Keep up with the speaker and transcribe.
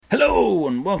Hello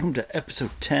and welcome to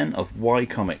episode 10 of Why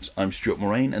Comics. I'm Stuart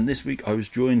Moraine, and this week I was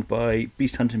joined by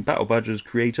Beast Hunting Battle Badgers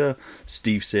creator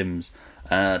Steve Sims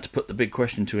to put the big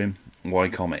question to him: why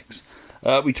comics?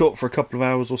 We talked for a couple of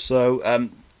hours or so.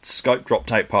 Skype dropped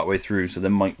out partway through, so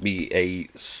there might be a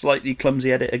slightly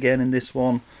clumsy edit again in this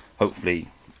one. Hopefully,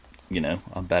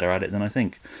 I'm better at it than I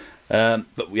think.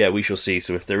 But yeah, we shall see.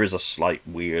 So if there is a slight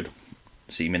weird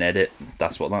seeming edit,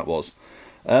 that's what that was.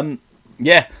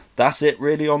 Yeah, that's it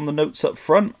really on the notes up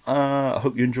front. I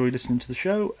hope you enjoy listening to the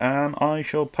show, and I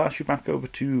shall pass you back over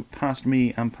to Past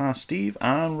Me and Past Steve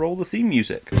and roll the theme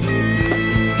music.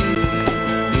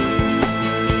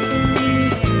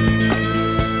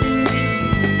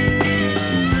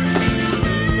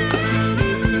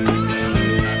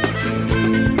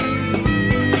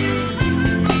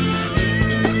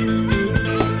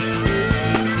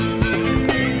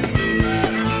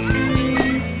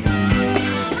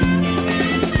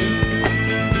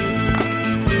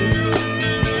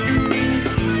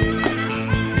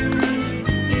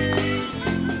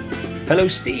 Hello,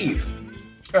 Steve.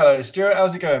 Hello, Stuart.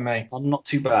 How's it going, mate? I'm not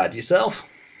too bad. Yourself?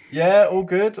 Yeah, all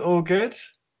good, all good.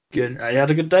 Good. You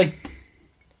had a good day?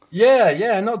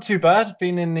 Yeah, not too bad.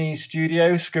 Been in the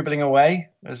studio scribbling away,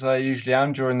 as I usually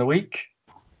am during the week.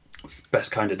 It's the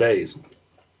best kind of days.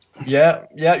 Yeah,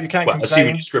 you can't complain.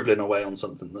 Assuming you're scribbling away on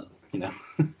something that,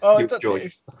 Oh, you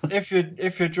enjoy.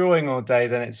 if you're drawing all day,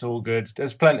 then it's all good.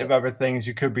 There's plenty of other things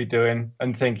you could be doing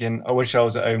and thinking, I wish I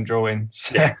was at home drawing.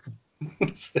 So. Yeah.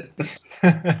 It's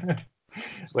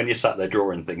when you're sat there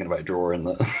drawing, thinking about drawing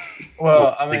that.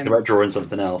 Well, thinking about drawing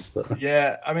something else.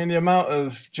 Yeah, I mean the amount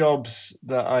of jobs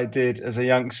that I did as a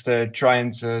youngster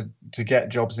trying to get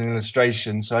jobs in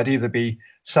illustration. So I'd either be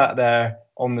sat there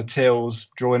on the tills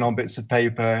drawing on bits of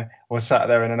paper, or sat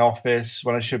there in an office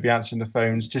when I should be answering the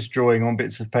phones, just drawing on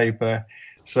bits of paper.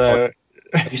 So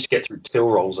I used to get through till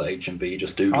rolls at HMV,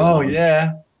 just doodling. Oh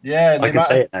yeah. Yeah, I can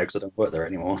say it now because I don't work there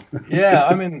anymore. Yeah,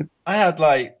 I mean, I had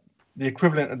like the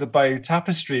equivalent of the Bayeux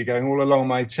Tapestry going all along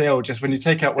my till, just when you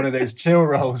take out one of those till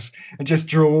rolls and just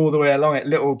draw all the way along it,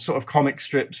 little sort of comic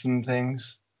strips and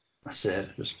things. That's it,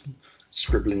 just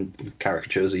scribbling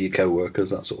caricatures of your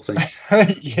co-workers, that sort of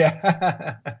thing.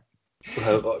 Yeah.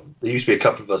 There used to be a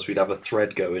couple of us, we'd have a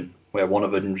thread going where one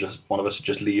of us would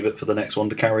just leave it for the next one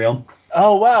to carry on.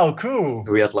 Oh wow, cool.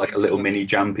 We had like a little mini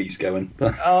jam piece going.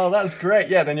 Oh, that's great.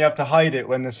 Yeah, then you have to hide it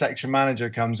when the section manager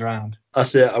comes around.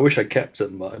 That's it. I wish I kept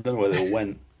them, but I don't know where they all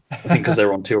went. I think because they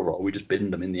were on till roll, we just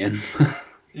binned them in the end.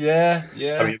 Yeah.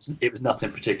 I mean, it was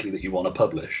nothing particularly that you want to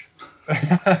publish.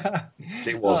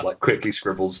 It was like quickly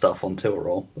scribbled stuff on till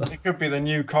roll. It could be the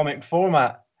new comic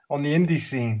format on the indie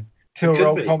scene. Till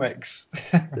roll comics.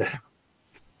 Yeah.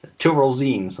 Till roll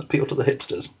zines, appeal to the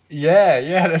hipsters. Yeah,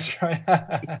 that's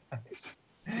right.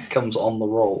 Comes on the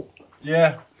roll.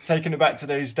 Yeah, taking it back to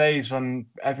those days when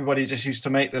everybody just used to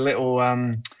make the little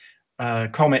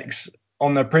comics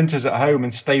on their printers at home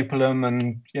and staple them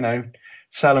and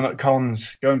sell them at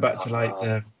cons. Going back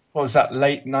to what was that,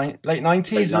 late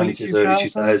 90s, early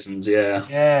 2000s, yeah.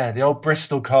 Yeah, the old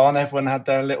Bristol con. Everyone had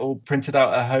their little printed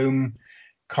out at home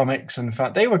comics, and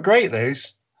they were great.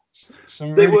 Those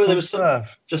there was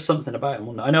just something about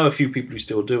them. I know a few people who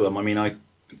still do them. I mean, I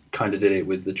kind of did it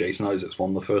with the Jason Isaacs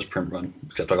one, the first print run,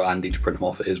 except I got Andy to print them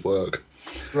off at his work.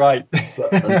 Right.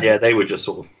 But, yeah, they were just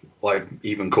sort of, I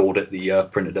even called it the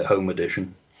printed at home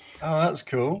edition. Oh, that's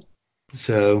cool.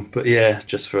 So, but yeah,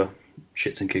 just for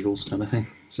shits and giggles kind of thing.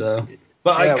 So,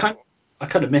 but yeah. I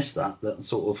kind of miss that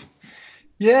sort of.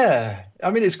 Yeah, I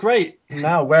mean, it's great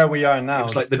now where we are now.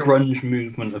 It's like the grunge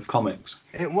movement of comics.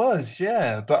 It was,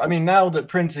 yeah. But I mean, now that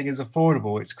printing is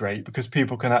affordable, it's great because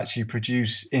people can actually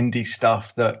produce indie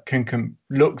stuff that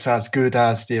looks as good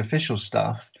as the official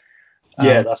stuff.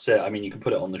 Yeah, that's it. I mean, you can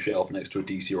put it on the shelf next to a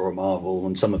DC or a Marvel,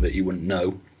 and some of it you wouldn't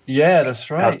know. Yeah,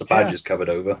 that's right. Have the badges covered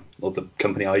over, or the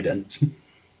company idents.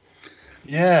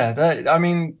 Yeah, I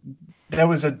mean, there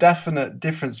was a definite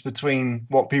difference between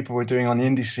what people were doing on the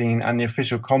indie scene and the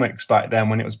official comics back then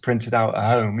when it was printed out at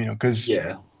home, because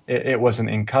it wasn't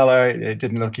in color. It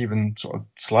didn't look even sort of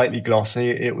slightly glossy.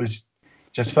 It was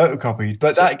just photocopied.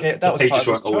 But that was part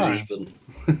of its charm. Even.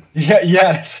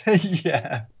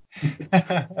 Yeah.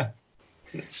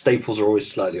 Staples are always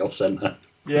slightly off center.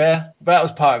 Yeah, but that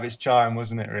was part of its charm,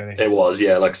 wasn't it, really? It was,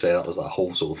 yeah. Like I say, that was that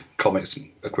whole sort of comics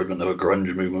equivalent of a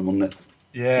grunge movement, wasn't it?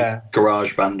 Yeah.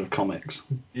 Garage band of comics.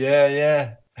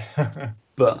 Yeah.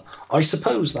 But I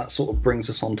suppose that sort of brings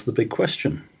us on to the big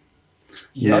question.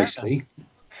 Yeah. Nicely.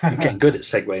 I'm getting good at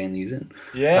segueing these in.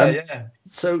 Yeah.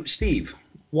 So, Steve,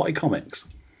 why comics?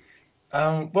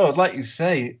 Well, like you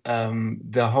say,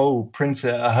 the whole print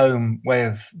it at home way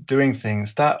of doing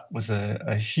things, that was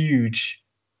a huge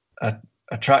uh,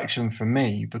 attraction for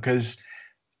me because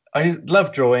I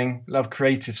love drawing, love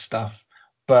creative stuff,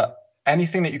 but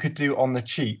anything that you could do on the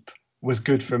cheap was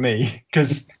good for me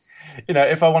because,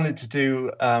 if I wanted to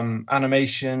do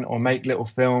animation or make little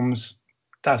films,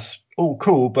 that's all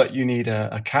cool, but you need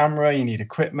a camera, you need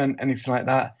equipment, anything like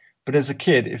that. But as a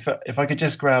kid, if I could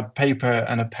just grab paper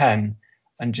and a pen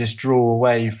and just draw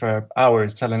away for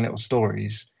hours telling little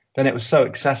stories, then it was so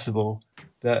accessible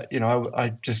that I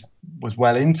just was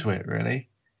well into it, really.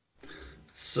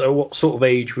 So what sort of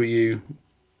age were you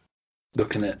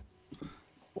looking at as a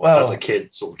Well,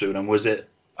 kid sort of doing them? Was it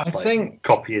I like think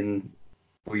copying,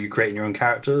 were you creating your own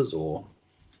characters or?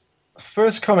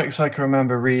 first comics I can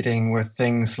remember reading were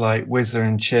things like Whizzer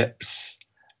and Chips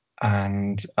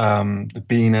and the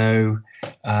Beano.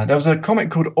 There was a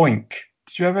comic called Oink.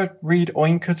 Did you ever read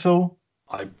Oink at all?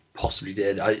 I possibly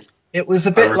did. I It was a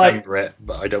I bit like remember it,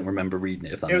 but I don't remember reading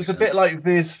it, if that it makes was a bit sense. like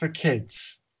Viz for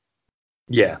Kids,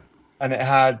 Yeah, and it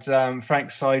had Frank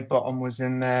Sidebottom was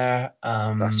in there.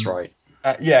 that's right.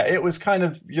 Yeah, it was kind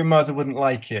of your mother wouldn't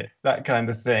like it, that kind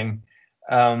of thing.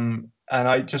 And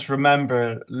I just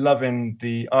remember loving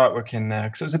the artwork in there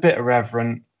because it was a bit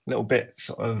irreverent, a little bit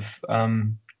sort of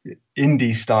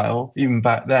indie style, even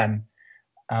back then.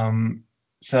 Um,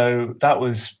 so that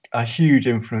was a huge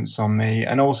influence on me.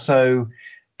 And also,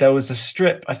 there was a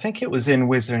strip, I think it was in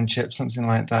Whizzer and Chip, something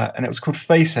like that, and it was called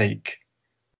Face Ache.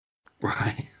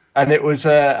 Right. And it was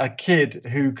a kid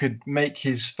who could make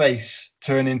his face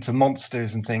turn into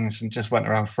monsters and things and just went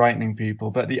around frightening people.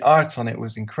 But the art on it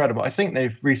was incredible. I think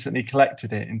they've recently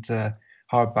collected it into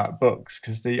hardback books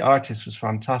because the artist was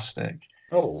fantastic.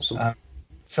 Oh, awesome. Um,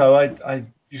 so I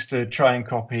used to try and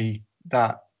copy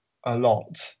that a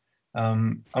lot.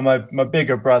 And my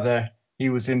bigger brother, he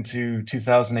was into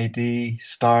 2000 AD,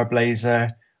 Star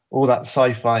Blazer, all that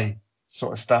sci-fi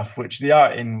sort of stuff, which the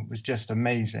art in was just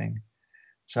amazing.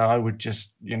 So I would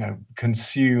just,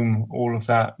 consume all of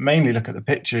that, mainly look at the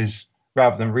pictures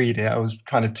rather than read it. I was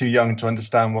kind of too young to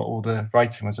understand what all the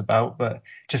writing was about, but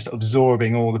just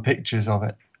absorbing all the pictures of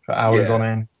it for hours on Yeah.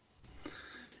 end.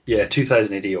 Yeah,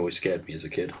 2000 AD always scared me as a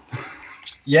kid.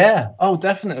 Yeah. Oh,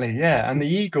 definitely. Yeah. And the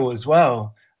eagle as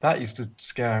well. That used to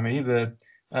scare me. The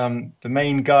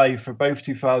main guy for both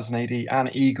 2000 AD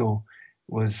and Eagle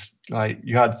was like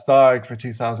you had Tharg for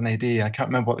 2000 AD. I can't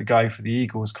remember what the guy for the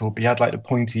Eagle was called, but he had like the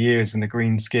pointy ears and the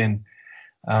green skin.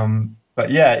 But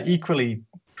yeah, equally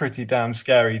pretty damn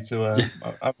scary to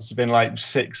I must have been like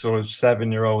 6 or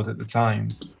 7 year old at the time.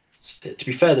 To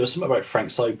be fair, there was something about Frank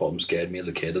Sidebottom scared me as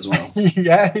a kid as well.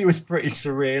 Yeah, he was pretty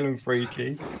surreal and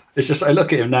freaky. It's just I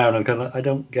look at him now and I'm kind of I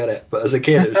don't get it. But as a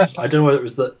kid, it was I don't know whether it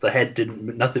was that the head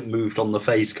didn't nothing moved on the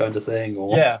face kind of thing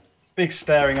or Yeah, big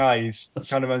staring eyes,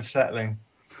 kind of unsettling.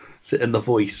 in the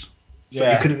voice. So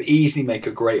you Yeah. could have easily make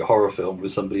a great horror film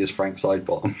with somebody as Frank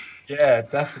Sidebottom. Yeah,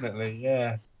 definitely.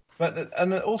 Yeah. But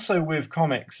and also with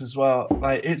comics as well,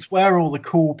 like it's where all the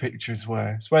cool pictures were.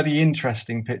 It's where the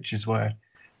interesting pictures were.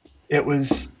 It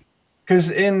was because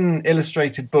in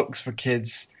illustrated books for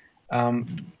kids,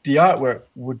 the artwork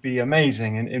would be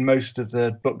amazing in most of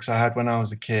the books I had when I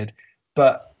was a kid.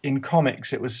 But in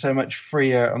comics, it was so much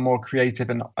freer and more creative,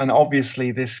 and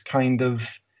obviously this kind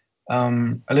of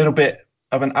a little bit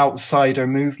of an outsider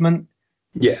movement.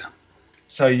 Yeah.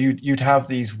 So you'd have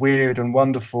these weird and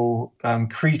wonderful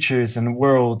creatures and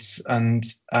worlds and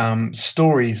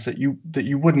stories that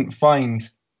you wouldn't find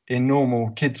in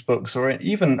normal kids books or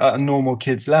even at a normal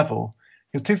kids level.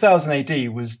 Because 2000 AD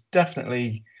was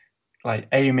definitely like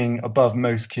aiming above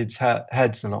most kids'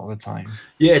 heads a lot of the time.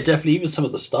 Yeah, definitely. Even some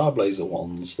of the Starblazer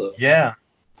ones that Yeah,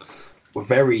 were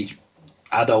very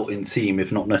adult in theme,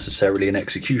 if not necessarily in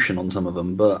execution on some of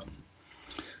them. But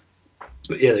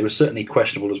yeah, they were certainly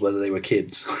questionable as whether they were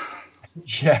kids.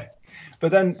 yeah.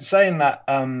 But then saying that,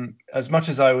 as much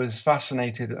as I was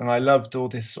fascinated and I loved all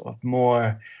this sort of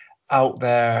more out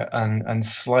there and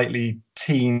slightly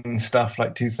teen stuff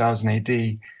like 2000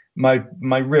 AD,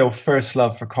 my real first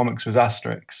love for comics was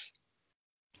Asterix.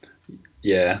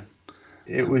 Yeah,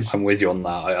 It was I'm with you on that.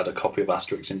 I had a copy of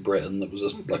Asterix in Britain that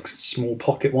was like a small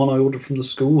pocket one I ordered from the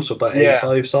school, so about yeah,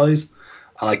 A5 size,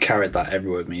 and I carried that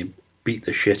everywhere with me and beat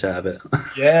the shit out of it.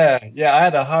 yeah. I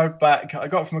had a hardback. I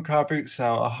got from a car boot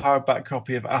sale a hardback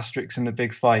copy of Asterix in the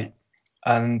Big Fight,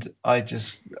 and I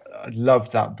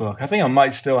loved that book. I think I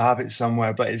might still have it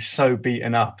somewhere, but it's so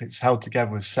beaten up. It's held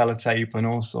together with sellotape and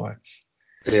all sorts.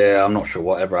 Yeah, I'm not sure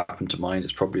whatever happened to mine.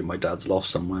 It's probably in my dad's loft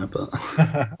somewhere, but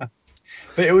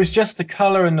But it was just the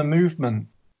color and the movement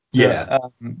yeah,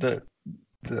 that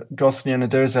that Goscinny and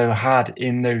Uderzo had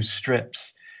in those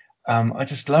strips. I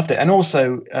just loved it. And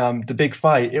also the big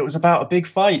fight. It was about a big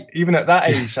fight. Even at that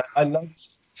age, I loved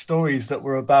stories that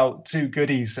were about two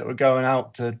goodies that were going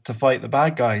out to fight the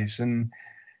bad guys. And,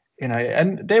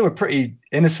 and they were pretty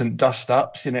innocent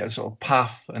dust-ups, sort of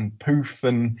paff and poof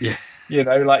and,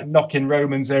 like knocking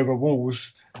Romans over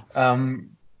walls.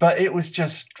 But it was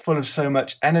just full of so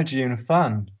much energy and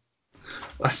fun.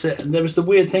 That's it. And there was the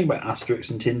weird thing about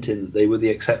Asterix and Tintin, that they were the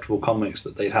acceptable comics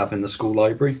that they'd have in the school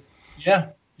library.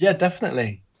 Yeah,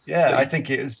 definitely. Yeah, I think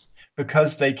it was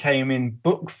because they came in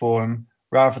book form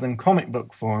rather than comic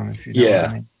book form, if you know what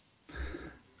I mean.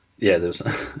 Yeah, there was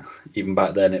even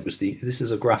back then it was this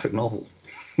is a graphic novel.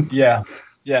 Yeah,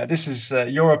 this is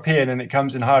European and it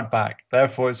comes in hardback,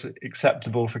 therefore it's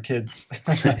acceptable for kids.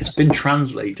 It's been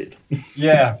translated.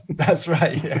 Yeah, that's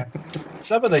right. Yeah,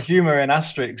 some of the humor in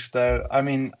Asterix, though, I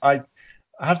mean, I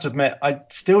have to admit, I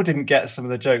still didn't get some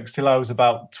of the jokes till I was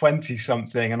about 20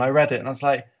 something, and I read it and I was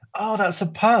like, oh, that's a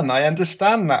pun. I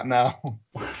understand that now.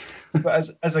 But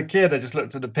as a kid, I just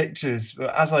looked at the pictures.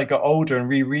 But as I got older and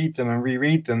reread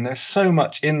them, there's so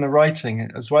much in the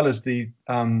writing as well as the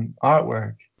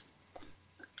artwork.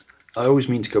 I always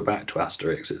mean to go back to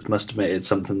Asterix. It must admit it's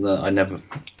something that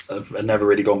I've never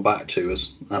really gone back to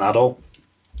as an adult.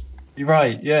 You're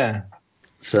right, yeah.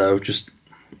 So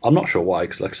I'm not sure why,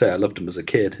 because like I say, I loved them as a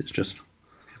kid. It's just...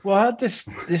 Well, I had this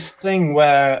thing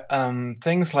where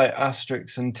things like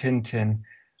Asterix and Tintin,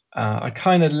 I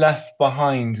kind of left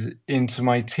behind into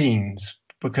my teens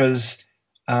because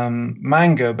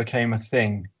manga became a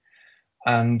thing.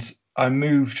 And I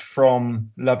moved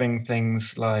from loving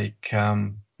things like,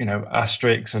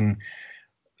 Asterix, and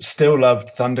still loved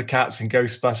Thundercats and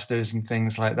Ghostbusters and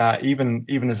things like that,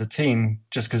 even as a teen,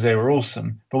 just because they were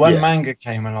awesome. But when manga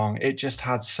came along, it just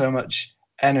had so much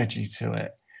energy to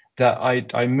it that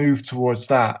I moved towards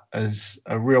that as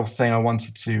a real thing I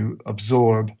wanted to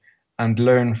absorb and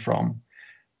learn from.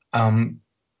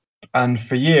 And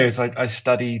for years, I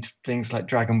studied things like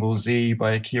Dragon Ball Z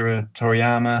by Akira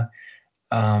Toriyama.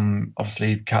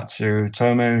 Obviously, Katsuo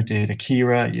Otomo did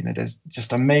Akira. There's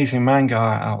just amazing manga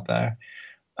art out there.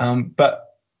 But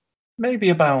maybe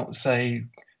about, say,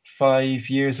 5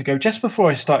 years ago, just before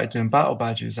I started doing Battle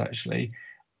Badgers, actually,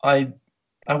 I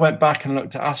went back and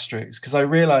looked at Asterix because I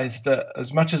realized that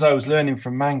as much as I was learning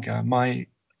from manga, my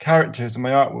characters and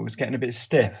my artwork was getting a bit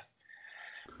stiff.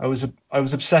 I was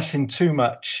obsessing too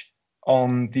much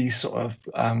on these sort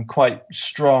of quite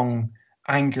strong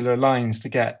angular lines to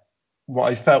get what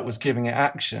I felt was giving it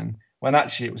action, when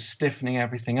actually it was stiffening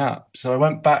everything up. So I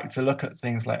went back to look at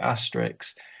things like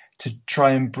Asterix to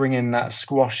try and bring in that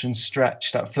squash and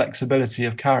stretch, that flexibility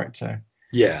of character.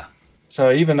 Yeah.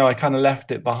 So even though I kind of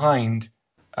left it behind,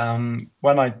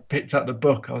 when I picked up the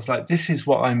book, I was like, this is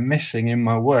what I'm missing in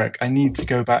my work. I need to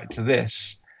go back to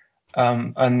this.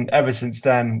 And ever since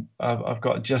then, I've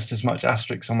got just as much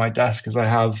Asterix on my desk as I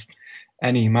have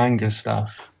any manga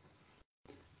stuff.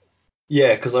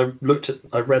 Yeah, because I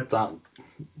read that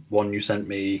one you sent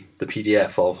me, the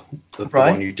PDF of the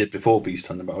right. one you did before Beast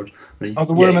Hunting Battle. Oh,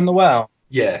 the Worm and the Well.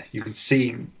 Yeah, you can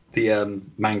see the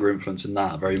manga influence in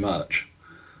that very much.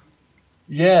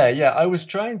 Yeah. I was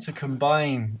trying to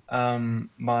combine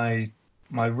my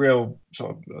real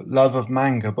sort of love of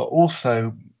manga, but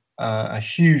also a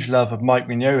huge love of Mike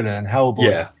Mignola and Hellboy.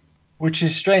 Yeah. Which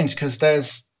is strange because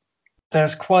there's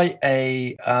quite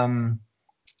a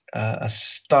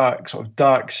stark sort of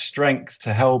dark strength to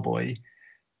Hellboy,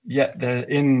 yet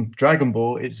in Dragon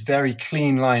Ball it's very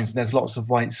clean lines and there's lots of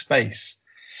white space.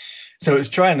 So it's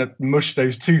trying to mush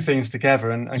those two things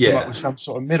together and come up with some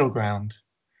sort of middle ground.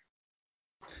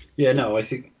 Yeah, no, I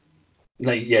think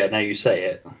now you say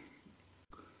it,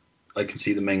 I can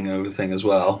see the Mingo thing as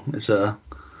well. It's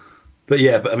but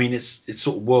I mean it's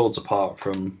sort of worlds apart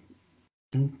from,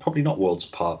 probably not worlds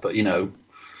apart, but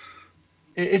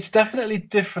it's definitely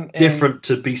different. Different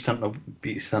to Beast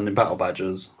Hunting Battle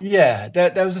Badgers. Yeah,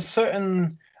 there was a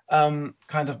certain kind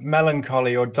of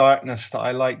melancholy or darkness that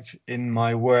I liked in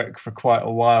my work for quite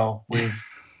a while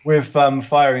with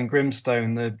Fire and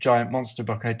Grimstone, the giant monster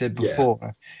book I did before.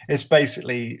 Yeah. It's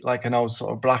basically like an old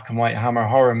sort of black and white Hammer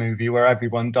horror movie where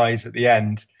everyone dies at the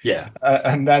end. Yeah.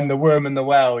 And then The Worm and the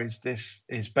Well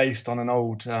is based on an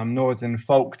old northern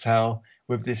folk tale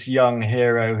with this young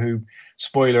hero who,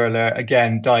 spoiler alert,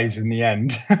 again dies in the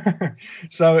end.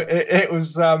 So it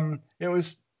was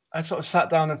I sort of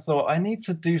sat down and thought, I need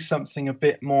to do something a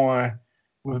bit more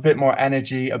with a bit more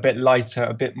energy, a bit lighter,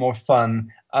 a bit more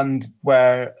fun, and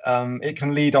where it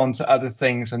can lead on to other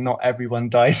things and not everyone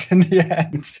dies in the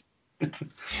end.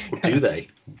 Or do they?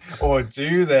 Or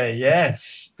do they?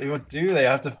 Yes. Or do they?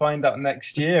 I have to find out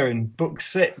next year in book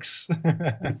 6.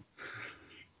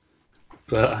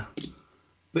 But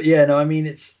yeah, no, I mean,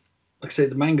 it's like I say,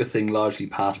 the manga thing largely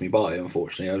passed me by.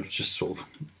 Unfortunately, I was just sort of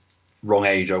wrong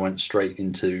age. I went straight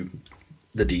into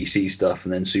the DC stuff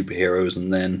and then superheroes,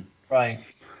 and then right,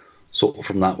 sort of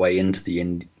from that way into the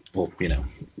indie, well,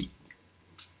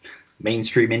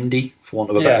 mainstream indie, for want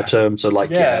of a better term. So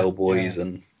like Hellboys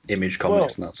and Image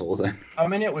Comics and that sort of thing. I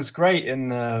mean, it was great in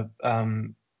the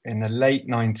late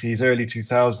 90s, early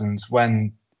 2000s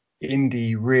when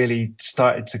indie really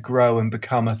started to grow and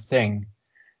become a thing.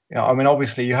 I mean,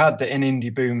 obviously you had the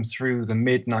indie boom through the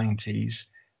mid 90s,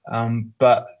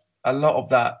 but a lot of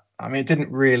that, I mean, it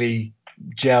didn't really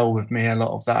gel with me. A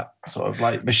lot of that sort of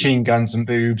like machine guns and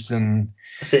boobs and.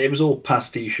 So it was all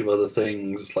pastiche of other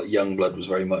things. It's like Youngblood was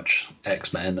very much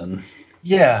X-Men and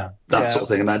that sort of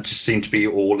thing, and that just seemed to be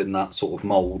all in that sort of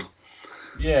mold.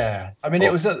 Yeah, I mean,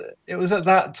 it was at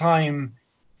that time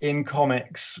in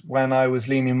comics when I was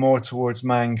leaning more towards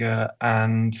manga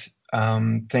and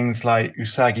things like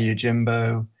Usagi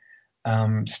Yojimbo.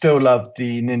 Still loved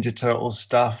the Ninja Turtles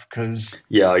stuff because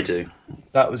I do.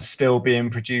 That was still being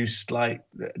produced, like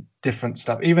different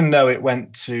stuff, even though it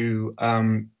went to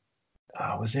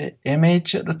was it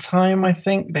Image at the time? I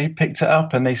think they picked it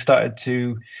up and they started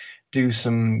to do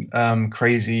some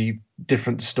crazy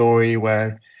different story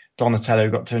where Donatello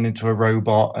got turned into a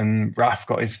robot and Raph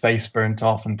got his face burnt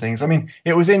off and things. I mean,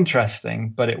 it was interesting,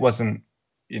 but it wasn't,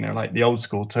 like the old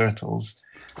school Turtles.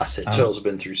 That's it. Turtles have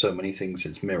been through so many things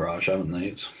since Mirage, haven't they?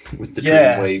 It's with the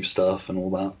Dreamwave stuff and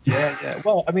all that. Yeah.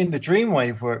 Well, I mean, the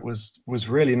Dreamwave work was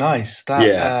really nice.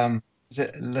 That was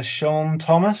it LaShawn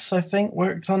Thomas, I think,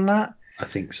 worked on that. I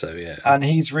think so, yeah. And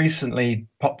he's recently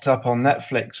popped up on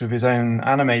Netflix with his own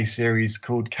anime series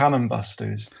called Cannon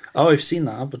Busters. Oh, I've seen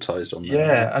that advertised on there.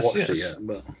 Yeah, as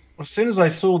soon as I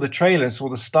saw the trailer, saw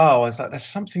the style, I was like, there's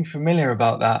something familiar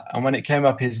about that. And when it came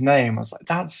up his name, I was like,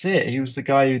 that's it. He was the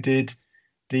guy who did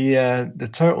the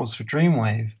Turtles for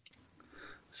Dreamwave.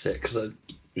 That's it, because it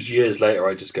was years later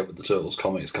I discovered the Turtles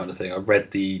comics kind of thing. I read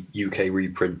the UK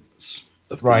reprints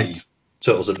of the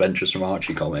Turtles Adventures from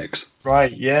Archie Comics.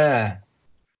 Right, yeah.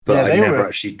 But I never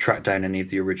actually tracked down any of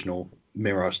the original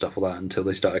Mirror stuff or that until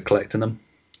they started collecting them.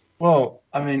 Well,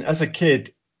 I mean, as a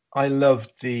kid, I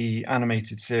loved the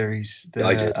animated series.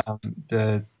 I did.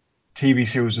 The TV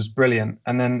series was brilliant.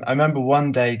 And then I remember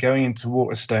one day going into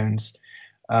Waterstones,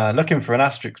 looking for an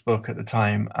Asterix book at the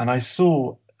time, and I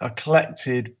saw a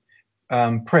collected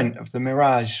print of the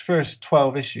Mirage first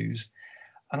 12 issues.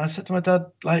 And I said to my dad,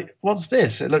 like, what's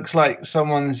this? It looks like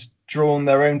someone's drawn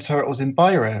their own turtles in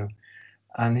biro.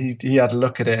 And he had a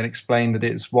look at it and explained that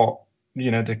it's what,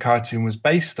 the cartoon was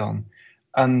based on.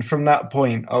 And from that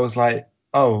point, I was like,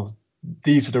 oh,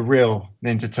 these are the real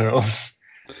Ninja Turtles.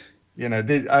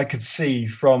 I could see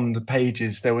from the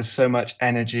pages there was so much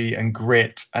energy and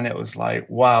grit. And it was like,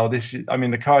 wow,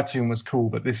 the cartoon was cool,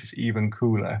 but this is even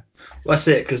cooler. Well, that's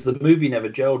it, because the movie never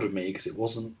gelled with me because it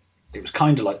was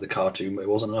kind of like the cartoon, but it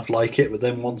wasn't enough like it. But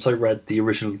then once I read the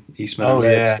original Eastman and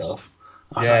Laird stuff,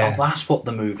 I was like, oh, that's what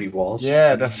the movie was.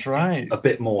 Yeah, that's right. A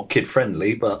bit more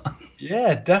kid-friendly, but...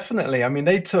 Yeah, definitely. I mean,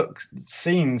 they took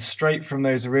scenes straight from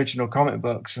those original comic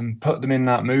books and put them in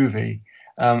that movie.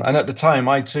 And at the time,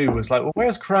 I too was like, well,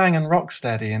 where's Krang and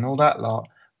Rocksteady and all that lot?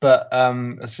 But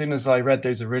as soon as I read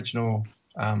those original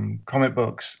comic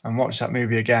books and watched that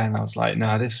movie again, I was like,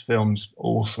 no, this film's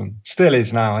awesome. Still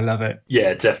is now. I love it.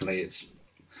 Yeah, definitely.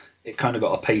 It kind of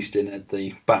got a paste in at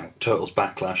the Turtles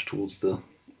backlash towards the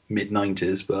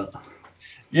mid-90s, but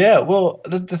yeah, well,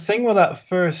 the thing with that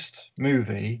first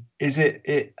movie is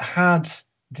it had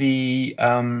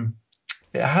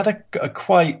a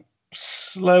quite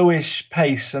slowish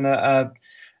pace and a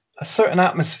certain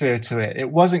atmosphere to it. It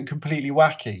wasn't completely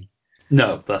wacky.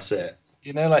 No, that's it.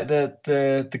 Like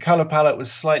the color palette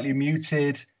was slightly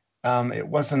muted. It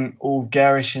wasn't all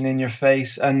garish and in your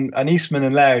face. And Eastman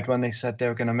and Laird, when they said they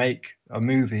were going to make a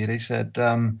movie, they said,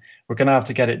 we're going to have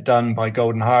to get it done by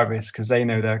Golden Harvest because they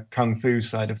know their kung fu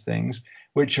side of things,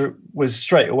 which was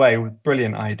straight away a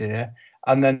brilliant idea.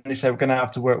 And then they said, we're going to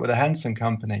have to work with a Henson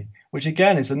company, which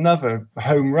again is another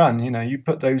home run. You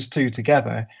put those two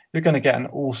together, you're going to get an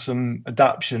awesome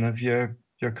adaptation of your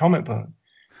comic book.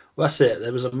 Well, that's it.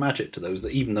 There was a magic to those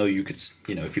that even though you could,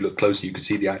 if you look closer, you could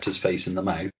see the actor's face in the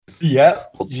mouth. Yeah.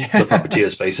 Or the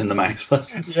puppeteer's face in the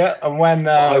mouth. Yeah, and when...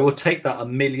 I will take that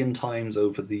 1,000,000 times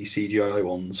over the CGI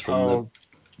ones from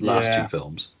the last two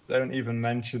films. Don't even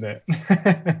mention it.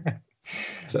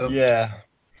 So yeah.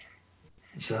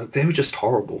 So they were just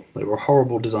horrible. They were a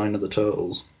horrible design of the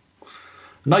Turtles.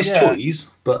 Nice toys,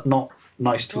 but not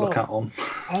nice to look at on.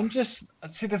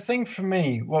 The thing for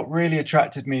me, what really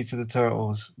attracted me to the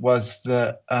Turtles was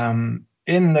that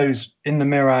in the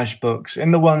Mirage books,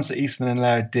 in the ones that Eastman and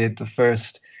Laird did, the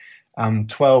first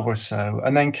 12 or so,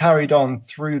 and then carried on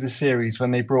through the series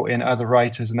when they brought in other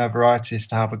writers and other artists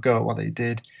to have a go at what they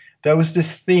did, there was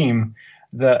this theme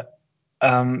that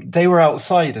they were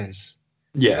outsiders.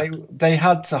 Yeah. They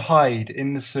had to hide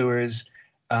in the sewers.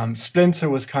 Splinter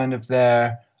was kind of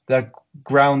their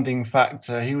grounding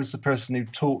factor. He was the person who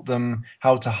taught them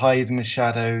how to hide in the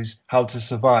shadows, how to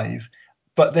survive.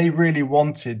 But they really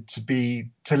wanted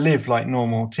to live like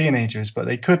normal teenagers, but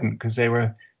they couldn't because they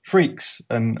were freaks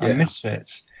and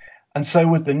misfits. And so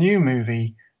with the new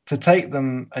movie, to take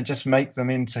them and just make them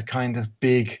into kind of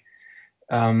big,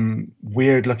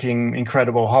 weird looking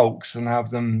Incredible Hulks and have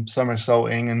them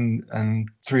somersaulting and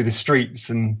through the streets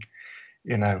and,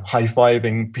 you know,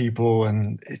 high-fiving people,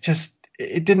 and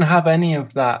it didn't have any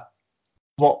of that.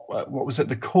 What was at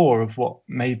the core of what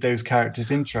made those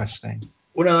characters interesting?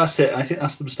 Well, no, that's it. I think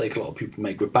that's the mistake a lot of people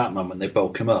make with Batman when they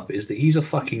bulk him up, is that he's a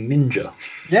fucking ninja.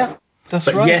 Yeah,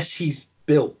 that's right. Yes, he's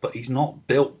built, but he's not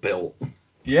built.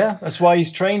 Yeah, that's why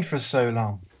he's trained for so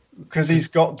long, because he's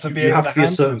got to be. You able have to be a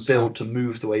certain build to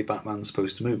move the way Batman's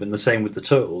supposed to move, and the same with the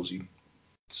Turtles. You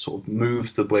sort of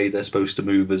move the way they're supposed to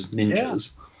move as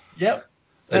ninjas. Yeah. Yep.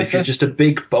 And if you're just a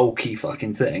big, bulky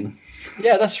fucking thing.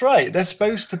 Yeah, that's right. They're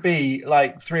supposed to be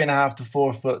like 3.5 to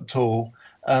 4 foot tall,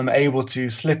 able to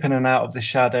slip in and out of the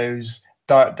shadows,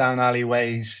 dart down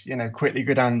alleyways, you know, quickly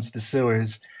go down into the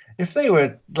sewers. If they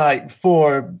were like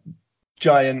 4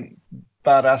 giant,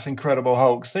 badass, Incredible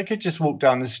Hulks, they could just walk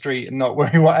down the street and not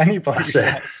worry what anybody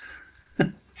says.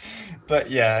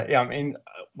 But I mean,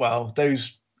 well,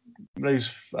 those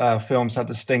films had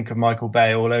the stink of Michael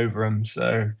Bay all over them,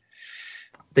 so.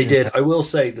 They did. I will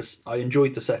say this. I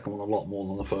enjoyed the second one a lot more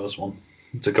than the first one.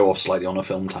 To go off slightly on a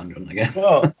film tangent again.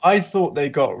 Well, I thought they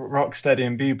got Rocksteady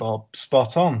and Bebop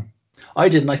spot on. I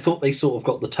did, and I thought they sort of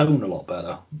got the tone a lot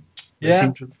better. They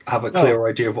seemed to have a clear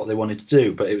idea of what they wanted to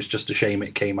do, but it was just a shame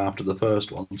it came after the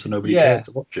first one, so nobody cared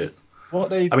to watch it.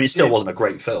 It still wasn't a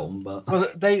great film,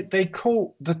 but they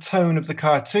caught the tone of the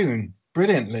cartoon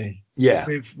brilliantly. Yeah,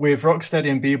 with Rocksteady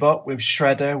and Bebop, with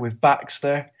Shredder, with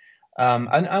Baxter.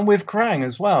 And with Krang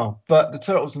as well, but the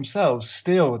Turtles themselves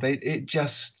still,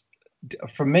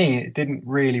 for me, it didn't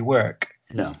really work.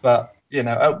 No. But you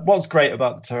know, what's great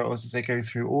about the Turtles is they go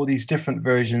through all these different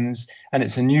versions, and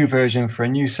it's a new version for a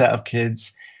new set of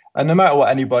kids. And no matter what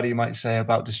anybody might say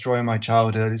about destroying my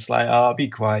childhood, it's like, be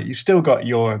quiet. You've still got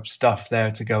your stuff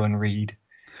there to go and read.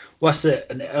 Well, that's it.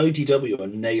 And IDW are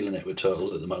nailing it with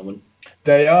Turtles at the moment.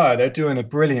 They are. They're doing a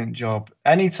brilliant job.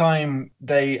 Anytime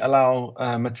they allow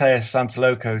Mateus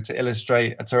Santaloco to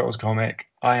illustrate a Turtles comic,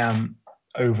 I am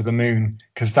over the moon,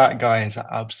 because that guy is an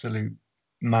absolute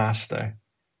master.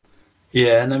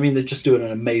 Yeah, and I mean, they're just doing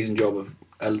an amazing job of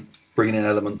bringing in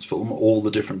elements from all the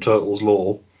different Turtles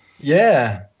lore.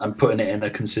 Yeah. And putting it in a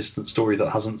consistent story that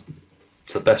hasn't,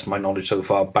 to the best of my knowledge so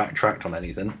far, backtracked on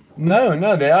anything.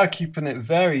 No, they are keeping it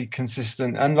very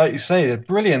consistent. And like you say, they're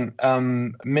brilliant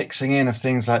mixing in of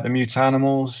things like the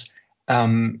Mutanimals,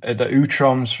 the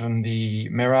Utroms from the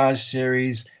Mirage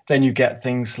series. Then you get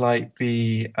things like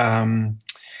the, I'm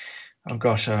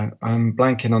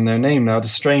blanking on their name now, the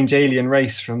strange alien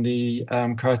race from the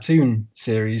cartoon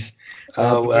series.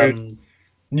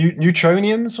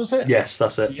 Neutronians, was it? Yes,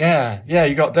 that's it. Yeah,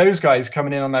 you got those guys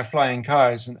coming in on their flying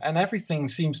cars, and everything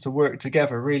seems to work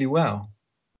together really well.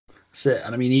 That's it.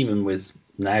 And I mean, even with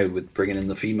bringing in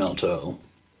the female turtle.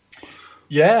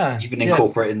 Yeah. Even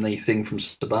incorporating the thing from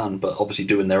Saban, but obviously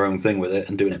doing their own thing with it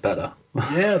and doing it better.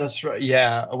 Yeah, that's right.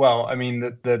 Yeah, well, I mean,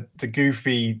 the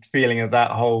goofy feeling of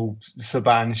that whole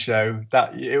Saban show,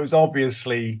 that it was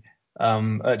obviously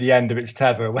at the end of its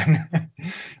tether when.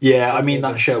 Yeah, I mean,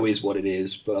 that show is what it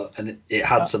is, and it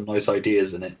had some nice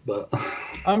ideas in it, but.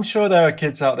 I'm sure there are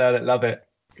kids out there that love it,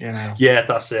 you know. Yeah,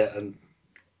 that's it, and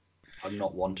I'm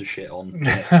not one to shit on the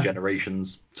next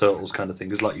generation's Turtles kind of thing,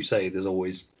 because like you say, there's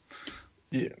always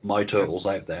my Turtles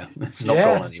out there. It's not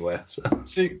gone anywhere. So.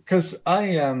 See, because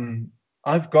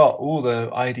I've got all the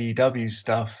IDW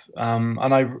stuff,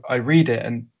 and I read it,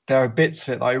 and there are bits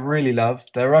of it that I really love.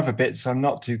 There are other bits I'm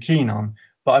not too keen on,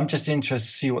 but I'm just interested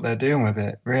to see what they're doing with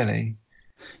it, really.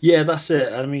 Yeah, that's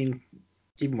it. I mean,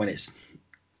 even when it's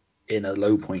in a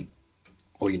low point,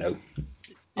 or I'm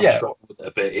struggling with it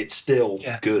a bit, it's still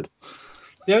good.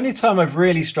 The only time I've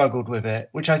really struggled with it,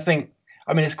 which I think,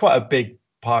 I mean, it's quite a big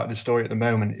part of the story at the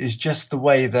moment, is just the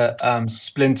way that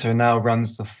Splinter now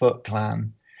runs the Foot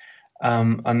Clan.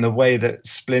 And the way that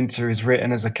Splinter is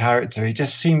written as a character, he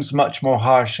just seems much more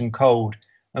harsh and cold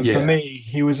And for me,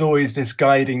 he was always this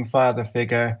guiding father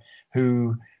figure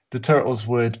who the Turtles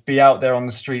would be out there on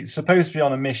the streets, supposed to be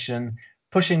on a mission,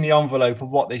 pushing the envelope of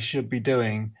what they should be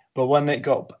doing. But when they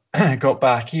got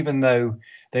back, even though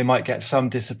they might get some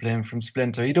discipline from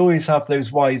Splinter, he'd always have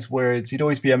those wise words. He'd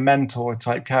always be a mentor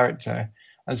type character.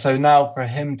 And so now for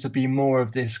him to be more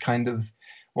of this kind of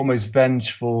almost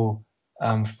vengeful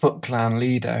Foot Clan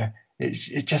leader,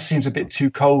 it just seems a bit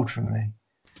too cold for me.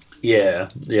 Yeah,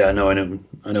 I know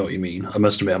what you mean. I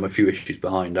must admit I'm a few issues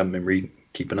behind. I haven't been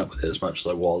keeping up with it as much as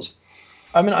I was.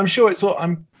 I mean, I'm sure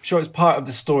it's part of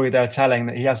the story they're telling,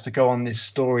 that he has to go on this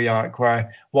story arc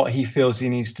where what he feels he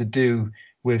needs to do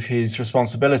with his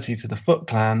responsibility to the Foot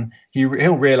Clan,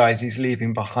 he'll realize he's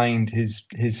leaving behind his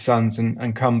sons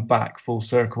and come back full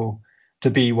circle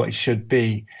to be what he should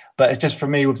be. But it's just, for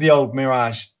me, with the old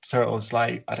Mirage Turtles,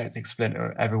 like, I don't think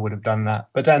Splinter ever would have done that.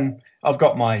 But then I've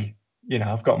got my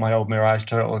old Mirage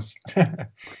Turtles.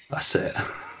 That's it.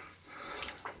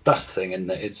 That's the thing,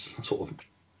 isn't it? It's sort of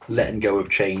letting go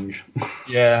of change.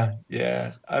 Yeah.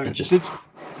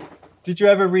 Did you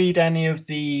ever read any of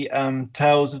the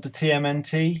Tales of the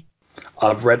TMNT?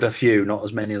 I've read a few, not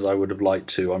as many as I would have liked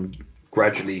to. I'm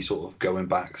gradually sort of going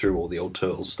back through all the old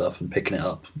Turtles stuff and picking it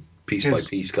up piece by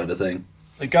piece, kind of thing.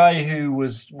 The guy who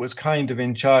was kind of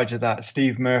in charge of that,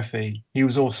 Steve Murphy, he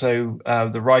was also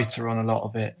the writer on a lot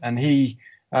of it. And he,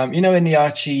 in the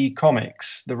Archie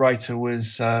comics, the writer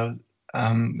was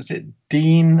it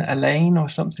Dean Elaine or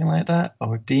something like that?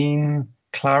 Or Dean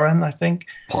Claren, I think.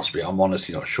 Possibly. I'm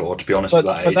honestly not sure. To be honest, at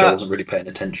that age, I wasn't really paying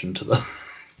attention to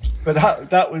the... But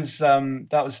that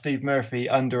was Steve Murphy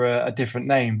under a different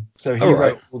name. So he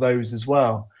wrote all those as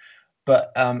well.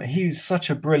 But he's such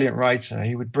a brilliant writer.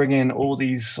 He would bring in all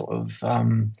these sort of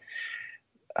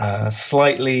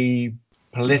slightly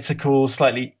political,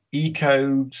 slightly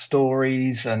eco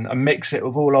stories and mix it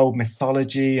with all old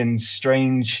mythology and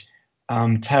strange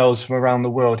tales from around the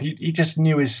world. He just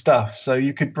knew his stuff. So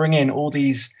you could bring in all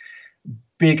these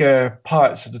bigger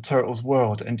parts of the Turtles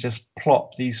world and just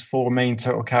plop these four main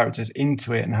Turtle characters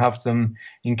into it and have them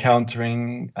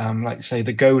encountering, like, say,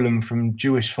 the Golem from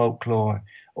Jewish folklore,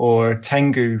 or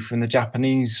Tengu from the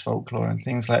Japanese folklore and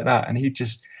things like that. And he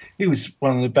was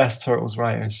one of the best Turtles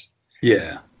writers.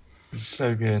 Yeah. It was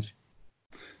so good.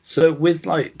 So with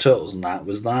like Turtles and that,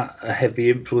 was that a heavy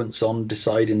influence on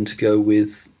deciding to go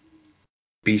with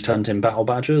Beast Hunting Battle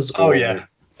Badgers? Oh, yeah.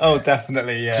 Oh,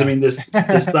 definitely, yeah. I mean, there's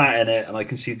that in it, and I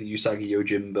can see the Usagi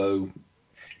Yojimbo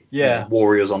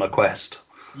Warriors on a Quest.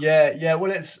 Yeah.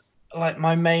 Well, it's like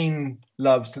my main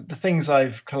loves, the things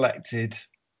I've collected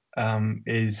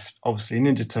is obviously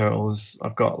Ninja Turtles.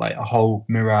 I've got like a whole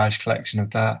Mirage collection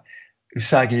of that.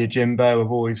 Usagi Yojimbo,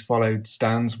 I've always followed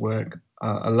Stan's work.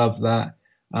 I love that.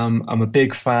 I'm a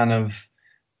big fan of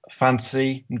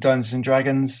fantasy and Dungeons and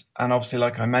Dragons, and obviously,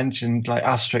 like I mentioned, like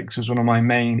Asterix was one of my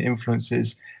main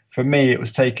influences. For me, it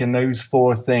was taking those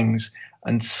four things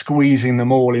and squeezing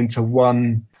them all into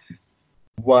one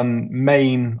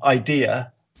main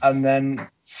idea, and then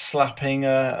slapping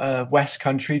a West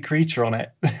Country creature on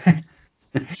it.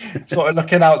 Sort of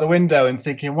looking out the window and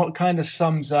thinking, what kind of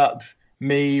sums up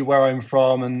me, where I'm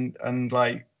from, and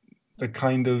like the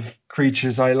kind of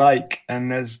creatures I like.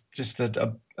 And there's just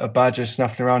a badger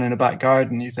snuffing around in a back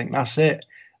garden. You think, that's it.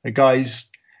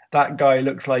 That guy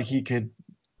looks like he could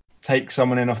take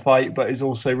someone in a fight, but is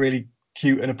also really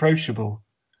cute and approachable.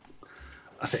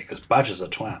 That's it, because badgers are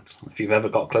twats. If you've ever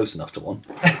got close enough to one.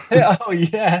 Oh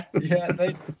yeah,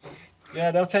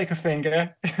 they'll take a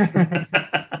finger.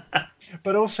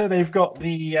 But also they've got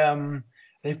the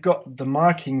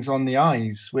markings on the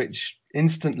eyes, which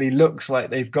instantly looks like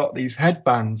they've got these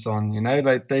headbands on.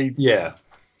 Like they. Yeah.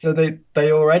 So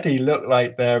they already look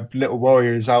like they're little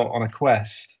warriors out on a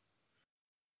quest.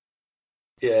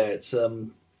 Yeah, it's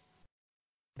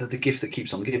the gift that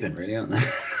keeps on giving, really, aren't they?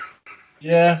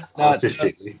 Yeah,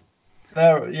 artistically. They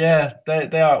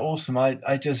are awesome.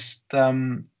 I just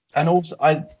and also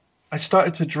I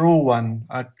started to draw one.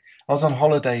 I was on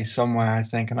holiday somewhere, I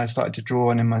think, and I started to draw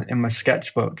one in my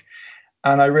sketchbook,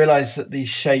 and I realized that the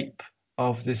shape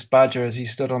of this badger as he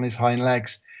stood on his hind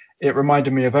legs, it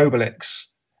reminded me of Obelix.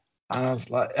 And I was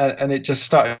like, and it just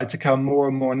started to come more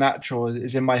and more natural.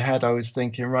 As in my head, I was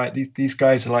thinking, right, these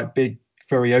guys are like big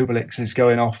furry Obelixes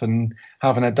going off and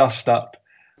having a dust up.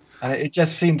 And it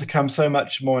just seemed to come so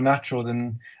much more natural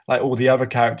than like all the other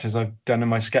characters I've done in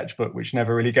my sketchbook, which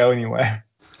never really go anywhere.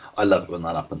 I love it when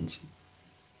that happens.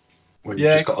 When you've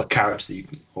just got a character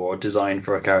or a design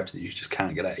for a character that you just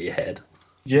can't get out of your head.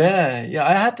 Yeah.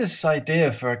 I had this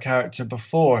idea for a character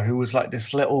before who was like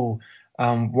this little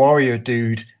warrior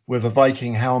dude with a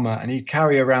Viking helmet, and he'd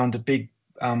carry around a big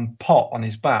pot on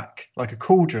his back, like a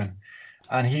cauldron,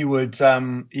 and he would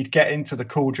he'd get into the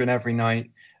cauldron every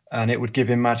night, and it would give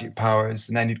him magic powers,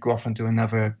 and then he'd go off and do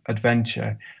another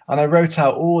adventure. And I wrote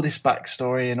out all this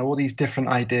backstory and all these different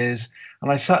ideas,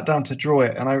 and I sat down to draw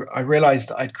it, and I realized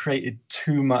that I'd created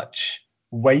too much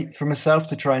weight for myself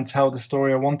to try and tell the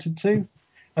story I wanted to.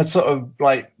 I'd sort of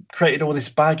like created all this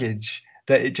baggage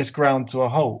that it just ground to a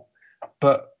halt.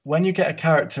 But when you get a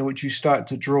character which you start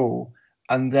to draw,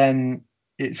 and then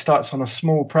it starts on a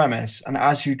small premise, and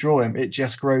as you draw him, it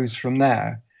just grows from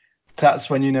there, that's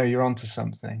when you know you're onto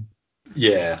something.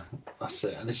 Yeah, that's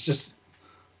it. And it's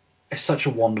such a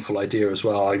wonderful idea as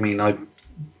well. I mean, I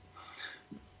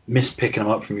missed picking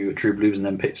them up from you at True Blues, and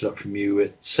then picked it up from you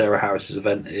at Sarah Harris's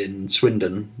event in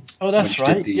Swindon. Oh, that's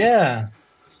right. Yeah.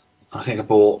 I think I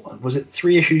bought, was it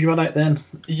 3 issues you had out then?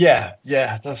 Yeah,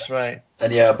 that's right.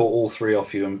 And yeah, I bought all 3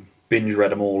 off you and binge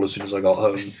read them all as soon as I got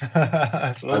home.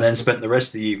 That's awesome. And then spent the rest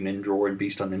of the evening drawing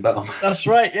Beast Hunting Battle. That's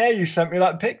right. Yeah, you sent me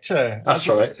that picture. That's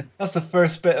right. That's the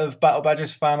first bit of Battle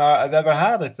Badgers fan art I've ever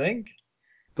had, I think.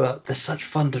 But they're such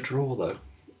fun to draw, though.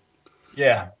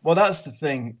 Yeah, well, that's the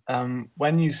thing.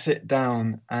 When you sit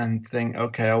down and think,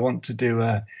 okay, I want to do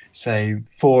a, say,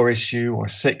 4-issue or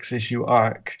 6-issue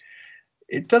arc,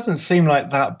 it doesn't seem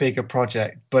like that big a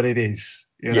project, but it is.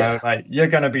 You know, like you're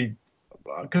going to be,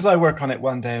 because I work on it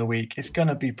 1 day a week, it's going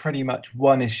to be pretty much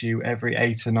 1 issue every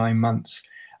 8 or 9 months.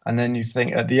 And then you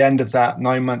think at the end of that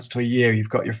 9 months to a year, you've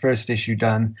got your first issue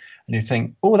done, and you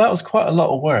think, oh, that was quite a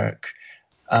lot of work.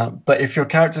 But if your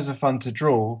characters are fun to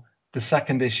draw, the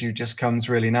second issue just comes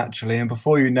really naturally, and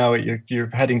before you know it, you're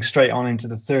heading straight on into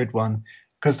the third one,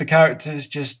 because the characters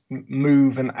just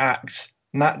move and act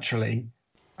naturally,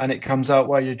 and it comes out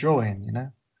while you're drawing, you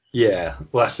know? Yeah,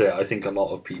 well, that's it. I think a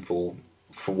lot of people,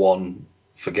 for one,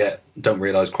 don't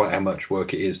realise quite how much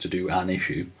work it is to do an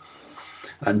issue,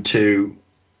 and 2,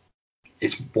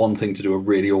 it's one thing to do a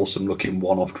really awesome looking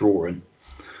one-off drawing.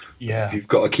 Yeah. If you've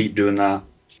got to keep doing that.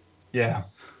 Yeah.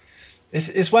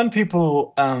 It's when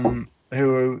people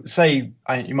who say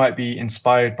you might be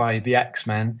inspired by the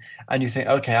X-Men, and you think,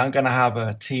 okay, I'm going to have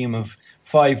a team of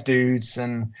 5 dudes,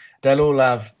 and they'll all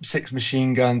have 6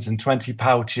 machine guns and 20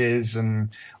 pouches, and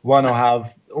one will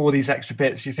have all these extra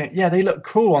bits. You think, yeah, they look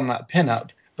cool on that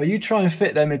pinup, but you try and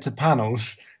fit them into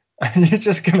panels, and you're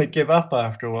just going to give up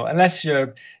after a while, unless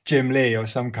you're Jim Lee or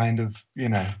some kind of, you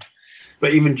know.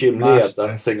 But even Jim Lee had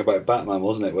that thing about Batman,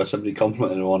 wasn't it, where somebody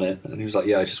complimented him on it, and he was like,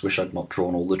 yeah, I just wish I'd not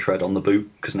drawn all the tread on the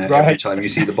boot, because now every time you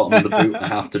see the bottom of the boot, I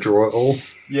have to draw it all.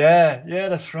 Yeah,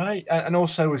 that's right. And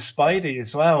also with Spidey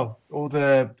as well, all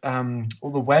the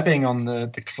webbing on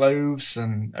the clothes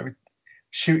and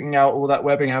shooting out all that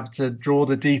webbing, I have to draw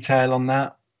the detail on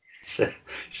that. So,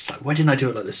 it's like, why didn't I do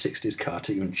it like the 60s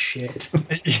cartoon? Shit.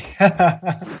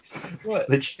 Yeah.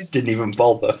 They just didn't even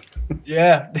bother.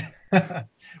 Yeah.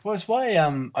 Well, it's why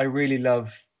I really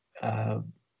love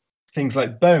things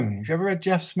like Bone. Have you ever read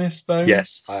Jeff Smith's Bone?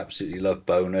 Yes, I absolutely love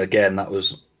Bone. Again, that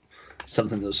was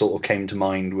something that sort of came to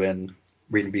mind when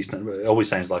reading Beast. It always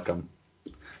sounds like I'm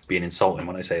being insulting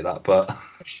when I say that, but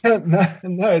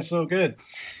no, it's all good.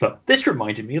 But this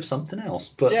reminded me of something else.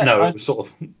 But yeah, no, it was sort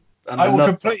of. I will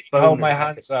completely hold my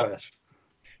hands up.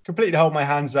 Completely hold my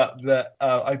hands up that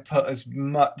I put as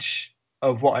much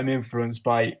of what I'm influenced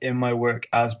by in my work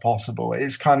as possible.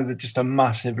 It's kind of just a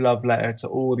massive love letter to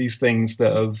all these things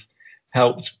that have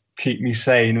helped keep me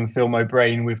sane and fill my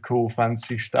brain with cool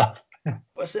fancy stuff.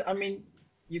 I mean,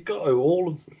 you've got all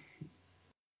of.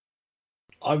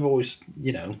 I've always,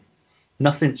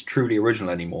 nothing's truly original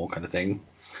anymore, kind of thing.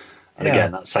 And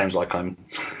again, that sounds like I'm.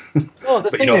 Well, the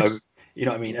thing is, you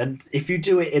know what I mean? And if you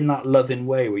do it in that loving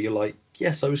way where you're like,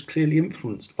 yes, I was clearly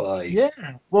influenced by. Yeah.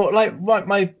 Well, like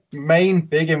my main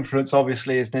big influence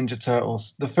obviously is Ninja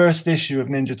Turtles. The first issue of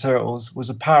Ninja Turtles was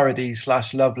a parody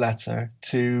 / love letter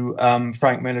to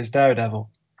Frank Miller's Daredevil.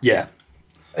 Yeah.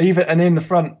 And in the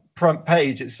front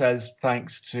page it says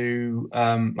thanks to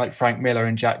like Frank Miller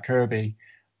and Jack Kirby.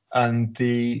 And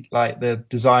the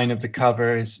design of the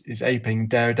cover is aping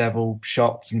Daredevil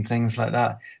shots and things like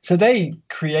that. So they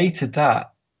created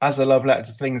that as a love letter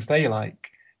to things they like.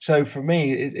 So for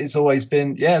me, it's always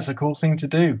been, it's a cool thing to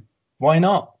do. Why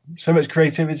not? So much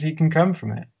creativity can come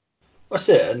from it. That's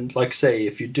it. And like I say,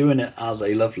 if you're doing it as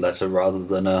a love letter rather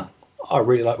than I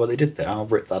really like what they did there, I'll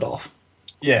rip that off.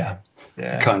 Yeah.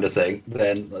 Kind of thing.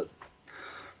 Then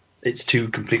it's 2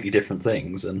 completely different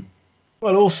things. And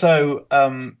well, also,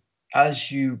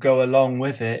 as you go along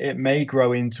with it, it may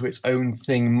grow into its own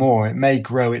thing more. It may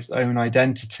grow its own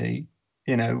identity,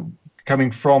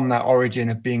 coming from that origin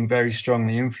of being very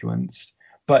strongly influenced.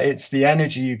 But it's the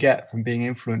energy you get from being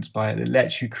influenced by it that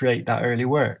lets you create that early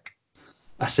work.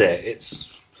 That's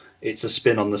it. It's a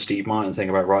spin on the Steve Martin thing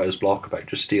about writer's block, about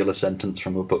just steal a sentence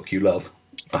from a book you love.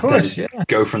 Of course, and then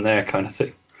go from there kind of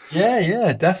thing.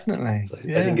 Yeah, definitely. So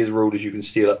I think his rule is you can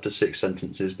steal up to 6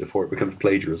 sentences before it becomes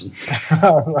plagiarism.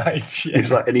 Right, yeah.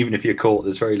 It's like, and even if you're caught,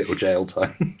 there's very little jail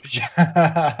time.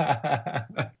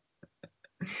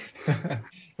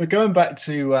 But going back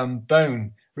to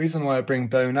Bone, the reason why I bring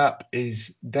Bone up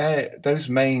is those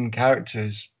main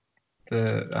characters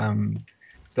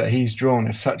that he's drawn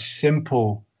are such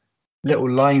simple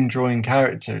little line drawing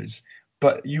characters,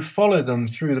 but you follow them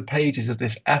through the pages of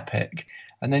this epic,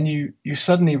 and then you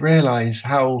suddenly realize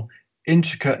how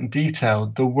intricate and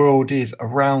detailed the world is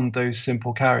around those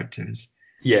simple characters.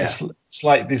 Yeah. It's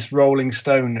like this rolling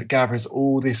stone that gathers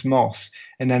all this moss,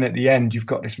 and then at the end you've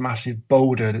got this massive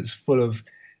boulder that's full of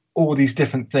all these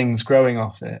different things growing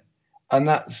off it. And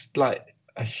that's like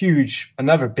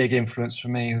another big influence for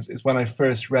me is when I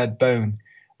first read Bone,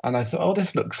 and I thought, oh,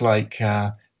 this looks like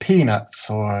Peanuts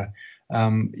or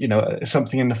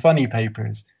something in the funny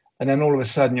papers. And then all of a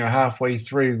sudden you're halfway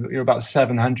through, you're about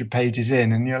 700 pages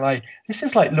in, and you're like, this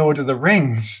is like Lord of the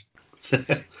Rings.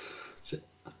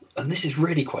 And this is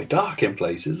really quite dark in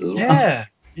places as well.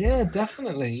 Yeah,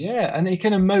 definitely. Yeah. And he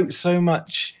can emote so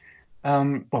much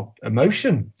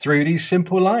emotion through these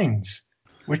simple lines,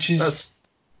 which is,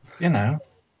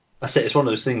 That's it. It's one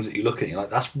of those things that you look at and you're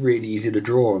like, that's really easy to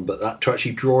draw, but to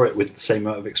actually draw it with the same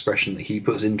amount of expression that he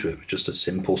puts into it, with just a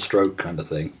simple stroke kind of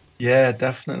thing. Yeah,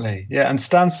 definitely. Yeah, and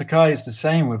Stan Sakai is the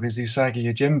same with his Usagi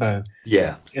Yojimbo.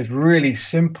 Yeah. It's really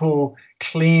simple,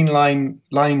 clean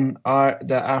line art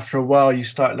that after a while you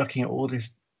start looking at all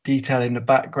this detail in the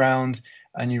background,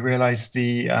 and you realize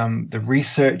the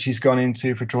research he's gone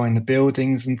into for drawing the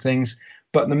buildings and things.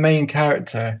 But the main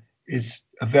character is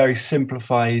a very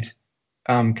simplified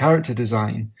character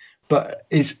design, but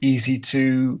it's easy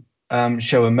to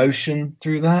show emotion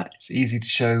through that. It's easy to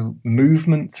show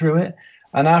movement through it.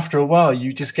 And after a while,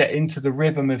 you just get into the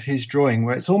rhythm of his drawing,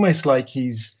 where it's almost like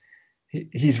he's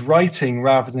writing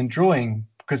rather than drawing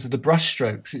because of the brush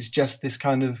strokes. It's just this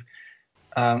kind of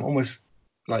almost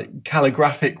like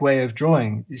calligraphic way of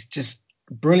drawing. It's just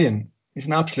brilliant. He's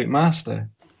an absolute master.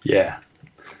 Yeah,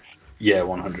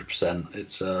 100%.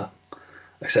 It's like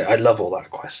I say, I love all that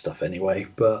Quest stuff anyway.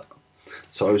 But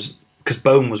so because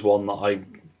Bone was one that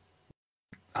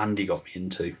Andy got me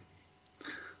into.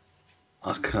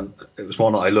 It was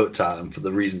one that I looked at, and for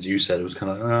the reasons you said, it was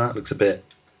kind of it looks a bit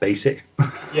basic.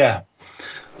 Yeah.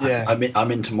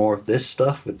 I'm into more of this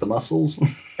stuff with the muscles.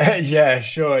 Yeah,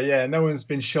 sure. Yeah, no one's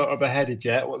been shot or beheaded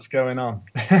yet. What's going on?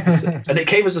 And it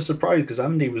came as a surprise because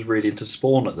Andy was really into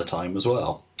Spawn at the time as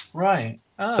well. Right.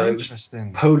 Oh, so interesting.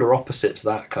 It was polar opposite to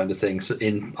that kind of thing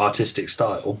in artistic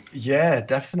style. Yeah,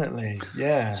 definitely.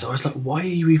 Yeah. So I was like, why are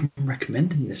you even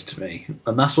recommending this to me?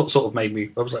 And that's what sort of made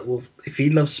me. I was like, well, if he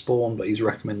loves Spawn but he's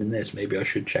recommending this, maybe I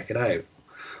should check it out. And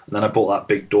then I bought that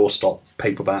big doorstop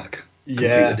paperback complete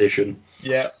edition.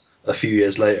 Yeah. A few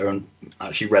years later, and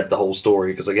actually read the whole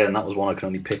story, because again, that was one I could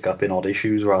only pick up in odd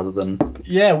issues rather than.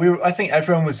 Yeah, I think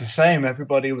everyone was the same.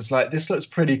 Everybody was like, this looks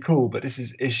pretty cool, but this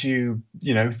is issue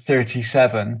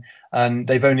 37, and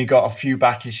they've only got a few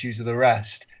back issues of the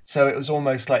rest. So it was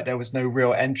almost like there was no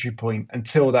real entry point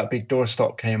until that big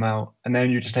doorstop came out, and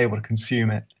then you're just able to consume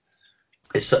it.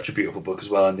 It's such a beautiful book as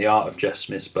well, and the art of Jeff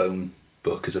Smith's Bone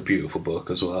book is a beautiful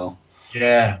book as well.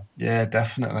 Yeah,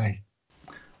 definitely.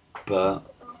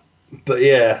 But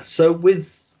yeah, so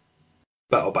with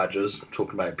Battle Badgers,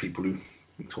 talking about people who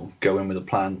sort of go in with a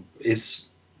plan, do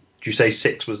you say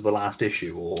 6 was the last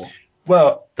issue, or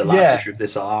the last issue of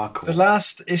this arc? Or? The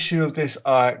last issue of this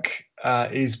arc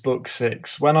is book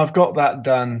 6. When I've got that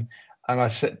done and I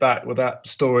sit back with that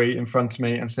story in front of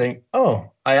me and think,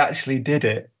 oh, I actually did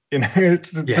it,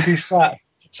 to be sat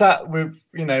with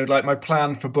like my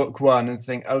plan for book 1 and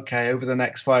think, okay, over the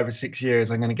next 5 or 6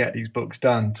 years I'm going to get these books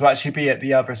done, to actually be at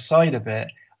the other side of it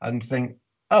and think,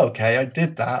 oh, okay, I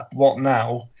did that, what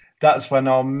now? That's when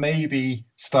I'll maybe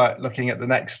start looking at the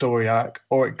next story arc.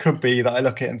 Or it could be that I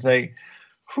look at it and think,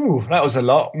 whew, that was a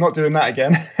lot, I'm not doing that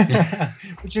again.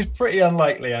 Which is pretty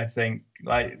unlikely, I think.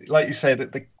 Like you say,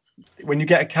 that when you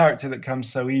get a character that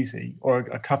comes so easy, or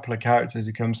a couple of characters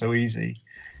who come so easy,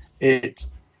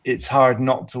 it's hard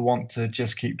not to want to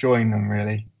just keep drawing them,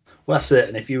 really. Well, that's it.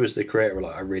 And if you was the creator,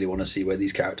 like, I really want to see where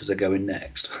these characters are going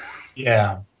next.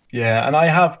 Yeah. And I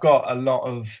have got a lot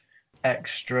of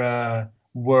extra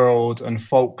world and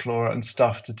folklore and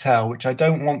stuff to tell, which I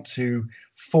don't want to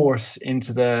force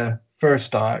into the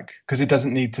first arc, because it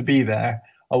doesn't need to be there.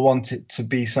 I want it to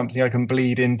be something I can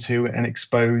bleed into and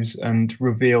expose and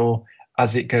reveal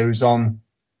as it goes on,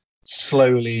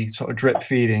 slowly, sort of drip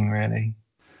feeding, really.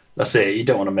 That's it. You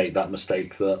don't want to make that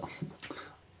mistake that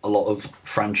a lot of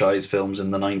franchise films in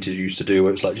the 90s used to do,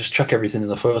 where it's like, just chuck everything in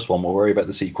the first one, we'll worry about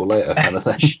the sequel later, kind of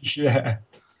thing. Yeah.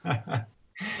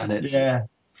 And it's Yeah.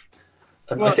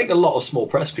 And Well, I think a lot of small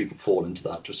press people fall into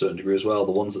that to a certain degree as well.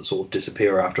 The ones that sort of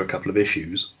disappear after a couple of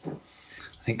issues.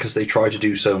 I think because they try to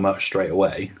do so much straight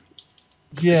away.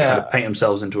 yeah. They kind of paint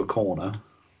themselves into a corner.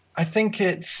 I think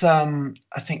it's I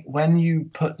think when you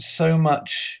put so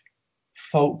much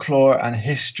folklore and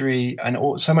history and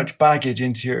so much baggage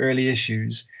into your early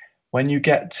issues, when you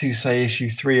get to say issue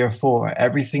 3 or 4,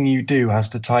 everything you do has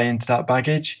to tie into that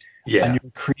baggage. Yeah. And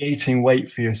you're creating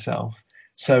weight for yourself.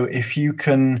 So if you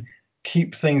can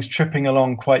keep things tripping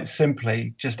along quite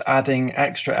simply, just adding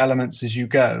extra elements as you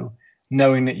go,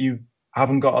 knowing that you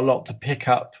haven't got a lot to pick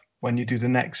up when you do the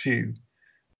next few.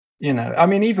 I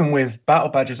mean, even with Battle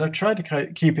Badgers, I've tried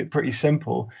to keep it pretty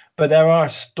simple, but there are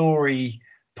story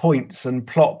points and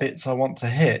plot bits I want to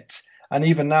hit. And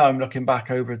even now I'm looking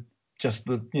back over just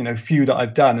the, few that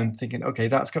I've done and thinking, okay,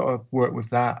 that's got to work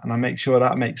with that. And I make sure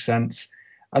that makes sense.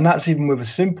 And that's even with a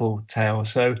simple tale.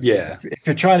 So yeah, if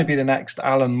you're trying to be the next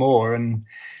Alan Moore and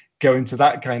go into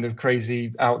that kind of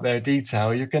crazy out there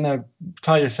detail, you're going to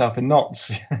tie yourself in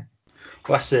knots.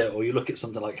 Well, that's it. Or you look at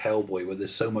something like Hellboy, where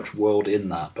there's so much world in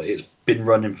that, but it's been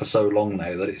running for so long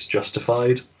now that it's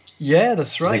justified. Yeah,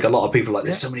 that's right. I think a lot of people are like,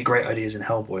 there's so many great ideas in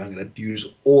Hellboy, I'm going to use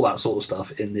all that sort of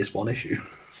stuff in this one issue.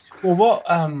 Well, what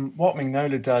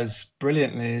Mignola does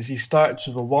brilliantly is he starts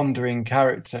with a wandering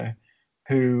character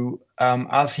who,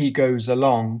 as he goes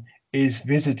along, is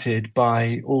visited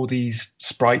by all these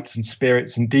sprites and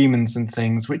spirits and demons and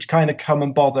things which kind of come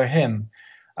and bother him.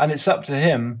 And it's up to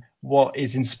him what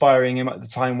is inspiring him at the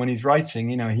time when he's writing.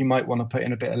 He might want to put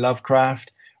in a bit of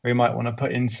Lovecraft, or he might want to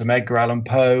put in some Edgar Allan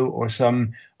Poe or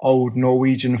some old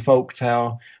Norwegian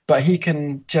folktale, but he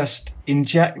can just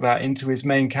inject that into his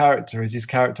main character as his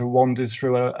character wanders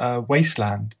through a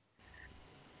wasteland.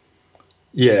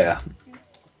 Yeah.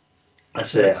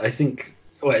 That's it. I think,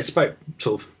 it's about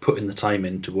sort of putting the time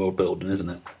into world building, isn't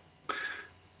it?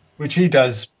 Which he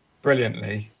does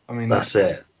brilliantly. I mean, that's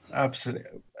it.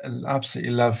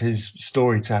 Absolutely love his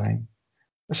storytelling.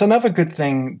 It's another good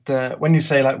thing that when you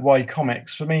say like why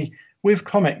comics, for me, with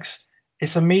comics,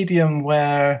 it's a medium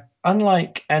where,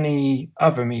 unlike any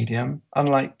other medium,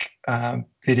 unlike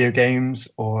video games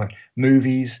or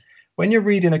movies, when you're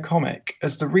reading a comic,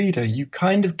 as the reader, you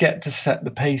kind of get to set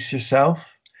the pace yourself.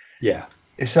 Yeah.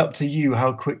 It's up to you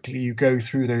how quickly you go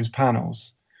through those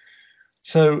panels.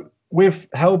 So with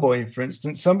Hellboy, for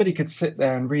instance, somebody could sit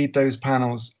there and read those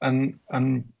panels and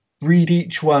read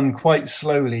each one quite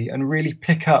slowly and really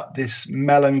pick up this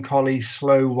melancholy,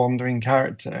 slow wandering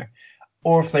character.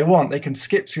 Or if they want, they can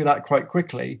skip through that quite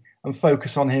quickly and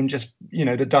focus on him just,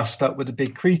 to dust up with a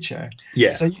big creature.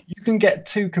 Yeah. So you can get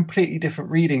two completely different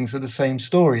readings of the same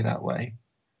story that way.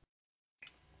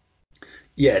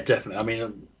 Yeah, definitely. I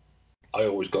mean, I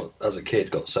always as a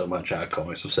kid, got so much out of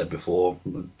comics. I've said before,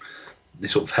 they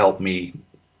sort of helped me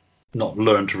not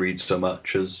learn to read so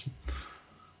much as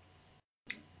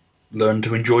learn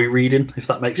to enjoy reading, if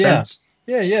that makes sense.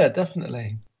 Yeah,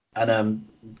 definitely. And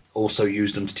also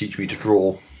used them to teach me to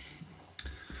draw.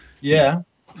 Yeah.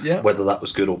 Whether that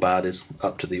was good or bad is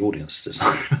up to the audience to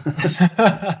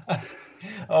decide.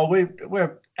 Oh,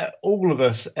 we're all of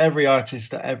us, every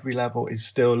artist at every level is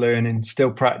still learning,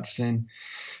 still practicing.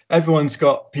 Everyone's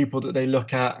got people that they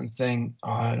look at and think,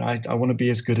 I want to be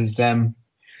as good as them.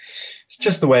 It's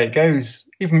just the way it goes.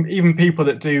 Even people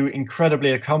that do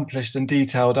incredibly accomplished and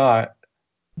detailed art,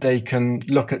 they can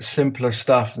look at simpler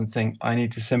stuff and think, I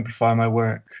need to simplify my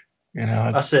work.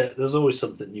 That's it. There's always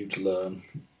something new to learn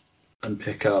and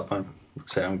pick up.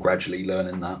 I'm gradually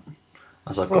learning that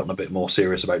as I've gotten a bit more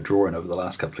serious about drawing over the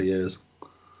last couple of years.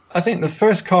 I think the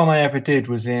first con I ever did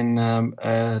was in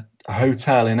a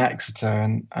hotel in Exeter,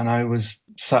 and I was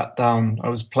sat down. I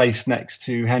was placed next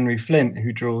to Henry Flint,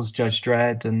 who draws Judge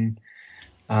Dredd and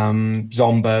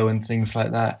Zombo and things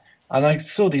like that. And I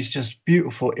saw these just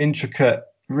beautiful, intricate,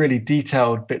 really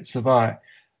detailed bits of art.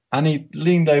 And he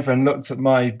leaned over and looked at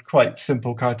my quite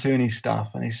simple cartoony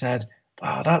stuff, and he said,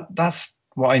 that's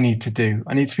what I need to do.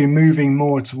 I need to be moving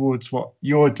more towards what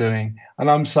you're doing.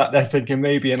 And I'm sat there thinking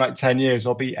maybe in like 10 years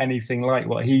I'll be anything like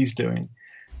what he's doing.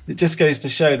 It just goes to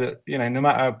show that, no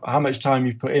matter how much time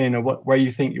you've put in or where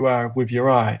you think you are with your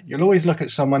art, you'll always look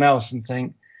at someone else and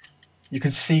think you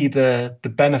can see the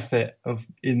benefit of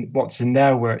in what's in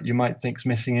their work you might think's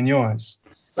missing in yours.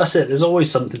 That's it. There's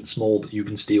always something small that you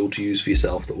can steal to use for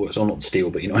yourself that works. Or not steal,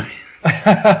 but but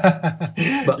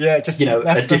yeah, just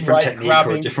a different technique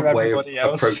or a different way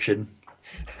of approaching.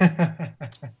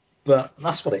 But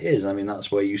that's what it is. I mean,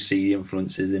 that's where you see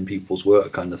influences in people's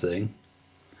work, kind of thing.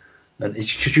 And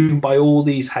it's because you can buy all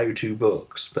these how-to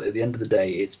books, but at the end of the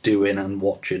day, it's doing and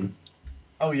watching.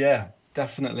 Oh yeah,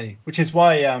 definitely. Which is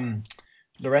why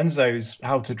Lorenzo's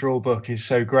How to Draw book is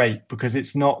so great, because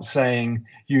it's not saying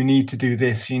you need to do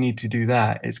this, you need to do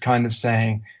that. It's kind of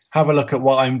saying, have a look at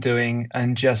what I'm doing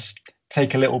and just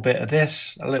take a little bit of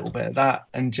this, a little bit of that,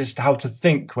 and just how to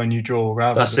think when you draw.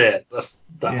 That's it. That's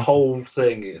that whole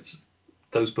thing. It's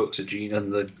those books are genius,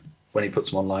 and when he puts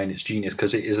them online, it's genius,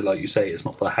 because it is, like you say, it's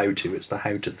not the how to, it's the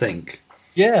how to think.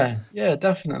 Yeah,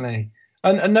 definitely.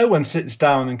 And no one sits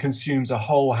down and consumes a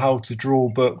whole how to draw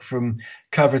book from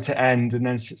cover to end and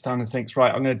then sits down and thinks,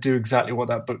 right, I'm going to do exactly what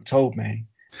that book told me.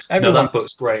 No, that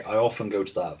book's great. I often go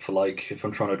to that for, like, if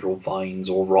I'm trying to draw vines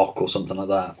or rock or something like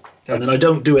that. Definitely. And then I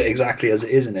don't do it exactly as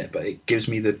it is in it, but it gives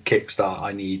me the kickstart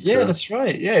I need. Yeah, that's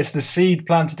right. Yeah, it's the seed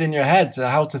planted in your head to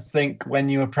how to think when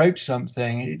you approach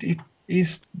something.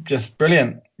 He's just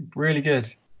brilliant. Really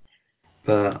good.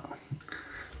 But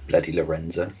bloody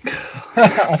Lorenzo.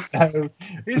 No,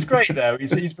 he's great though.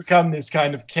 He's become this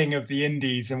kind of king of the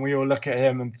indies, and we all look at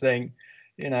him and think,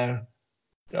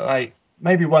 like,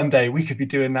 maybe one day we could be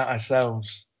doing that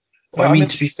ourselves. Well, I mean,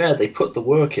 to be fair, they put the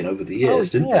work in over the years,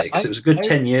 didn't they? Because it was a good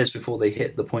 10 years before they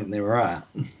hit the point they were at.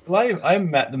 Well, I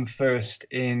met them first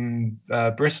in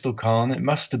BristolCon. It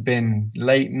must have been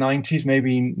late 90s,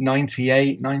 maybe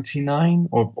 98, 99,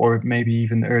 or maybe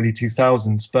even early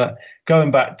 2000s. But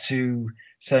going back to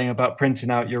saying about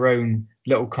printing out your own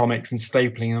little comics and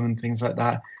stapling them and things like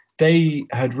that, they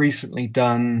had recently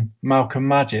done Malcolm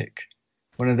Magic,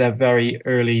 one of their very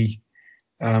early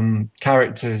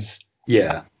characters.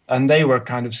 Yeah. And they were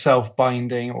kind of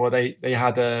self-binding, or they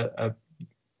had a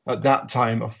at that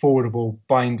time affordable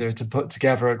binder to put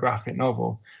together a graphic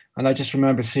novel. And I just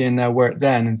remember seeing their work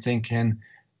then and thinking,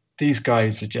 these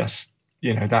guys are just,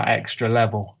 that extra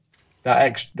level,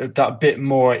 that bit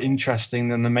more interesting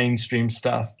than the mainstream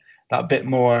stuff, that bit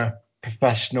more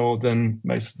professional than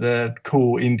most of the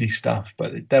cool indie stuff.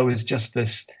 But there was just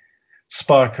this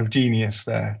spark of genius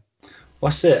there.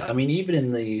 That's it. I mean, even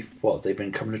in they've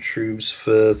been coming to Troops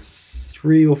for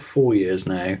 3 or 4 years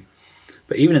now.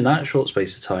 But even in that short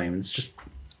space of time, it's just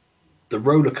the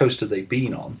roller coaster they've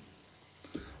been on.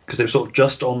 Because they were sort of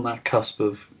just on that cusp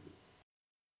of,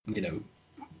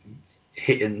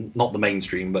 hitting, not the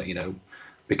mainstream, but,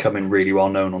 becoming really well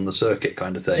known on the circuit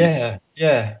kind of thing.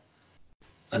 Yeah.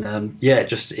 And,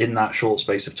 just in that short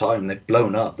space of time, they've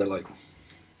blown up. They're like...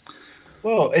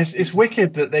 Well, it's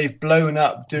wicked that they've blown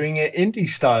up doing it indie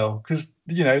style, because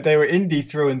they were indie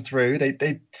through and through.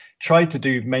 They tried to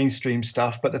do mainstream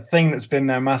stuff, but the thing that's been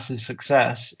their massive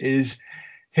success is,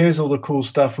 here's all the cool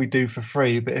stuff we do for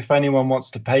free, but if anyone wants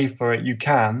to pay for it, you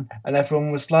can. And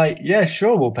everyone was like, yeah,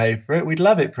 sure, we'll pay for it. We'd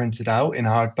love it printed out in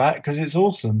hardback because it's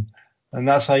awesome. And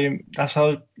that's how you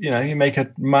make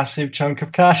a massive chunk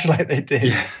of cash like they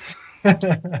did.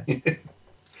 Yeah.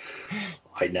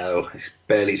 I know, it's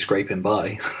barely scraping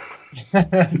by.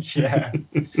 Yeah,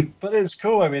 but it's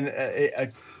cool. I mean,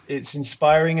 it's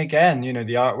inspiring again. The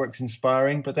artwork's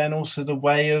inspiring, but then also the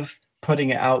way of putting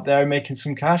it out there and making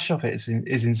some cash off it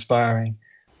is inspiring.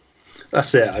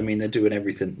 That's it. I mean, they're doing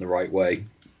everything the right way.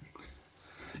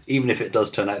 Even if it does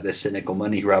turn out they're cynical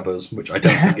money grabbers, which I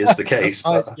don't think is the case.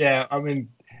 But... I mean,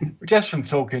 just from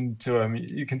talking to them,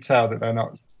 you can tell that they're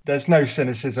not. There's no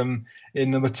cynicism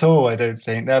in them at all. I don't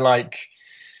think they're like.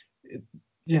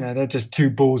 They're just two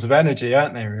balls of energy,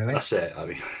 aren't they, really? That's it. I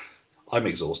mean, I'm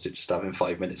exhausted just having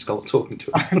 5 minutes talking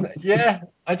to them. Yeah,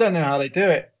 I don't know how they do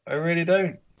it. I really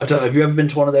don't. Have you ever been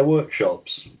to one of their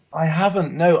workshops? I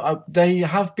haven't, no. They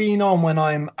have been on when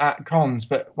I'm at cons,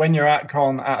 but when you're at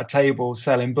con at a table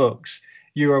selling books,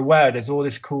 you're aware there's all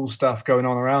this cool stuff going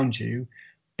on around you,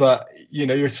 but,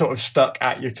 you're sort of stuck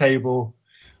at your table,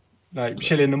 like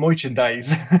chilling the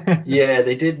merchandise. Yeah,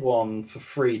 they did one for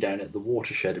free down at the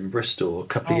Watershed in Bristol a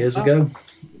couple of years ago,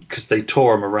 because they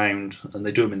tour them around and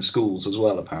they do them in schools as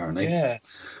well, apparently. Yeah.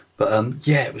 But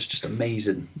it was just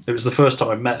amazing. It was the first time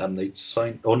I met them.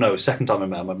 Second time I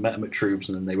met them. I met them at Troops,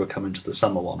 and then they were coming to the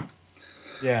summer one.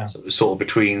 Yeah. So it was sort of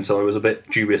between. So I was a bit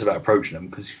dubious about approaching them,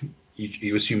 because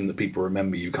you assume that people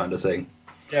remember you, kind of thing.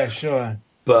 Yeah, sure.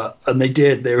 And they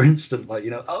did. They were instant, like,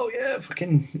 oh yeah,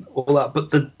 fucking all that. But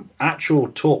the actual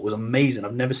talk was amazing.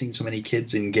 I've never seen so many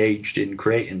kids engaged in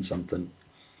creating something.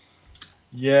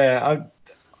 Yeah,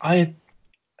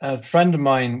 a friend of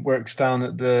mine works down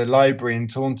at the library in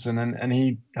Taunton, and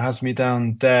he has me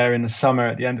down there in the summer,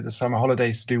 at the end of the summer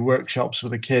holidays, to do workshops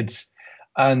with the kids.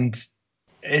 And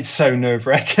it's so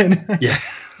nerve-wracking. Yeah.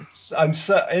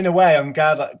 in a way, I'm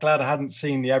glad I hadn't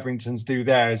seen the Everingtons do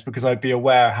theirs, because I'd be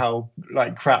aware how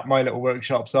like crap My Little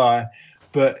Workshops are.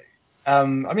 But I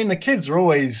mean, the kids are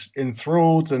always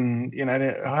enthralled and, you know,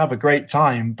 they have a great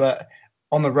time. But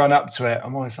on the run up to it,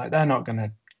 I'm always like, they're not going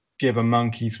to give a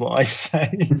monkeys what I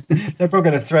say. They're probably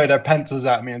going to throw their pencils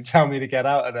at me and tell me to get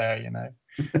out of there, you know.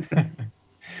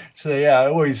 So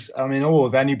yeah, I mean, all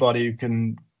of anybody who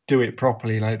can do it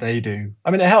properly like they do.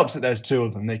 I mean, it helps that there's two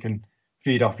of them. They can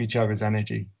feed off each other's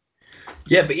energy.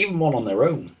 Yeah, but even one on their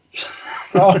own.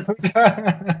 Oh.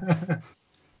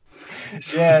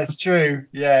 Yeah, it's true.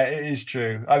 Yeah, it is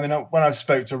true. I mean, when I've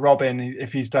spoke to Robin,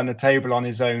 if he's done a table on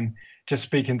his own, just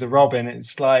speaking to Robin,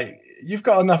 it's like, you've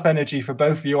got enough energy for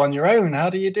both of you on your own. How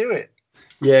do you do it?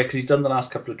 Yeah, because he's done the last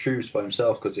couple of truths by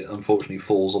himself, because it unfortunately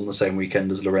falls on the same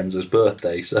weekend as Lorenzo's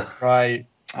birthday. So right.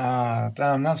 Ah,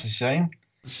 damn, that's a shame.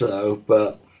 So,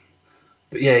 but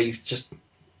yeah,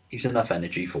 he's enough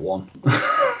energy for one.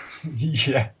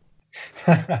 Yeah.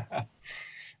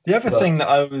 The other thing that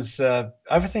I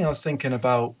was thinking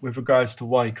about with regards to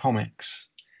why comics,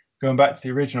 going back to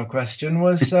the original question,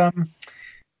 was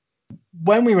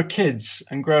when we were kids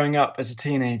and growing up as a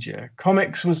teenager,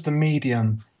 comics was the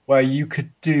medium where you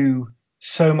could do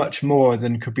so much more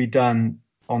than could be done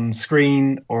on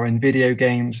screen or in video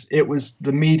games. It was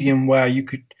the medium where you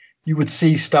would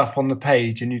see stuff on the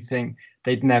page and you'd think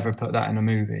they'd never put that in a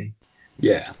movie.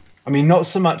 Yeah. I mean, not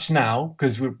so much now,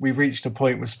 because we've reached a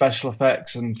point with special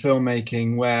effects and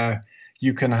filmmaking where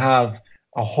you can have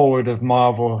a horde of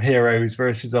Marvel heroes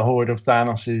versus a horde of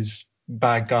Thanos's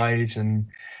bad guys, and,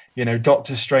 you know,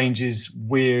 Doctor Strange's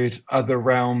weird other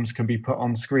realms can be put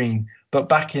on screen. But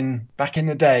back in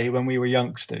the day when we were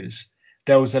youngsters,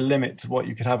 there was a limit to what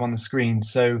you could have on the screen.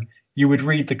 So you would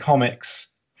read the comics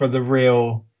for the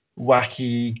real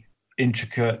wacky,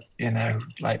 intricate, you know,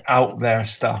 like out there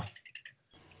stuff.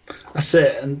 That's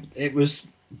it. And it was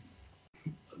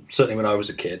certainly when I was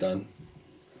a kid, I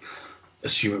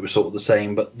assume it was sort of the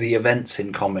same, but the events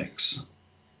in comics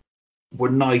were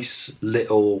nice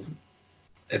little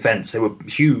events. They were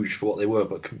huge for what they were,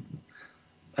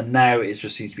 and now it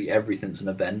just seems to be everything's an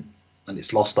event, and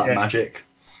it's lost that magic.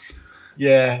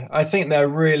 Yeah, I think they're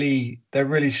really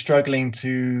struggling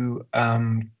to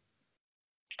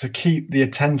keep the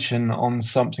attention on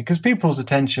something, because people's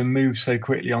attention moves so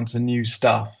quickly onto new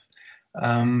stuff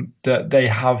that they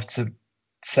have to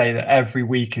say that every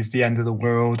week is the end of the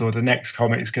world, or the next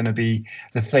comic is going to be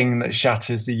the thing that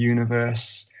shatters the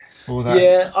universe. All that.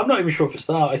 Yeah, I'm not even sure if it's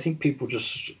that. I think people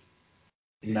just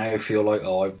now feel like,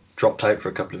 oh, I've dropped out for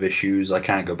a couple of issues, I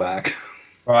can't go back.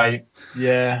 Right.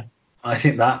 Yeah. I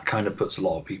think that kind of puts a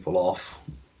lot of people off.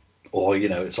 Or, you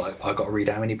know, it's like, I've got to read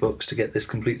how many books to get this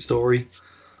complete story.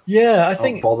 Yeah,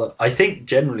 I think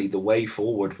generally the way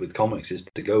forward with comics is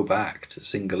to go back to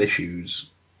single issues,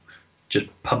 just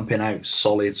pumping out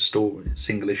solid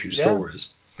single issue stories.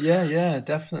 Yeah,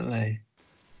 definitely.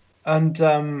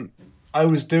 And I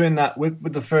was doing that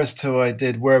with the first two I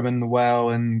did, Worm in the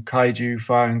Well and Kaiju,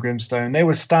 Fire and Grimstone. They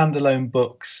were standalone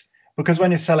books, because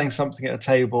when you're selling something at a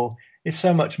table, it's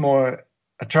so much more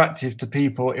attractive to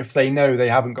people if they know they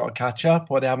haven't got to catch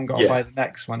up or they haven't got to buy the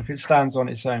next one. If it stands on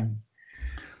its own.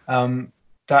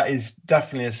 That is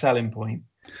definitely a selling point.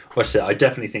 Well, I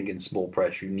definitely think in small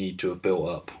press you need to have built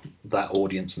up that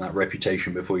audience and that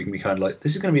reputation before you can be kind of like,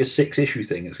 this is going to be a 6-issue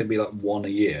thing. It's going to be like one a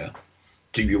year.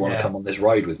 Do you want to come on this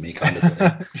ride with me, kind of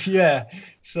thing? Yeah.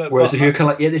 So, whereas if you're kind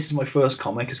of like, yeah, this is my first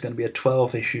comic, it's going to be a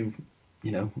 12-issue,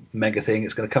 you know, mega thing.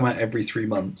 It's going to come out every 3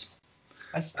 months,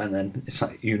 and then it's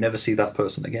like you never see that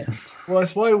person again. Well,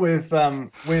 it's why with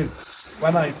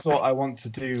when I thought I want to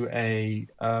do a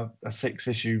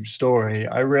 6-issue story,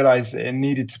 I realized that it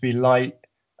needed to be light,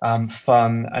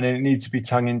 fun, and it needs to be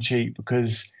tongue in cheek,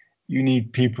 because you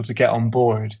need people to get on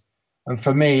board. And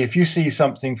for me, if you see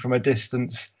something from a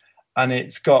distance and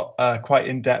it's got a quite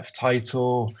in-depth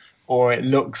title, or it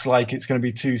looks like it's going to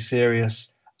be too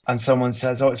serious, and someone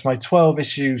says, oh, it's my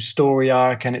 12-issue story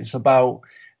arc and it's about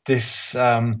this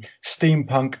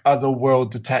steampunk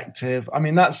otherworld detective. I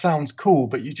mean, that sounds cool,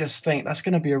 but you just think that's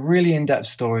going to be a really in-depth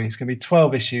story. It's going to be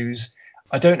 12 issues.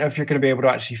 I don't know if you're going to be able to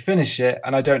actually finish it,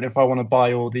 and I don't know if I want to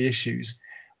buy all the issues.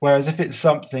 Whereas if it's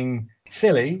something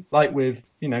silly, like with,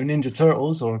 you know, Ninja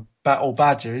Turtles or Battle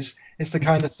Badgers, it's the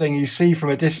kind of thing you see from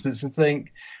a distance and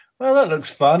think, well, that looks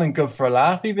fun and good for a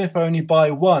laugh. Even if I only buy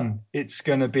one, it's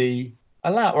going to be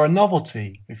a laugh or a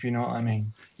novelty, if you know what I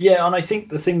mean. Yeah, and I think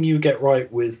the thing you get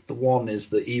right with the one is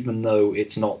that even though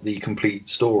it's not the complete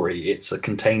story, it's a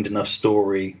contained enough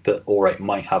story that, all right,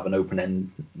 might have an open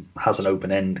end, has an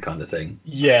open end kind of thing.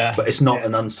 Yeah. But it's not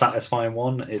an unsatisfying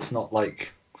one. It's not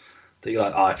like that you're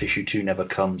like, if issue 2 never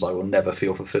comes, I will never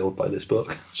feel fulfilled by this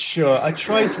book? Sure, I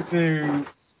try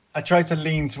to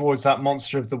lean towards that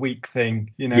monster of the week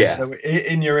thing, Yeah. So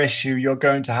in your issue, you're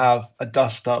going to have a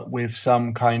dust up with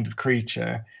some kind of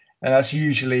creature, and that's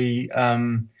usually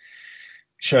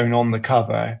shown on the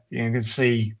cover. You can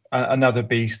see another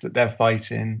beast that they're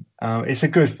fighting. It's a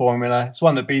good formula. It's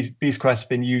one that Beast Quest's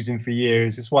been using for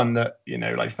years. It's one that,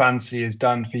 like Fantasy has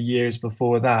done for years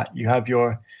before that. You have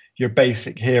your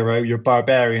basic hero, your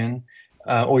barbarian,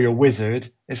 or your wizard.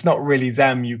 It's not really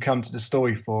them you come to the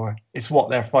story for. It's what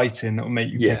they're fighting that will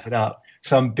make you pick it up.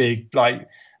 Some big, like,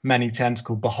 many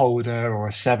tentacle beholder or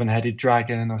a 7-headed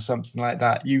dragon or something like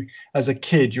that. You, as a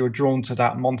kid, you're drawn to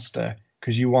that monster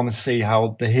because you want to see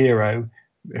how the hero,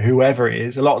 whoever it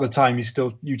is, a lot of the time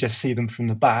you just see them from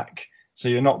the back, so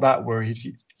you're not that worried.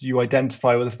 You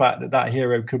identify with the fact that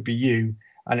hero could be you,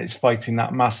 and it's fighting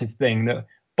that massive thing that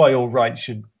by all rights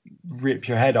should rip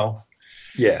your head off.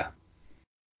 Yeah,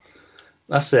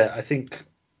 that's it. I think,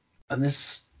 and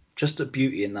there's just a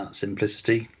beauty in that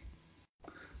simplicity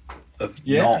of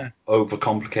not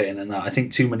overcomplicating in that. I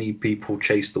think too many people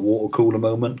chase the water cooler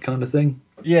moment kind of thing.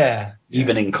 Yeah.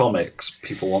 Even in comics,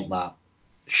 people want that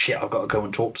shit, I've got to go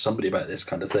and talk to somebody about this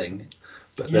kind of thing.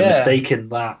 But they're mistaking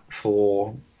that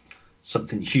for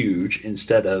something huge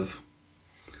instead of...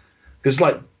 Because,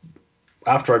 like,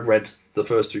 after I'd read the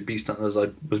first 3 Beast Hunters, I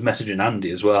was messaging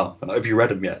Andy as well. Like, have you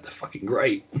read them yet? They're fucking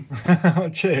great.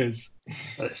 Cheers.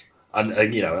 And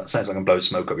that sounds like I'm blowing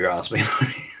smoke up your ass, but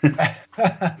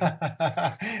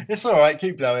it's all right,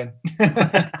 keep blowing.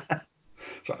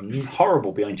 So I'm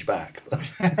horrible behind your back.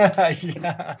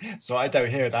 Yeah, so I don't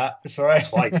hear that. It's all right. That's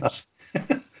fine.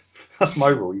 That's my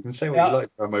rule. You can say what you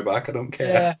like behind my back. I don't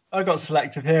care. Yeah, I got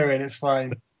selective hearing. It's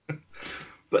fine.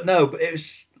 But it was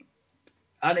just,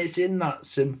 and it's in that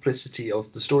simplicity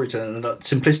of the storytelling. And that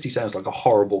simplicity sounds like a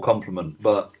horrible compliment,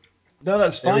 but no,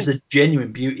 that's fine. There's a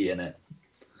genuine beauty in it.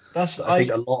 I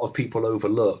think a lot of people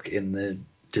overlook in the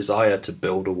desire to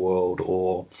build a world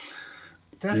or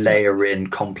layer in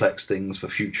complex things for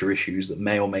future issues that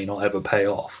may or may not ever pay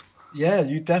off. Yeah,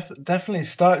 you definitely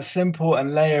start simple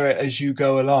and layer it as you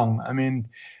go along. I mean,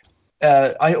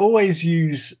 I always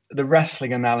use the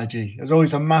wrestling analogy. I was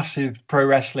always a massive pro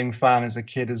wrestling fan as a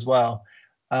kid as well.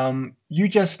 You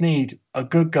just need a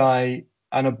good guy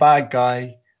and a bad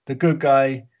guy. The good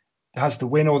guy has to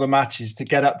win all the matches to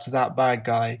get up to that bad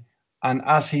guy. And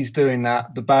as he's doing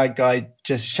that, the bad guy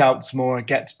just shouts more,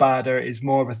 gets badder, is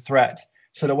more of a threat.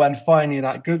 So that when finally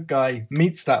that good guy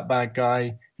meets that bad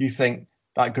guy, you think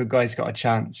that good guy's got a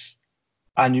chance.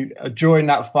 And during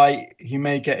that fight, he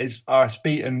may get his arse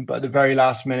beaten, but at the very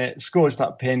last minute, scores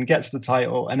that pin, gets the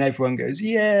title, and everyone goes,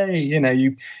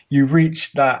 yay! You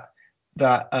reach that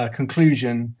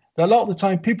conclusion. That a lot of the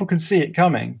time people can see it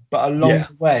coming, but along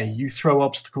the way, you throw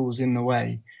obstacles in the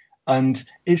way. And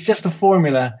it's just a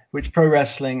formula which pro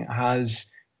wrestling has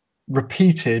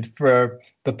repeated for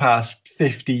the past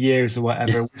 50 years or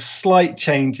whatever, with slight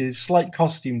changes, slight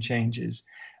costume changes.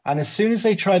 And as soon as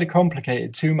they try to complicate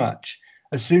it too much,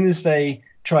 as soon as they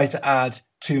try to add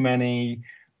too many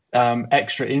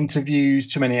extra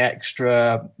interviews, too many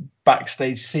extra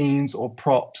backstage scenes or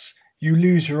props, you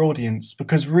lose your audience,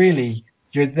 because really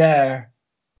you're there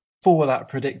for that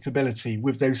predictability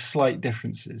with those slight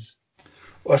differences.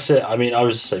 Well, that's it. I mean, I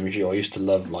was the same as you. I used to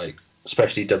love, like,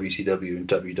 especially WCW and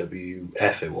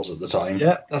WWF it was at the time.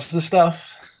 Yeah, that's the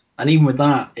stuff. And even with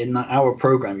that, in that hour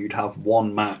program, you'd have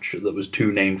one match that was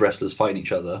 2 named wrestlers fighting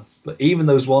each other. But even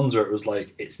those ones where it was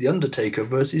like, it's The Undertaker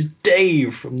versus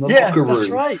Dave from the locker room. Yeah, that's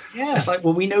right. Yeah. It's like,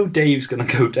 well, we know Dave's going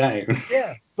to go down.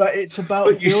 Yeah, but it's about...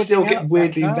 But you still get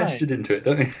weirdly invested into it,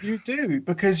 don't you? You do,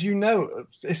 because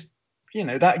it's,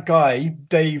 that guy,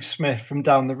 Dave Smith from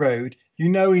down the road,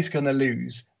 he's going to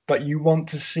lose. But you want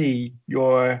to see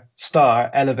your star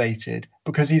elevated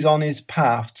because he's on his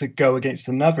path to go against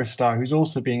another star who's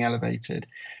also being elevated.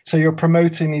 So you're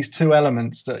promoting these 2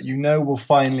 elements that will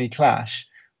finally clash.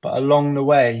 But along the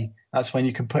way, that's when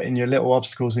you can put in your little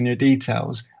obstacles and your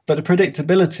details. But the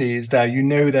predictability is there.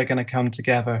 They're going to come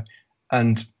together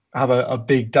and have a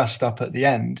big dust up at the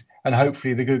end. And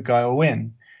hopefully the good guy will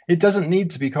win. It doesn't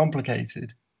need to be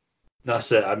complicated.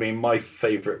 That's it. I mean, my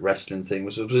favourite wrestling thing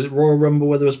was it Royal Rumble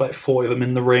where there was about 4 of them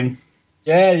in the ring?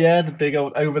 Yeah, the big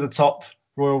old over-the-top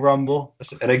Royal Rumble.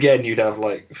 And again, you'd have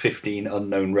like 15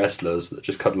 unknown wrestlers that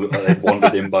just kind of look like they'd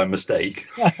wandered in by mistake.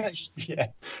 Yeah.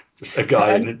 Just a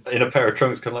guy in a pair of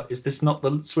trunks kind of like, is this not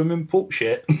the swimming pool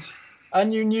shit?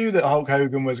 And you knew that Hulk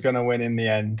Hogan was going to win in the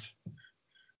end.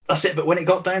 That's it. But when it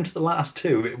got down to the last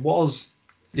 2, it was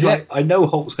Like, I know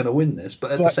Hulk's going to win this,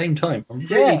 but at the same time, I'm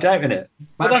really doubting it.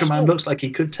 Macho Man looks like he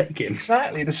could take him.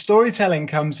 Exactly. The storytelling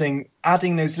comes in,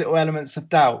 adding those little elements of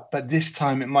doubt, but this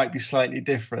time it might be slightly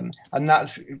different. And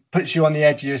that puts you on the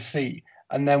edge of your seat.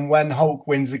 And then when Hulk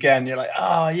wins again, you're like,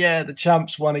 oh, yeah, the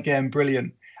champs won again.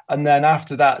 Brilliant. And then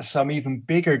after that, some even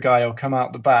bigger guy will come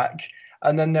out the back.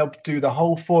 And then they'll do the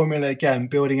whole formula again,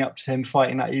 building up to him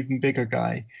fighting that even bigger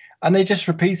guy. And they just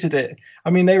repeated it.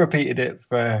 I mean, they repeated it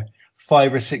for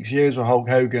 5 or 6 years with Hulk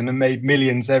Hogan and made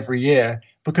millions every year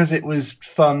because it was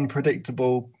fun,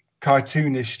 predictable,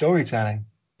 cartoonish storytelling.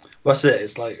 Well, that's it.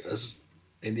 It's like, as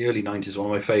in the early 90s, one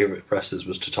of my favourite wrestlers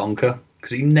was Tatanka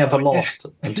because he never lost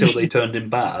until they turned him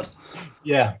bad.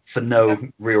 Yeah. For no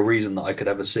real reason that I could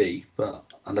ever see, but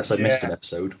unless I missed an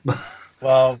episode.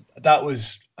 Well, that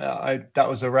was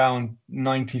around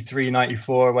 93,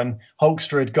 94 when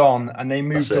Hulkster had gone and they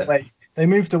moved away. They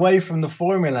moved away from the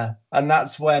formula, and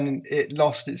that's when it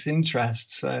lost its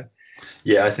interest. So,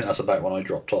 yeah, I think that's about when I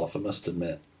dropped off, I must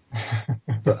admit.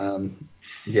 But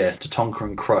Tatanka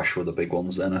and Crush were the big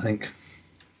ones then, I think.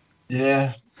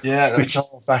 Yeah, that's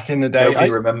all back in the day.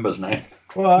 Nobody remembers now.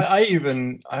 Well, I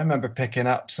remember picking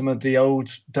up some of the old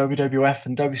WWF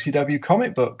and WCW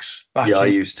comic books back. Yeah, I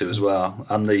used to as well,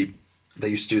 and they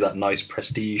used to do that nice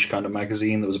prestige kind of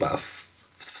magazine that was about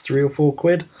 £3 or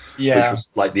 £4, which was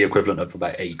like the equivalent of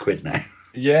about £8 now.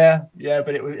 Yeah,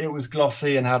 but it was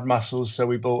glossy and had muscles, so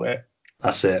we bought it.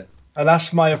 That's it. And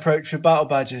that's my approach with battle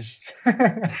badges.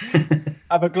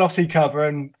 Have a glossy cover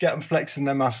and get them flexing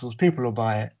their muscles. People will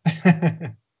buy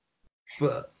it.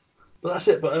 but that's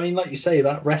it. But I mean, like you say,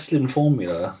 that wrestling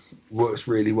formula works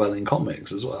really well in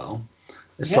comics as well.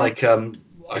 It's like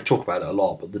I talk about it a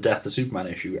lot, but the Death of Superman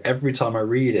issue, every time I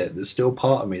read it, there's still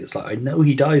part of me that's like, I know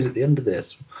he dies at the end of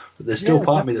this, but there's still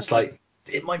part of me that's like,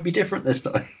 it might be different this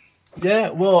time.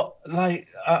 Yeah, well, like,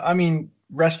 I mean,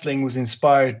 wrestling was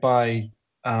inspired by,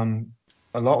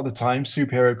 a lot of the time,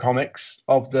 superhero comics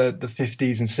of the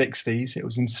 50s and 60s. It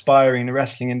was inspiring the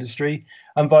wrestling industry,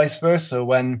 and vice versa.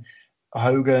 When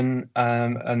Hogan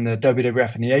and the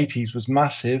WWF in the 80s was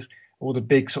massive, all the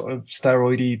big sort of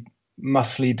steroidy,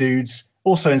 muscly dudes,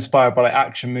 also inspired by like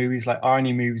action movies like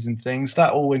Arnie movies and things,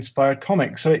 that all inspired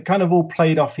comics. So it kind of all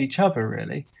played off each other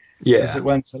really as it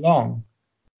went along.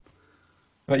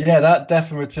 But yeah, that Death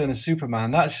and Return of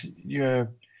Superman, that's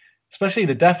especially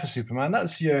the Death of Superman,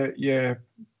 that's your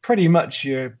pretty much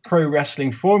your pro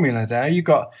wrestling formula there. You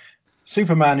got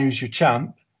Superman, who's your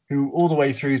champ, who all the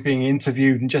way through is being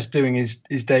interviewed and just doing his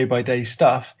day by day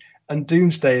stuff. And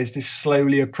Doomsday is this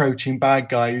slowly approaching bad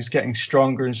guy who's getting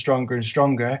stronger and stronger and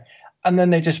stronger. And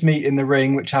then they just meet in the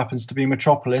ring, which happens to be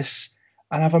Metropolis,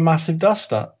 and have a massive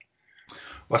dust-up.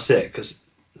 Well, that's it, because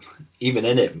even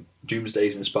in it,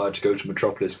 Doomsday's inspired to go to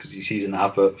Metropolis because he sees an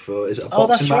advert for, is it a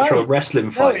boxing match or a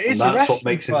wrestling fight? No, and that's what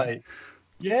makes him...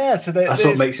 Yeah, so that's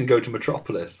what makes him go to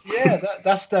Metropolis. Yeah,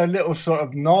 that's their little sort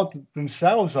of nod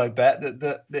themselves, I bet,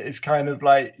 that is kind of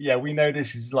like, yeah, we know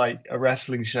this is like a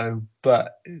wrestling show,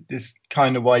 but it's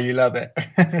kind of why you love it.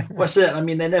 Well, I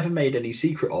mean, they never made any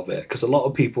secret of it, because a lot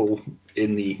of people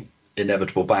in the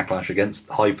inevitable backlash against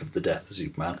the hype of the Death of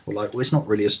Superman were like, well, it's not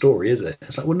really a story, is it?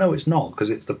 It's like, well, no, it's not,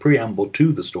 because it's the preamble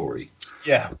to the story.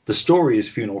 Yeah. The story is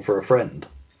Funeral for a Friend.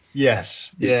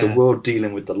 Yes. It's the world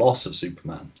dealing with the loss of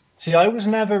Superman. See, I was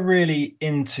never really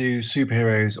into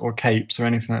superheroes or capes or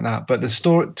anything like that, but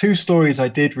the two stories I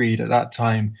did read at that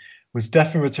time was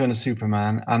Death and Return of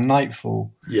Superman and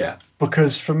Nightfall. Yeah.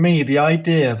 Because for me, the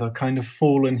idea of a kind of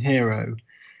fallen hero,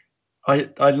 I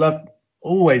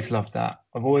always loved that.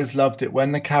 I've always loved it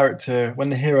when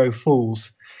the hero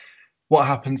falls, what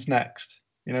happens next?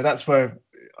 You know, that's where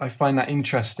I find that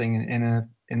interesting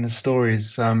in the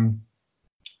stories.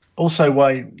 Also,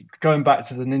 why going back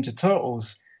to the Ninja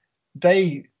Turtles,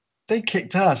 they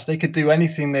kicked ass. They could do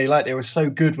anything they liked. They were so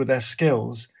good with their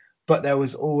skills, but there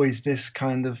was always this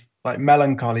kind of like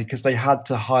melancholy because they had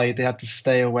to hide, they had to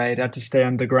stay away, they had to stay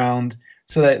underground,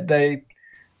 so that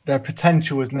their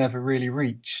potential was never really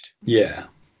reached. Yeah,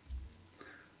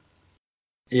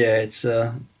 it's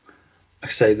like I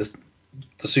say, the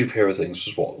superhero things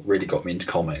was what really got me into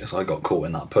comics. I got caught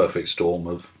in that perfect storm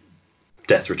of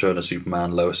Death, Return of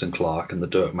Superman, Lois and Clark, and the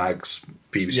Dirk Maggs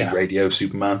BBC Radio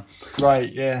Superman.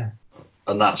 Right, yeah.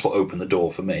 And that's what opened the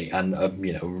door for me. And,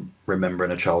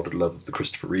 remembering a childhood love of the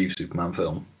Christopher Reeve Superman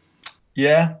film.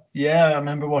 Yeah, I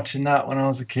remember watching that when I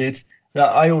was a kid.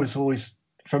 I always,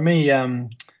 for me,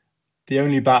 the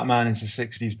only Batman is the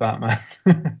 60s Batman.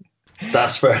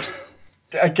 That's fair.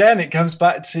 Again, it comes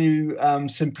back to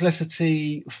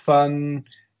simplicity, fun,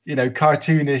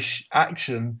 cartoonish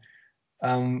action.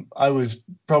 I was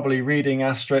probably reading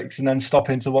Asterix and then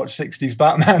stopping to watch 60s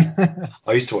Batman.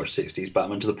 I used to watch 60s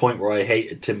Batman to the point where I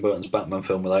hated Tim Burton's Batman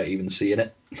film without even seeing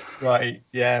it. Right,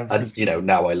 yeah. And,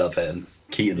 now I love it, and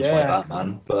Keaton's my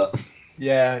Batman, but...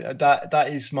 Yeah, that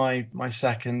is my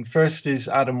second. First is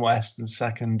Adam West, and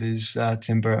second is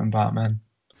Tim Burton Batman.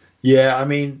 Yeah, I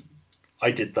mean, I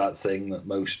did that thing that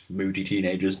most moody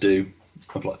teenagers do.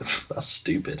 I'm like, that's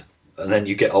stupid. And then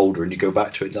you get older and you go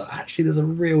back to it, like, actually, there's a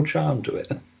real charm to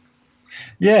it.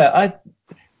 Yeah, I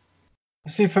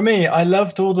see. For me, I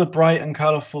loved all the bright and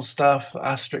colourful stuff,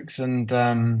 Asterix and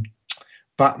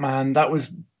Batman. That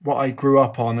was what I grew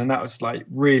up on, and that was like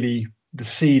really the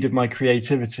seed of my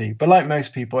creativity. But like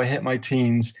most people, I hit my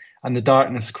teens and the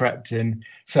darkness crept in.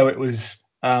 So it was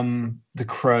The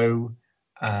Crow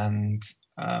and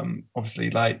obviously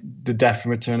like the death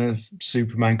and return of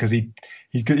Superman because he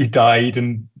died,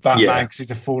 and Batman because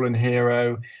he's a fallen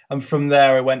hero. And from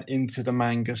there I went into the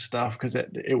manga stuff because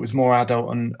it was more adult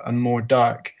and more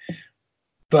dark.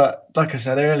 But like I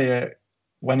said earlier,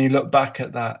 when you look back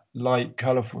at that light,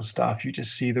 colourful stuff, you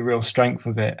just see the real strength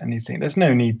of it, and you think there's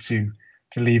no need to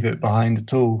leave it behind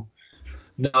at all.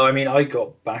 No, I mean, I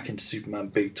got back into Superman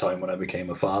big time when I became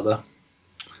a father.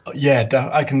 Yeah,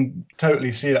 I can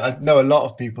totally see that. I know a lot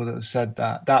of people that have said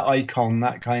that icon,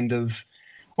 that kind of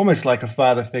almost like a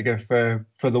father figure for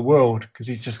the world, because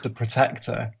he's just a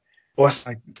protector. What's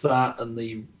that, and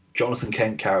the Jonathan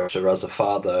Kent character as a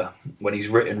father, when he's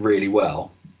written really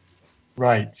well.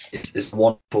 Right. It's a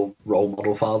wonderful role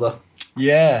model father.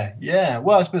 Yeah.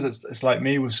 Well, I suppose it's like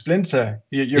me with Splinter.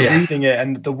 You're reading it,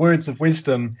 and the words of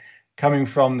wisdom coming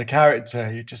from the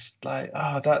character, you're just like,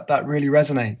 that really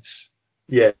resonates.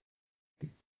 Yeah.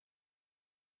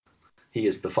 He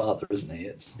is the father, isn't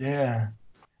he? Yeah.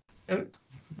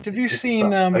 Have you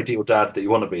seen ideal dad that you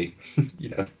want to be?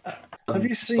 Have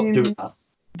you seen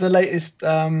the latest?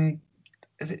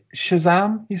 Is it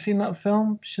Shazam? You seen that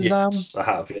film, Shazam? Yes, I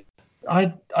have. Yeah.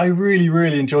 I really,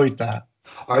 really enjoyed that.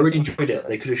 I really enjoyed it.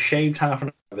 They could have shaved half an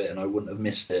hour of it, and I wouldn't have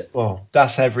missed it. Well,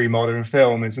 that's every modern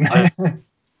film, isn't it?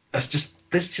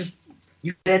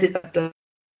 You edit that down.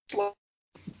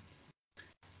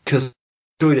 Because I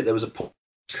enjoyed it. There was a point,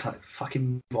 kind of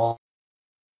fucking move on.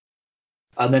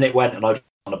 And then it went, and I was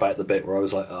on about the bit where I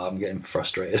was like, I'm getting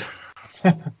frustrated.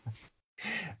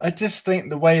 I just think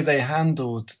the way they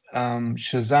handled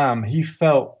Shazam, he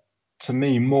felt to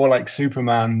me more like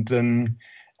Superman than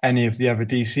any of the other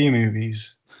DC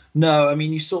movies. No, I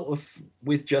mean, you sort of,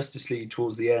 with Justice League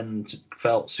towards the end,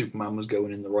 felt Superman was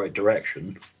going in the right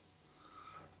direction.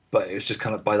 But it was just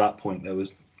kind of, by that point,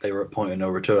 they were at point of no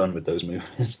return with those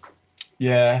movies.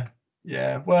 Yeah.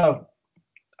 Well,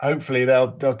 hopefully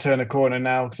they'll turn a corner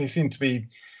now, because they seem to be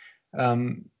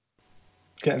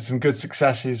getting some good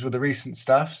successes with the recent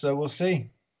stuff. So we'll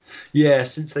see. Yeah,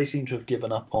 since they seem to have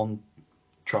given up on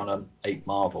trying to ape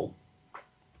Marvel.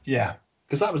 Yeah.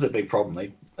 Because that was the big problem.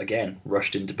 They, again,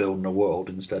 rushed into building a world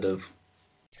instead of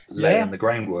laying the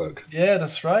groundwork. Yeah,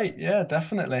 that's right. Yeah,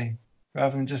 definitely.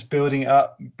 Rather than just building it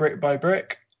up brick by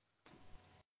brick.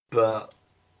 But,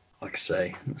 like I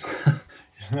say,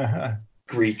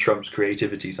 greed trumps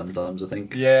creativity sometimes, I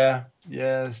think. Yeah,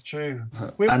 it's true.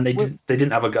 And they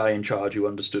didn't have a guy in charge who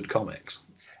understood comics.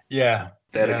 Yeah.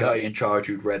 They had a guy in charge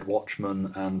who'd read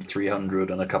Watchmen and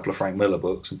 300 and a couple of Frank Miller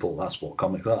books and thought that's what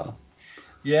comics are.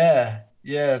 Yeah,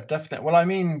 definitely. Well, I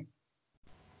mean,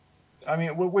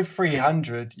 with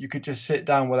 300, you could just sit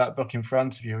down with that book in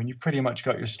front of you, and you've pretty much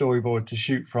got your storyboard to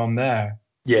shoot from there.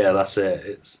 Yeah, that's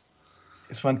it.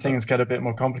 It's when things get a bit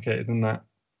more complicated than that.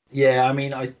 Yeah, I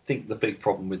mean, I think the big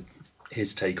problem with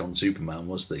his take on Superman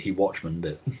was that he Watchmened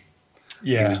it.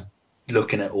 Yeah. He was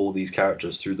looking at all these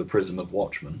characters through the prism of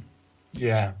Watchmen.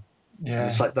 Yeah. And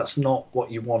it's like, that's not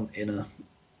what you want in a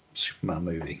Superman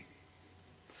movie.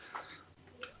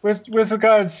 With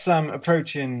regards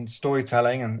approaching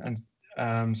storytelling and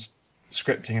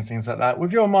scripting and things like that,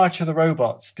 with your March of the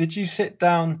Robots, did you sit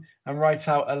down and write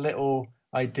out a little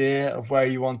idea of where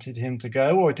you wanted him to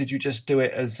go, or did you just do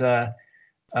it as a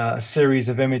series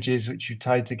of images which you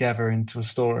tied together into a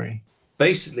story?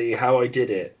 Basically, how I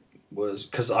did it was,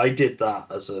 because I did that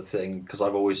as a thing, because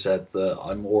I've always said that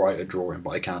I'm all right at drawing, but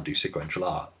I can't do sequential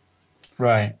art.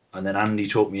 Right. And then Andy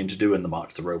talked me into doing the March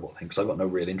of the Robot thing, because I've got no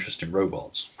real interest in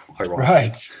robots. Ironically.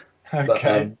 Right. Okay.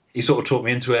 But he sort of talked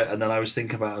me into it, and then I was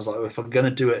thinking about it. I was like, if I'm going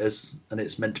to do it and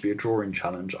it's meant to be a drawing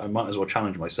challenge, I might as well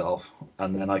challenge myself,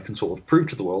 and then I can sort of prove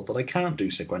to the world that I can't do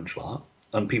sequential art,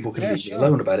 and people can leave me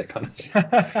alone about it, kind of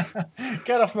thing.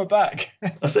 Get off my back.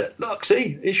 That's it. Look,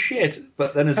 see, it's shit.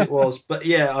 But then as it was, but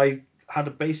yeah, I had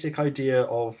a basic idea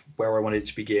of where I wanted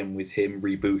to begin with him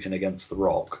rebooting against The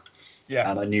Rock. Yeah.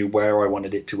 And I knew where I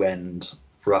wanted it to end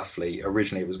roughly.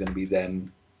 Originally, it was going to be them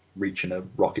reaching a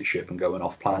rocket ship and going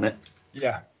off planet.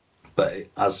 Yeah. But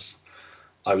as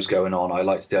I was going on, I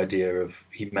liked the idea of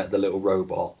he met the little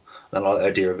robot. And I liked the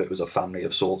idea of it was a family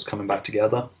of sorts coming back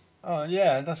together. Oh,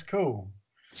 yeah, that's cool.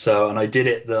 So, and I did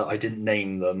it that I didn't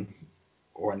name them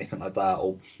or anything like that,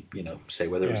 or, say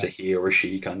whether it was a he or a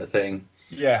she kind of thing.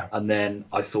 Yeah. And then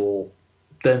I thought,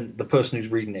 then the person who's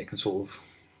reading it can sort of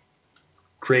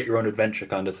create your own adventure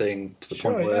kind of thing to the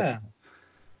point where,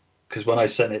 because when I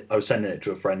was sending it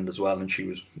to a friend as well, and she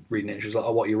was reading it, and she was like,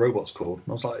 "Oh, what are your robots called?" And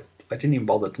I was like, I didn't even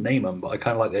bother to name them, but I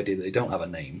kind of like the idea that they don't have a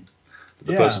name.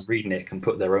 The person reading it can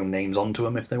put their own names onto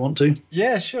them if they want to.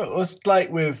 Yeah, sure. It was like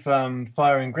with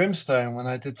Fire and Grimstone. When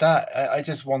I did that, I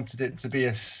just wanted it to be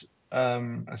a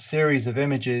series of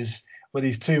images with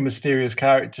these two mysterious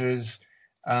characters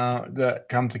that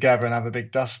come together and have a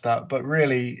big dust up. But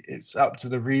really, it's up to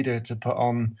the reader to put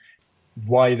on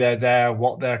why they're there,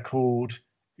 what they're called,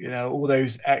 all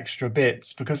those extra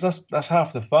bits, because that's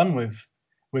half the fun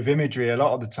with imagery. A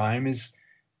lot of the time is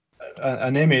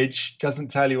an image doesn't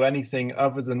tell you anything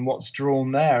other than what's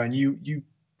drawn there, and you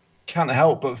can't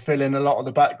help but fill in a lot of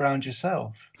the background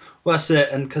yourself. Well, that's it.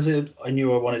 And because I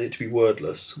knew I wanted it to be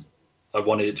wordless, I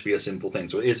wanted it to be a simple thing.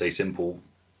 So it is a simple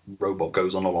robot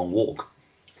goes on a long walk.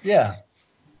 Yeah.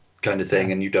 Kind of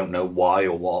thing, and you don't know why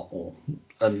or what.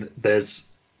 And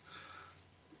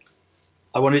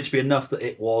I wanted it to be enough that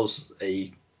it was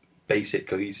a basic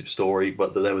cohesive story,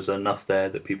 but that there was enough there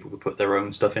that people could put their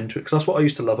own stuff into it. Because that's what I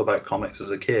used to love about comics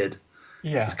as a kid.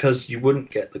 Yeah. Because you wouldn't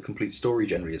get the complete story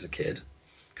generally as a kid,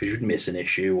 because you'd miss an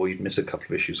issue or you'd miss a couple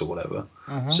of issues or whatever.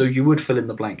 So you would fill in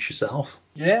the blanks yourself.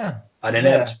 Yeah. And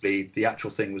inevitably, the actual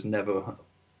thing was never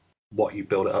what you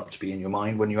build it up to be in your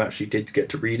mind when you actually did get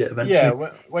to read it eventually. Yeah,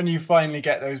 when you finally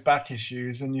get those back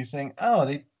issues and you think, oh,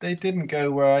 they didn't go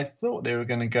where I thought they were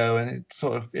going to go, and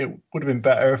it would have been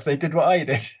better if they did what I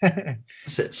did.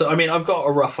 That's it. So, I mean, I've got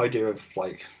a rough idea of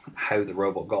like how the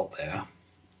robot got there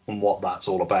and what that's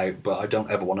all about, but I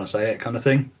don't ever want to say it, kind of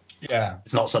thing. Yeah,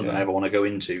 it's not something I ever want to go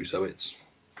into. So it's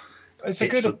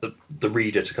good for the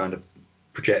reader to kind of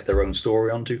project their own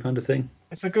story onto, kind of thing.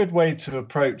 It's a good way to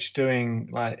approach doing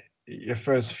like your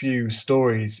first few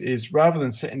stories, is rather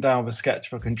than sitting down with a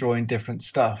sketchbook and drawing different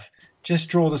stuff, just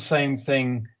draw the same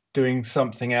thing doing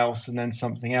something else and then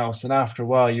something else, and after a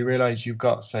while you realize you've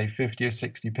got, say, 50 or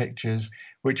 60 pictures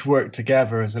which work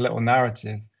together as a little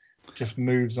narrative, just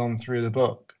moves on through the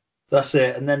book. That's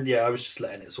it. And then I was just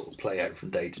letting it sort of play out from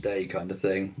day to day, kind of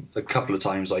thing. A couple of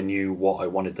times I knew what I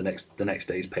wanted the next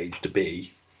day's page to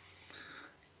be,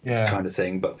 kind of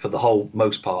thing, but for the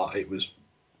most part it was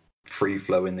free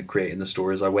flowing, creating the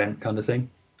story as I went, kind of thing.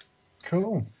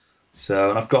 Cool. So,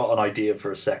 and I've got an idea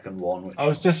for a second one. Which I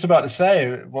was just about to say,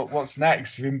 what's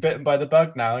next? You've been bitten by the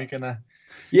bug now. You're gonna.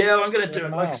 Yeah, I'm gonna do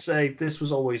it. Like I say, this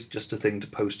was always just a thing to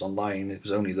post online. It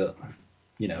was only that,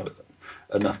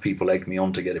 enough people egged me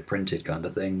on to get it printed, kind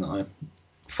of thing, that I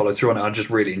followed through on it. I just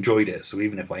really enjoyed it. So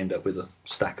even if I end up with a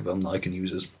stack of them that I can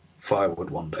use as firewood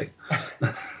one day.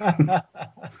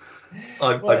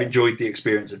 I've enjoyed the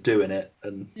experience of doing it,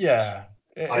 and I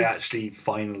actually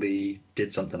finally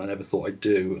did something I never thought I'd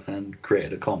do and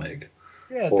created a comic.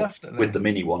 Yeah, definitely. With the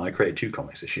mini one, I created 2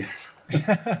 comics this year.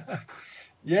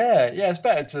 Yeah, it's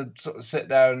better to sort of sit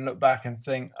there and look back and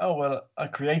think, oh well, I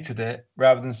created it,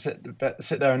 rather than sit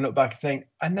there and look back and think,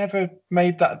 I never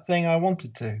made that thing I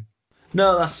wanted to.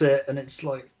 No, that's it. And it's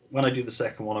like when I do the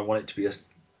second one, I want it to be a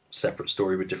separate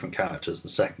story with different characters.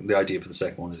 The idea for the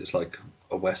second one is it's like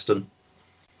a Western.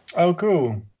 Oh,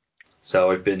 cool.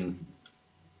 So I've been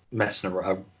messing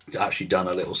around. I've actually done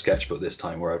a little sketchbook this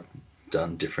time where I've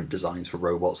done different designs for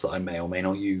robots that I may or may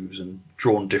not use, and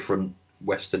drawn different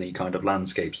Western-y kind of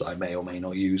landscapes that I may or may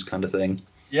not use, kind of thing.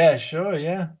 Yeah, sure,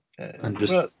 yeah. And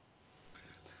just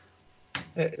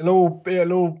it'll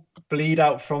all bleed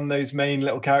out from those main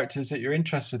little characters that you're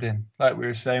interested in. Like we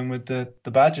were saying with the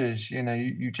badgers,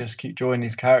 you just keep drawing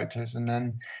these characters, and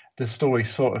then the story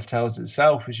sort of tells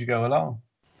itself as you go along.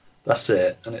 That's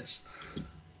it. And it's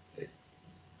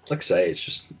like I say, it's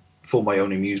just for my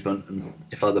own amusement, and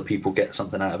if other people get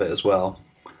something out of it as well.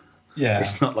 Yeah,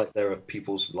 it's not like there are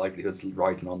people's livelihoods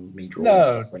riding on me drawing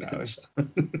stuff or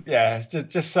anything. Yeah, it's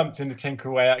just something to tinker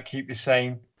away at, keep you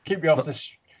sane, keep you off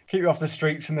the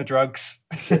streets and the drugs.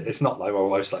 It's not like my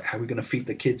wife's like, how are we going to feed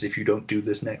the kids if you don't do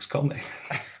this next comic?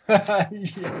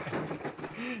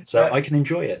 So I can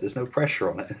enjoy it. There's no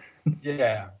pressure on it.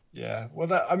 Yeah.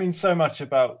 Well, so much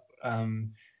about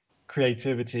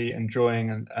creativity and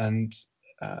drawing and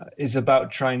is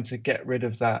about trying to get rid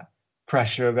of that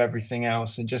pressure of everything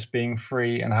else and just being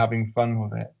free and having fun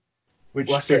with it. Which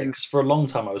well, that's it, because for a long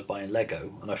time I was buying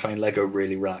Lego, and I found Lego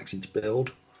really relaxing to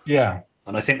build. Yeah.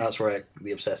 And I think that's where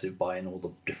the obsessive buying all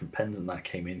the different pens and that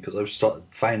came in, because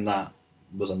found that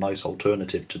was a nice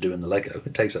alternative to doing the Lego.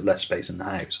 It takes up less space in the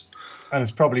house. And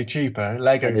it's probably cheaper.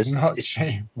 Lego's not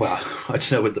cheap. Well, I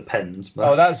don't know with the pens. But,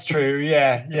 oh, that's true.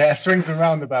 Yeah. Swings and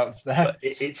roundabouts there. But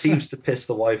it seems to piss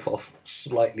the wife off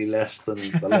slightly less than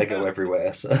the Lego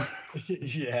everywhere. So.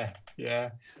 Yeah.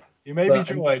 You may be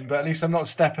drawing, but at least I'm not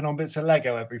stepping on bits of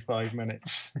Lego every 5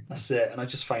 minutes. That's it. And I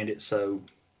just find it so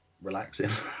relaxing.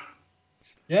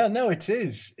 Yeah, no, it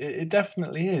is. It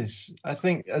definitely is. I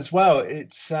think as well,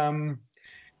 it's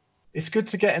good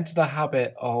to get into the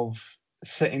habit of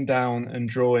sitting down and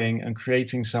drawing and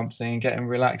creating something and getting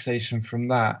relaxation from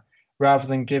that, rather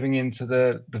than giving into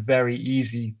the very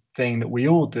easy thing that we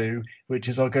all do, which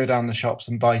is I'll go down the shops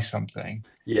and buy something.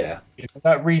 Yeah.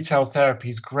 That retail therapy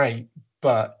is great,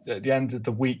 but at the end of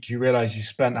the week, you realize you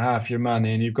spent half your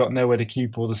money and you've got nowhere to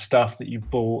keep all the stuff that you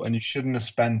bought and you shouldn't have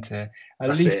spent it.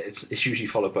 That's it. It's usually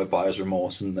followed by buyer's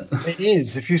remorse, isn't it? It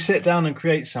is. If you sit down and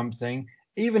create something,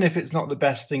 even if it's not the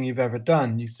best thing you've ever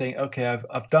done, you think, okay,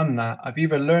 I've done that. I've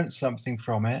either learned something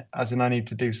from it, as in I need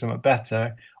to do something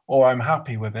better, or I'm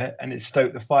happy with it and it's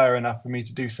stoked the fire enough for me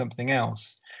to do something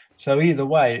else. So either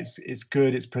way, it's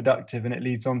good, it's productive, and it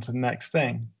leads on to the next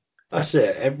thing. That's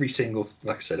it.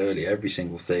 Like I said earlier, every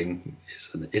single thing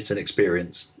it's an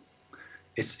experience.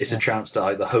 It's a chance to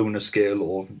either hone a skill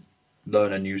or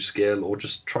learn a new skill or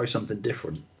just try something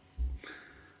different.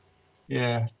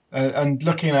 Yeah. And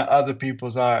looking at other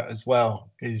people's art as well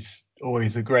is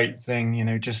always a great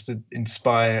thing, just to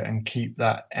inspire and keep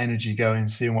that energy going,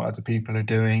 seeing what other people are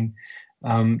doing,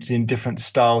 seeing different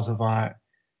styles of art.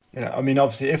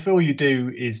 Obviously, if all you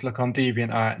do is look on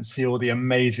DeviantArt and see all the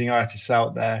amazing artists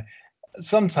out there,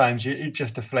 sometimes it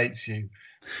just deflates you.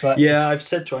 But yeah, I've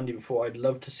said to Andy before, I'd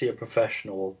love to see a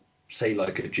professional, say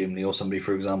like a Jim Lee or somebody,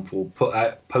 for example,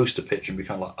 post a picture and be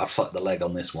kind of like, I fucked the leg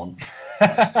on this one.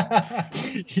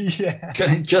 Yeah.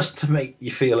 Just to make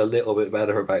you feel a little bit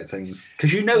better about things.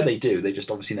 Because they do. They just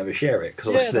obviously never share it.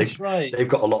 Because they've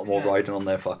got a lot more riding on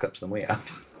their fuck-ups than we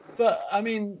have. But,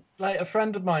 like a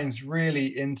friend of mine's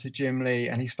really into Jim Lee,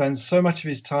 and he spends so much of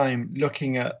his time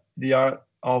looking at the art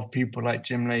of people like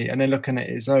Jim Lee and then looking at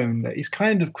his own, that he's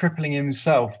kind of crippling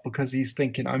himself because he's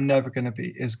thinking, I'm never going to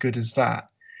be as good as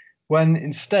that. When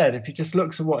instead, if he just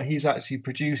looks at what he's actually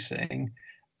producing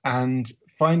and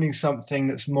finding something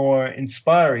that's more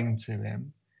inspiring to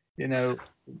him,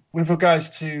 with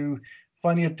regards to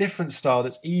finding a different style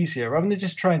that's easier, rather than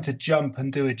just trying to jump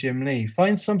and do a Jim Lee,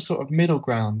 find some sort of middle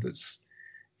ground that's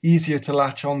easier to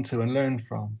latch onto and learn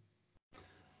from.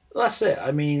 That's it.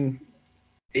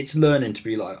 It's learning to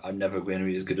be like, I'm never going to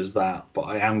be as good as that, but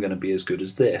I am going to be as good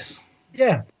as this.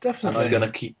 Yeah, definitely. And I'm going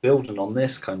to keep building on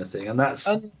this kind of thing. And that's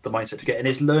the mindset to get. And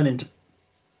it's learning to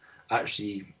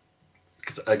actually,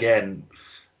 because again,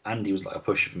 Andy was like a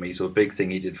pusher for me. So a big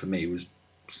thing he did for me was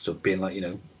sort of being like,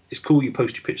 it's cool you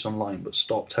post your pictures online, but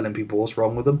stop telling people what's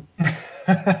wrong with them.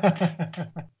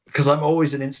 Because I'm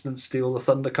always an instant steal the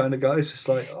thunder kind of guy. So it's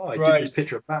like, I did this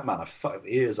picture of Batman. I fucked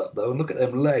the ears up though, and look at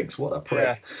them legs. What a prick.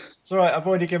 Yeah. It's all right. I've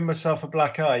already given myself a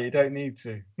black eye. You don't need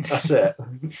to. That's it.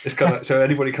 It's kind of so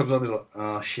anybody comes on is like,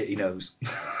 oh shit, he knows.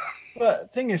 But the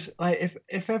thing is, like,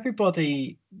 if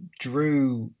everybody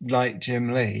drew like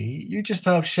Jim Lee, you just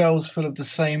have shelves full of the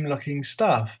same looking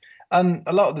stuff, and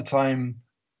a lot of the time,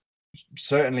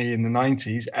 certainly in the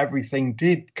 90s, everything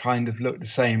did kind of look the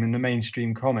same in the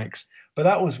mainstream comics. But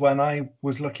that was when I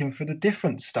was looking for the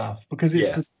different stuff, because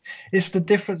it's the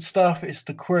different stuff, it's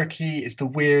the quirky, it's the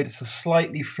weird, it's the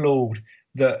slightly flawed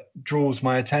that draws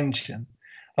my attention.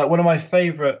 Like one of my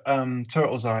favorite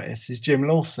Turtles artists is Jim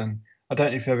Lawson. I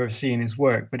don't know if you've ever seen his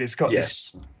work, but it's got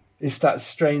this. It's that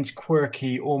strange,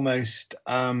 quirky, almost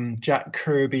Jack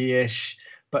Kirby-ish,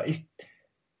 but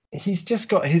he's just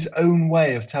got his own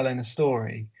way of telling a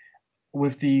story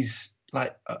with these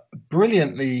like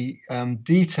brilliantly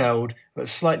detailed but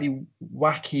slightly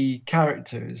wacky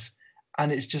characters,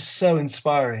 and it's just so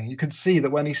inspiring. You can see that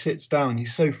when he sits down,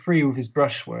 he's so free with his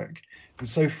brushwork and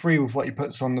so free with what he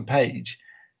puts on the page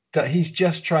that he's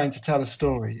just trying to tell a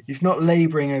story. He's not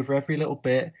laboring over every little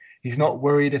bit. He's not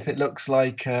worried if it looks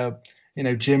like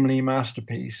Jim Lee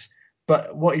masterpiece.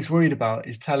 But what he's worried about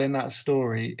is telling that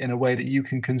story in a way that you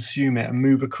can consume it and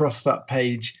move across that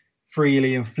page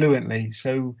freely and fluently.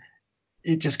 So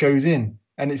it just goes in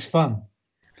and it's fun.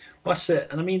 Well, that's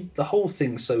it. And the whole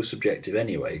thing's so subjective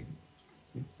anyway.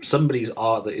 Somebody's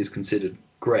art that is considered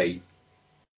great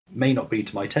may not be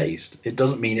to my taste. It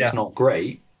doesn't mean it's not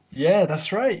great. Yeah,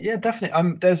 that's right. Yeah,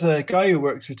 definitely. There's a guy who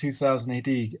works for 2000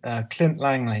 AD, Clint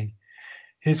Langley.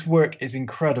 his work is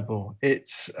incredible.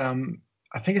 It's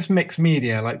I think it's mixed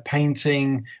media, like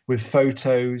painting with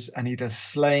photos, and he does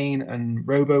Slain and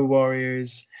Robo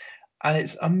Warriors, and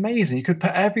it's amazing. You could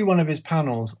put every one of his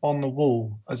panels on the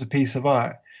wall as a piece of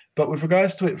art. But with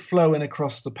regards to it flowing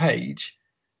across the page,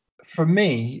 for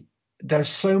me, there's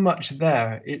so much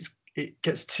there. It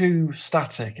gets too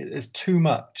static. It's too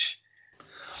much.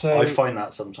 So I find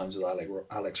that sometimes with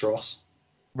Alex Ross.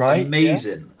 right,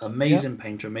 Amazing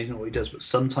painter, amazing what he does. But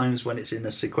sometimes when it's in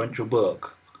a sequential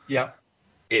book, yeah,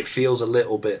 it feels a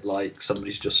little bit like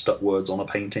somebody's just stuck words on a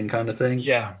painting kind of thing.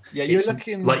 yeah. You're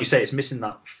looking, like you say, it's missing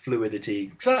that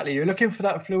fluidity. Exactly. You're looking for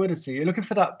that fluidity. You're looking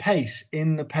for that pace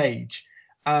in the page,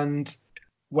 and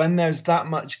when there's that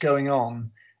much going on,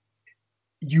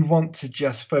 you want to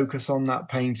just focus on that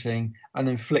painting and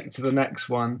then flick to the next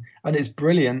one. And it's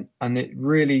brilliant and it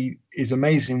really is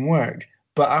amazing work.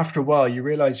 But after a while, you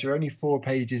realize you're only 4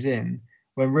 pages in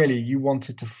when really you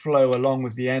wanted to flow along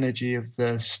with the energy of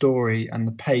the story and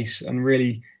the pace and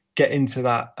really get into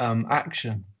that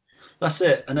action. That's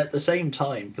it. And at the same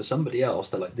time, for somebody else,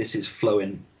 they're like, this is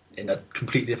flowing in a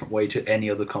completely different way to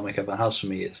any other comic ever has for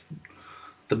me. It's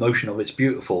the motion of it's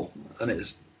beautiful, and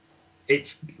it's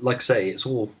like I say, it's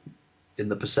all in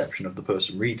the perception of the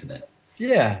person reading it.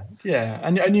 Yeah,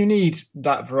 and you need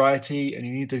that variety, and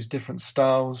you need those different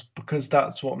styles because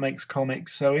that's what makes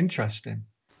comics so interesting.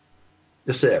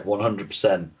 That's it,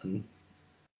 100%, and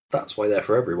that's why they're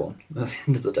for everyone. At the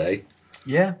end of the day.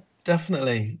 Yeah,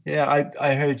 definitely. Yeah,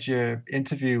 I heard your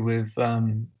interview with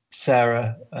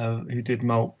Sarah, who did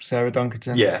Malt, Sarah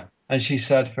Dunkerton. Yeah, and she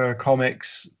said for her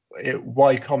comics,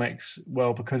 why comics?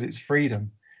 Well, because it's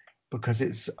freedom. Because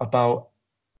it's about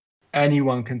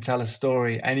anyone can tell a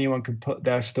story, anyone can put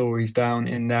their stories down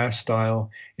in their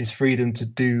style. It's freedom to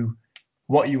do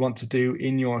what you want to do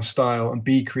in your style and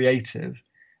be creative.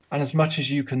 And as much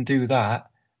as you can do that,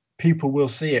 people will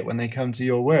see it when they come to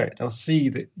your work. They'll see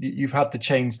that you've had the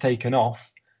chains taken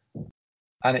off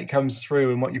and it comes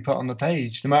through in what you put on the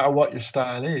page, no matter what your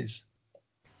style is.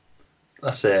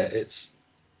 That's it. It's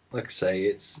like I say,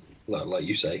 it's like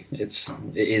you say, it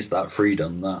is that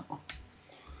freedom that,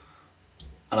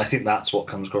 and I think that's what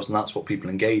comes across, and that's what people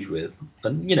engage with.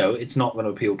 And it's not going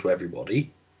to appeal to everybody.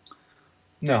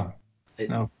 No.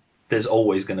 There's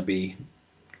always going to be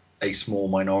a small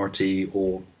minority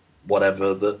or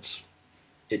whatever that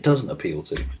it doesn't appeal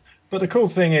to. But the cool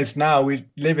thing is now we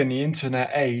live in the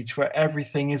internet age where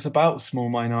everything is about small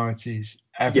minorities.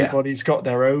 Everybody's got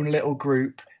their own little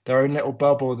group, their own little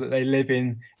bubble that they live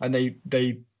in, and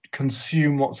they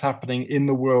consume what's happening in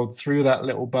the world through that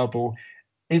little bubble.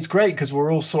 It's great because we're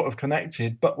all sort of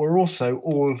connected, but we're also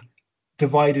all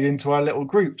divided into our little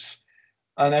groups,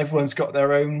 and everyone's got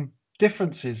their own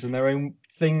differences and their own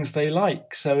things they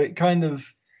like. So it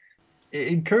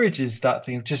encourages that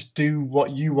thing of just do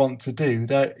what you want to do,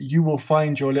 that you will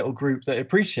find your little group that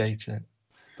appreciate it.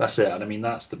 That's it. And I mean,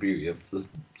 that's the beauty of the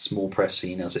small press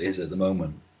scene as it is at the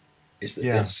moment, is that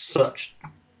it's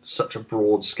such a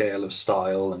broad scale of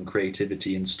style and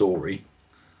creativity and story,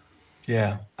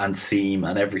 and theme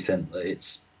and everything, that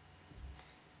it's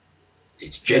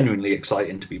genuinely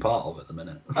exciting to be part of at the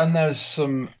minute. And there's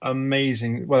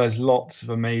there's lots of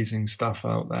amazing stuff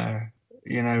out there,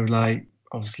 like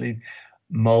obviously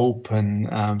Mope and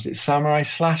is it Samurai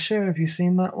Slasher? Have you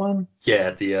seen that one?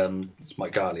 Yeah, it's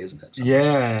Mike Garley, isn't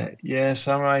it?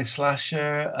 Samurai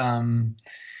Slasher.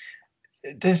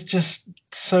 There's just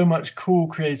so much cool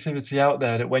creativity out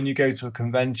there that when you go to a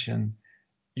convention,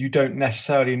 you don't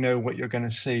necessarily know what you're going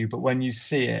to see, but when you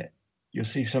see it, you'll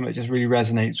see something that just really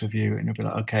resonates with you, and you'll be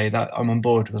like, okay, that I'm on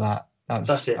board with that.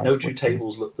 That's it. No two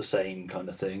tables look the same, kind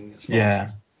of thing. It's not, yeah.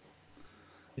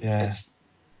 It's,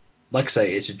 like I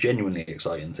say, it's a genuinely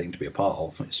exciting thing to be a part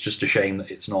of. It's just a shame that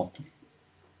it's not.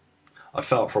 I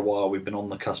felt for a while we've been on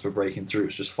the cusp of breaking through.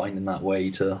 It's just finding that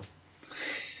way to.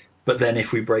 But then,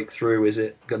 if we break through, is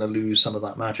it going to lose some of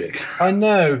that magic? I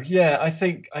know. Yeah, I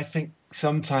think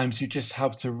sometimes you just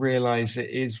have to realize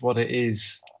it is what it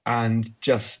is, and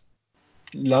just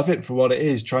love it for what it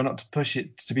is. Try not to push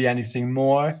it to be anything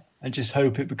more, and just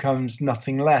hope it becomes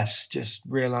nothing less. Just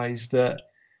realize that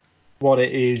what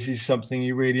it is something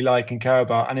you really like and care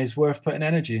about and is worth putting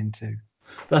energy into.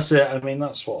 That's it. I mean,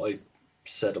 that's what I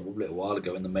said a little while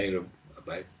ago in the mail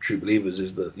about True Believers,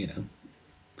 is that,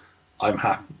 I'm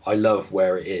happy. I love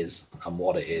where it is and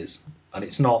what it is. And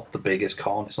it's not the biggest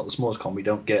con. It's not the smallest con. We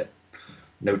don't get,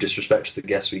 no disrespect to the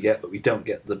guests we get, but we don't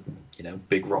get the,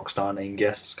 big rock star name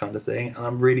guests kind of thing. And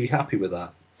I'm really happy with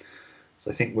that. So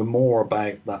I think we're more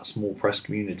about that small press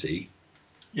community.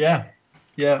 Yeah.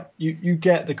 Yeah. You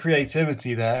get the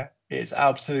creativity there. It's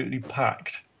absolutely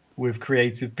packed with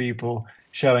creative people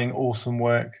showing awesome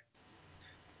work.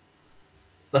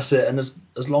 That's it. And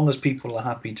as long as people are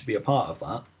happy to be a part of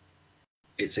that,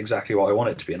 it's exactly what I want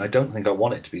it to be. And I don't think I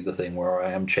want it to be the thing where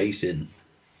I am chasing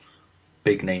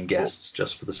big name guests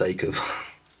just for the sake of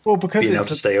because being able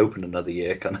to stay open another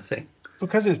year kind of thing.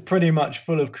 Because it's pretty much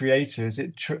full of creators,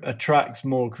 it attracts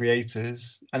more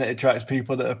creators, and it attracts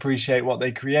people that appreciate what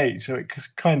they create. So it's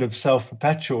kind of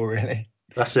self-perpetual, really.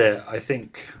 That's it. I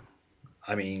think,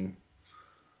 I mean,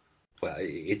 well,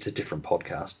 it's a different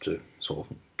podcast to sort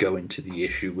of go into the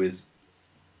issue with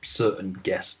certain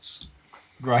guests.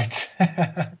 Right.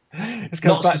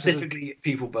 Not specifically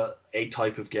people, but a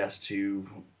type of guest who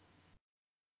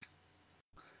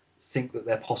think that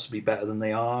they're possibly better than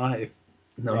they are.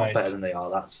 Not better than they are.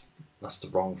 That's the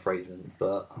wrong phrasing.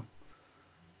 But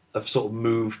have sort of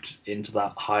moved into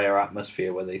that higher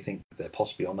atmosphere where they think they're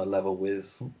possibly on a level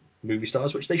with movie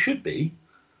stars, which they should be.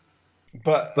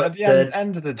 But at the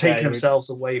end of the day, taking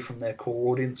themselves away from their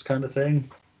core audience, kind of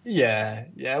thing. Yeah.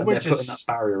 We're just putting that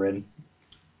barrier in.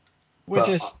 We're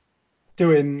just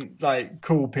doing like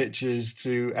cool pictures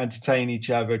to entertain each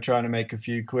other, trying to make a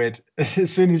few quid.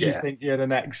 As soon as you think you're the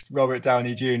next Robert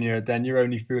Downey Jr., then you're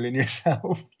only fooling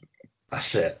yourself.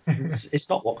 That's it. It's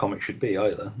not what comics should be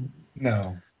either.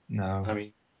 No. I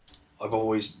mean, I've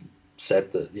always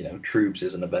said that, Troobs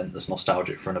is an event that's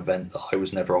nostalgic for an event that I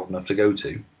was never old enough to go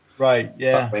to. Right,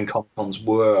 yeah. Back when Comic-Cons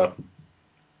were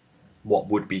what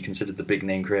would be considered the big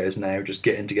name creators now, just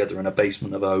getting together in a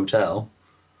basement of a hotel.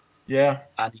 Yeah.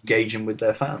 And engaging with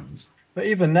their fans. But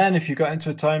even then, if you got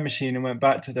into a time machine and went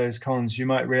back to those cons, you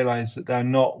might realise that they're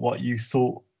not what you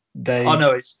thought they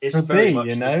it's could very be,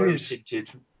 much the rose-tinted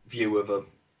view of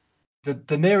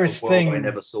the nearest thing I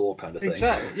never saw kind of thing.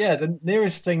 Exactly, yeah. The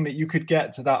nearest thing that you could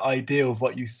get to that ideal of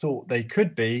what you thought they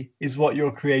could be is what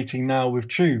you're creating now with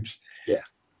Troobs. Yeah.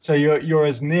 So you're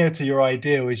as near to your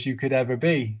ideal as you could ever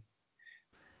be.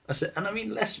 That's it. And I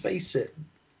mean, let's face it,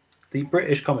 the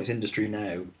British comics industry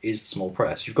now is small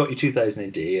press. You've got your 2000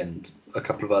 AD and a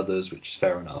couple of others, which is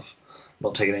fair enough.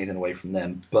 Not taking anything away from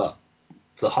them, but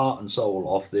the heart and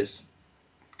soul of this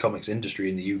comics industry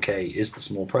in the UK is the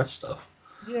small press stuff.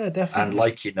 Yeah,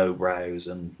 definitely. And Rouse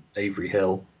and Avery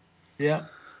Hill. Yeah.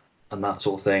 And that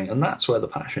sort of thing. And that's where the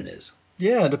passion is.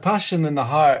 Yeah, the passion and the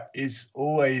heart is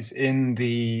always in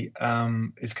the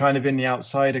it's kind of in the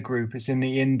outsider group. It's in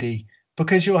the indie.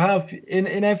 Because you'll have,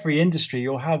 in every industry,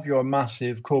 you'll have your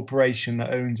massive corporation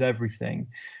that owns everything,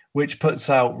 which puts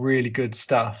out really good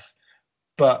stuff.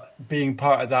 But being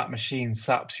part of that machine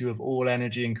saps you of all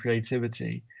energy and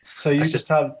creativity. So you just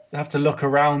have to look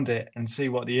around it and see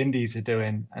what the indies are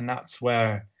doing. And that's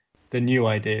where the new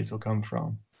ideas will come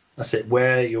from. That's it.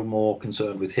 Where you're more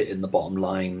concerned with hitting the bottom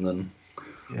line than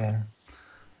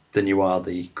you are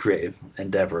the creative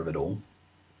endeavour of it all.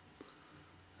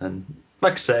 And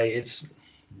like I say, it's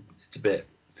a bit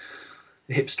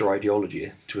hipster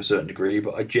ideology to a certain degree,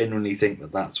 but I genuinely think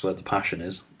that that's where the passion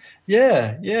is.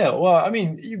 Yeah. Well, I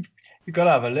mean, you've got to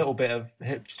have a little bit of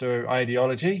hipster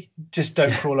ideology. Just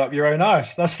don't crawl up your own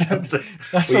arse. That's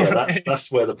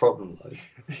where the problem lies.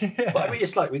 Yeah. But I mean,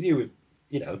 it's like with you,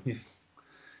 if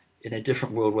in a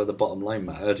different world where the bottom line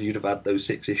mattered, you'd have had those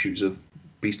 6 issues of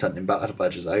Beast Hunting Battle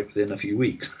Badgers out within a few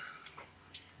weeks.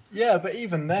 Yeah, but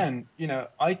even then,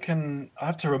 I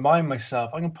have to remind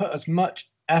myself, I can put as much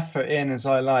effort in as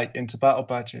I like into Battle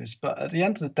Badgers, but at the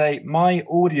end of the day, my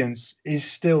audience is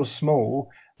still small.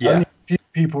 Yeah. Only a few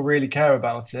people really care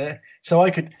about it. So I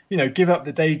could, give up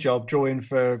the day job, drawing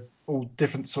for all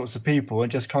different sorts of people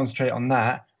and just concentrate on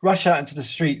that, rush out into the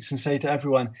streets and say to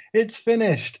everyone, it's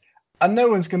finished. And no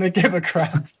one's going to give a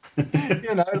crap.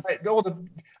 Like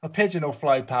a pigeon will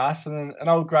fly past and an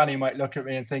old granny might look at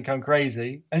me and think I'm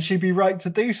crazy, and she'd be right to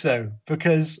do so,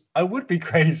 because I would be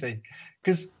crazy,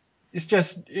 because it's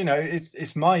just,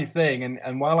 it's my thing.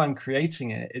 And while I'm creating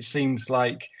it, it seems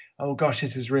like, oh gosh,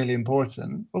 this is really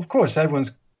important. Of course,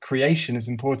 everyone's creation is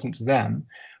important to them.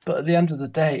 But at the end of the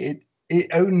day, it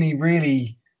only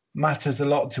really matters a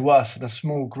lot to us and a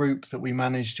small group that we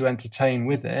manage to entertain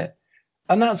with it.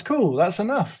 And that's cool. That's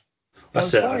enough.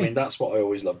 That's it. Fine. I mean, that's what I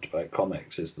always loved about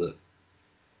comics is that,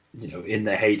 in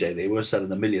their heyday, they were selling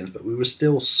the millions, but we were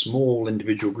still small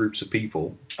individual groups of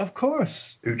people. Of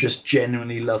course. Who just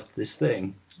genuinely loved this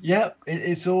thing. Yeah,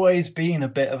 it's always been a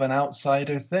bit of an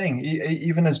outsider thing,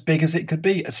 even as big as it could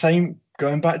be. Same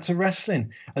going back to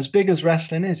wrestling. As big as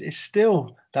wrestling is, it's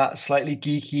still that slightly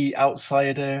geeky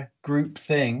outsider group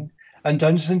thing. And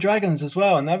Dungeons and Dragons as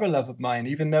well, another love of mine.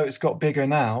 Even though it's got bigger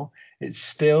now, it's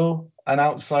still an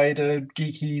outsider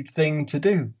geeky thing to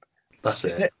do. That's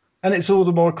it. And it's all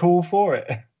the more cool for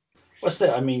it. What's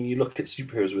that? I mean, you look at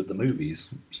superheroes with the movies,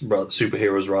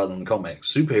 superheroes rather than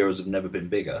comics. Superheroes have never been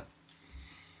bigger.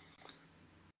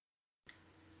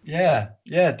 Yeah,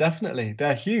 definitely.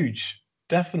 They're huge.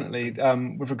 Definitely.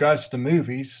 With regards to the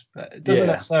movies, it doesn't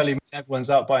necessarily mean everyone's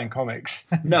out buying comics.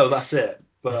 No, that's it.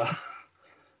 But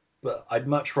I'd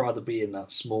much rather be in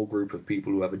that small group of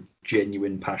people who have a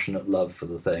genuine, passionate love for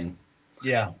the thing.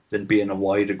 Yeah. Than be in a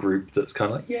wider group that's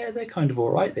kind of like, yeah, they're kind of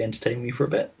all right. They entertain me for a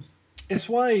bit. It's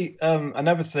why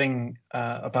another thing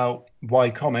about why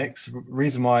comics,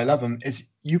 reason why I love them, is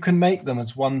you can make them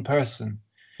as one person.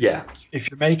 Yeah. If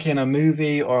you're making a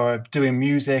movie or doing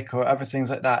music or other things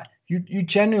like that, you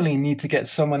generally need to get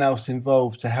someone else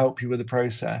involved to help you with the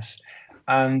process.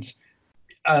 And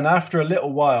after a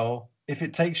little while, if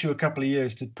it takes you a couple of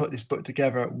years to put this book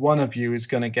together, one of you is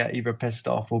going to get either pissed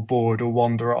off or bored or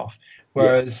wander off.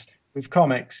 Whereas with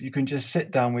comics, you can just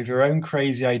sit down with your own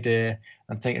crazy idea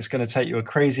and think it's going to take you a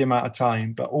crazy amount of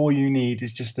time, but all you need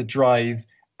is just the drive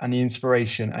and the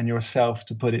inspiration and yourself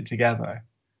to put it together.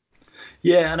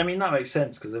 Yeah, and I mean, that makes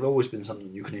sense because they've always been something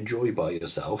you can enjoy by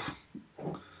yourself.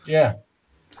 Yeah.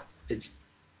 It's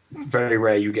very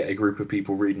rare you get a group of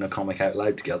people reading a comic out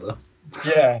loud together.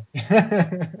 Yeah.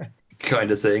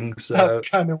 Kind of thing. So that's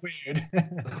kind of weird.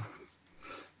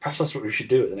 Perhaps that's what we should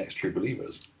do at the next True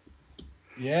Believers.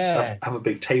 Yeah. Have a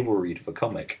big table read of a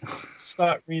comic.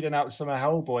 Start reading out some of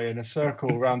Hellboy in a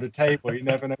circle around a table. You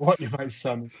never know what you might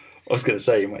summon. I was going to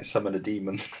say you might summon a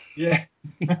demon. Yeah.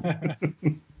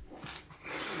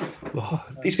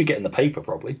 At least we get in the paper,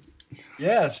 probably.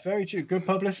 Yeah, it's very true. Good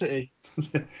publicity.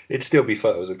 It'd still be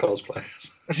photos of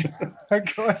cosplayers.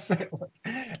 Of course it would.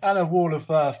 And a wall of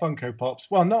Funko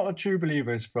Pops. Well, not a True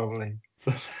Believers, probably.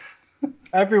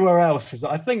 Everywhere else is.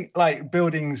 I think like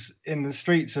buildings in the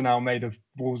streets are now made of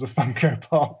walls of Funko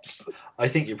Pops. I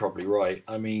think you're probably right.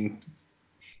 I mean,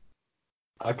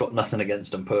 I've got nothing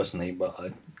against them personally, but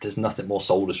there's nothing more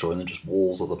soul destroying than just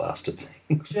walls of the bastard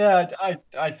things. Yeah,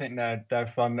 I think they're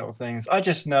fun little things. I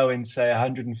just know in say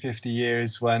 150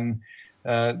 years when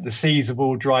the seas have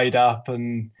all dried up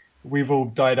and we've all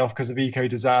died off because of eco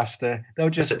disaster, there'll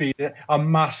just be a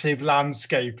massive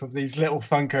landscape of these little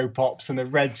Funko Pops and the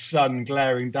red sun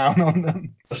glaring down on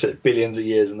them. That's it. Billions of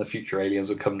years in the future, aliens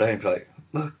will come down and be like,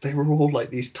 look, they were all like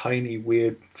these tiny,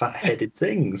 weird, fat-headed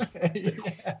things.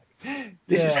 Yeah.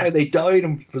 This is how they died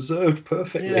and preserved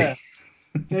perfectly. Yeah.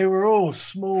 They were all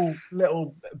small,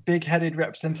 little, big-headed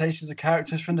representations of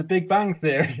characters from the Big Bang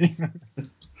Theory.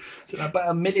 So about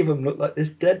 1 million of them look like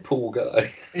this Deadpool guy.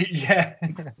 Yeah.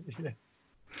 Yeah.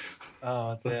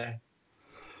 Oh, dear.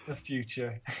 The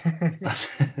future.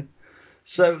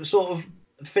 So, sort of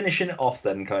finishing it off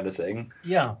then, kind of thing.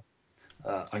 Yeah.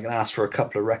 I'm going to ask for a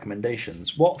couple of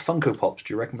recommendations. What Funko Pops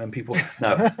do you recommend people?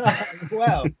 No.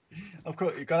 Well, of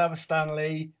course, you've got to have a Stan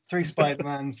Lee, 3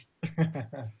 Spider-Mans.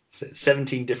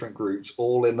 17 different groups,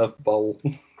 all in the bowl.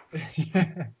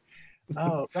 Yeah.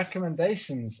 Oh,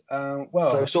 recommendations. Well,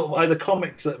 so sort of either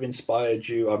comics that have inspired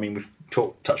you. I mean, we've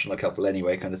touched on a couple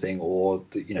anyway, kind of thing, or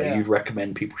you'd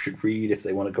recommend people should read if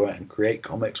they want to go out and create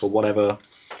comics or whatever.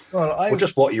 Well, or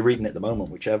just what you're reading at the moment,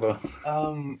 whichever.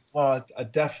 Well, I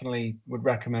definitely would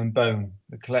recommend Bone,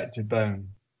 The Collected Bone,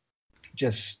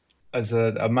 just as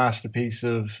a masterpiece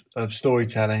of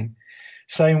storytelling.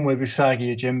 Same with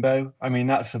Usagi Yojimbo. I mean,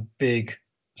 that's a big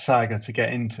saga to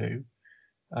get into.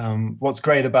 What's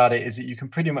great about it is that you can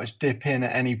pretty much dip in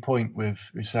at any point with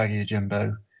Usagi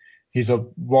Yojimbo. He's a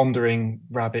wandering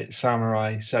rabbit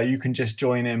samurai, so you can just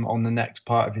join him on the next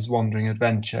part of his wandering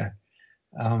adventure.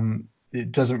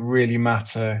 It doesn't really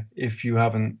matter if you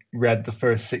haven't read the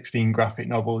first 16 graphic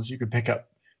novels. You could pick up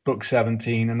book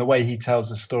 17, and the way he tells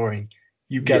the story,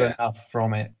 you get enough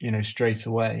from it, straight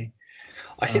away.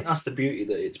 I think that's the beauty,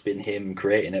 that it's been him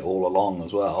creating it all along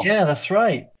as well. Yeah, that's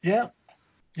right. Yeah.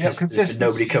 Yeah, there's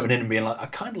nobody coming in and being like, I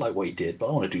kind of like what he did, but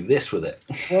I want to do this with it.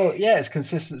 Well, yeah, it's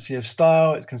consistency of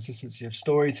style, it's consistency of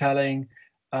storytelling,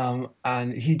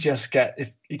 and he just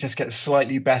gets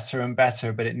slightly better and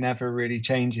better, but it never really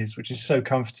changes, which is so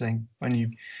comforting when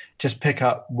you just pick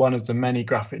up one of the many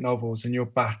graphic novels and you're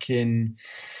back in,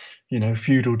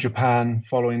 feudal Japan,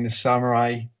 following the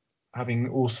samurai, having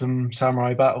awesome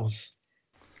samurai battles.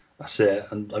 That's it,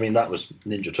 and I mean that was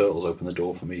Ninja Turtles opened the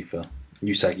door for me for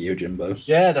Usagi Yojimbo.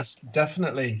 Yeah, that's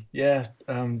definitely, yeah.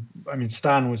 I mean,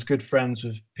 Stan was good friends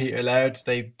with Peter Laird.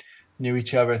 They knew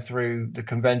each other through the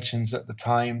conventions at the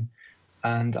time.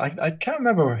 And I can't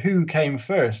remember who came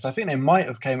first. I think they might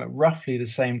have came at roughly the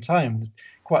same time.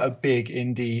 Quite a big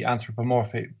indie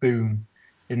anthropomorphic boom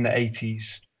in the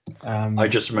 80s. I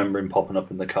just remember him popping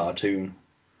up in the cartoon.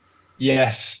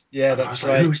 Yes, yeah, that's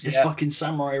right. Like, who's this fucking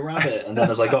Samurai Rabbit? And then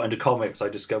as I got into comics, I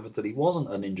discovered that he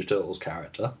wasn't a Ninja Turtles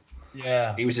character.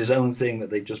 Yeah. He was his own thing that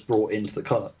they just brought into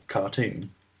the cartoon.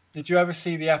 Did you ever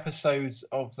see the episodes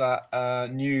of that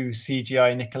new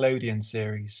CGI Nickelodeon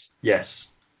series? Yes.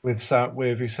 With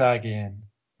Usagi in?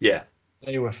 Yeah.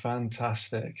 They were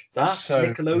fantastic. That so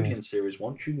Nickelodeon good. series,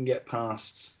 once you can get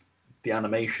past the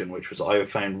animation, which was I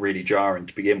found really jarring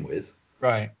to begin with,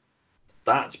 Right.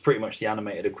 that's pretty much the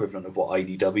animated equivalent of what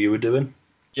IDW were doing.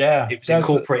 Yeah. It was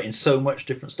incorporating so much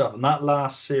different stuff. And that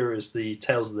last series, the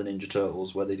Tales of the Ninja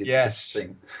Turtles, where they did this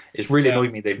thing, it's really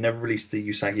annoyed me. They've never released the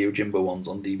Usagi Yojimbo ones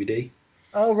on DVD.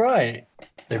 Oh, right.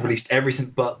 They've released everything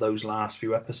but those last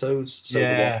few episodes. So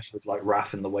the ones with like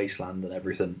Raph in the Wasteland and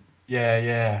everything.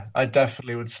 Yeah. I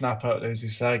definitely would snap out those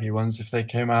Usagi ones if they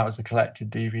came out as a collected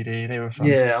DVD. They were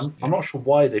fantastic. Yeah, I'm not sure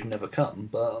why they've never cut them,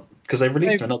 but because they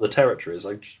released in other territories,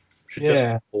 I should just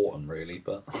have bought them, really.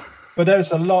 But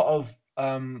there's a lot of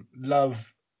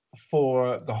love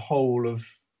for the whole of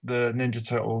the Ninja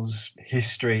Turtles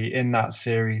history in that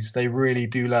series. They really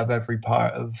do love every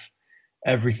part of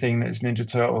everything that's Ninja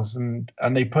Turtles, and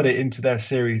they put it into their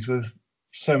series with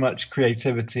so much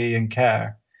creativity and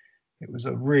care. It was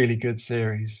a really good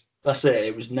series. That's it.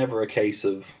 It was never a case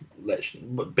of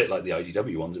a bit like the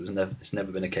IDW ones. It's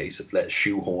never been a case of let's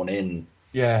shoehorn in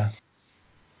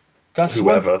that's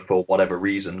whoever for whatever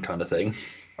reason kind of thing.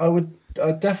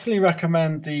 I'd definitely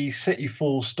recommend the City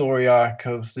Fall story arc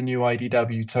of the new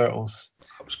IDW Turtles.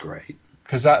 That was great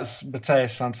because that's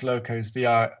Mateus Santaloco's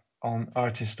the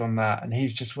artist on that, and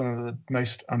he's just one of the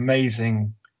most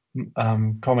amazing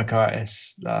comic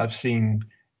artists that I've seen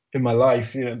in my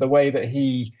life. You know, the way that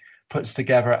he puts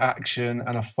together action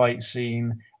and a fight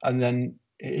scene, and then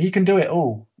he can do it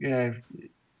all. You know,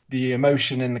 the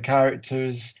emotion in the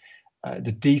characters,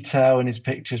 the detail in his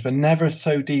pictures, but never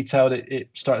so detailed it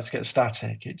starts to get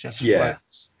static. It just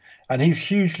floats. And he's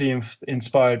hugely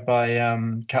inspired by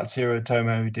Katsuhiro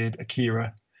Otomo, who did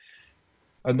Akira.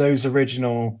 And those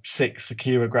original 6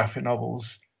 Akira graphic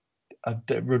novels, I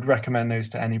would recommend those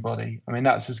to anybody. I mean,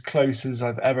 that's as close as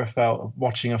I've ever felt of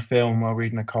watching a film or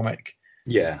reading a comic.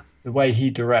 Yeah. The way he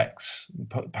directs and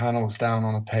put panels down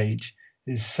on a page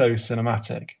is so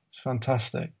cinematic. It's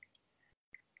fantastic.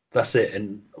 That's it,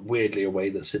 and weirdly a way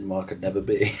that cinema could never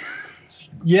be.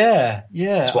 Yeah.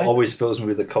 That's what always fills me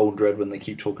with a cold dread when they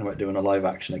keep talking about doing a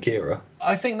live-action Akira.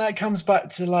 I think that comes back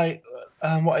to like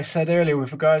what I said earlier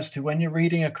with regards to when you're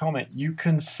reading a comic, you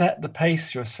can set the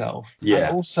pace yourself. Yeah.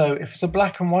 And also, if it's a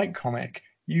black and white comic,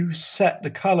 you set the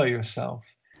color yourself.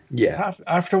 Yeah.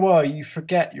 After a while, you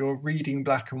forget you're reading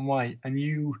black and white, and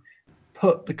you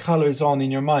put the colors on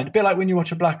in your mind. A bit like when you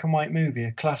watch a black and white movie,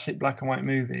 a classic black and white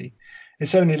movie.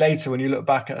 It's only later when you look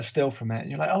back at a still from it and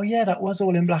you're like, oh yeah, that was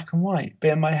all in black and white. But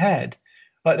in my head,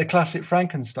 like the classic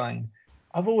Frankenstein,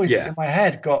 I've always in my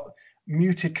head got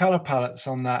muted color palettes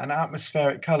on that and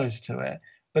atmospheric colors to it.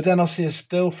 But then I'll see a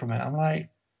still from it. I'm like,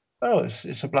 oh,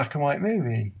 it's a black and white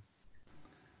movie.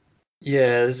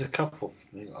 Yeah, there's a couple.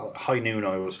 High Noon,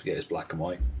 I always forget, is black and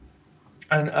white.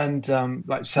 And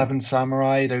like Seven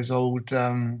Samurai, those old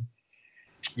like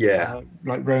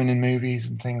Ronin movies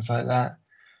and things like that.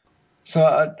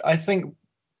 So I think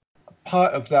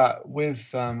part of that with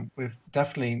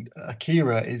definitely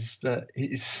Akira is that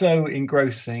it's so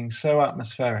engrossing, so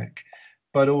atmospheric,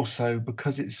 but also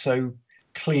because it's so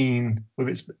clean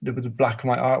with the black and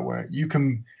white artwork, you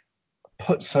can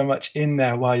put so much in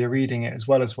there while you're reading it as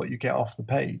well as what you get off the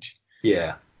page.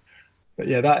 Yeah. But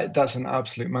yeah, that's an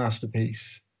absolute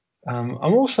masterpiece. I'm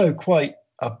also quite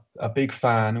a big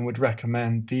fan and would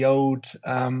recommend the old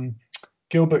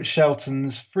Gilbert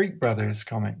Shelton's Freak Brothers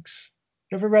comics.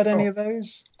 You ever read any of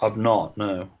those? I've not,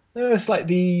 no. No, it's like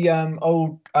the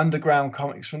old underground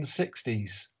comics from the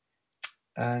 60s.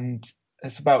 And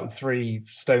it's about 3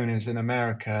 stoners in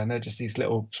America, and they're just these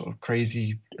little sort of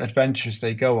crazy adventures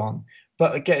they go on.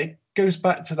 But again, it goes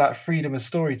back to that freedom of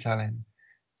storytelling.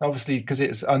 Obviously, because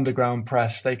it's underground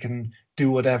press, they can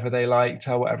do whatever they like,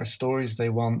 tell whatever stories they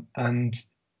want, and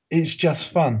it's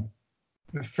just fun.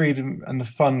 The freedom and the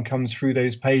fun comes through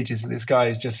those pages. This guy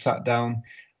has just sat down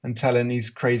and telling these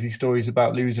crazy stories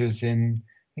about losers in,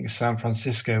 I think, San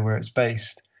Francisco, where it's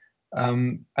based.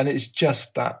 And it's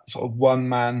just that sort of one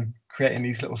man creating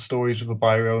these little stories with a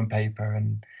biro and paper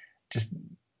and just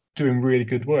doing really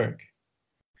good work.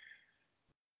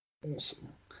 Awesome.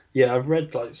 Yeah, I've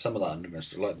read like some of that underground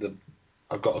stuff.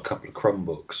 I've got a couple of Crumb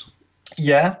books.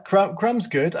 Yeah, Crumb's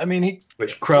good. I mean,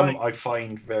 Crumb I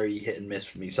find very hit and miss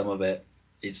for me. Some of it,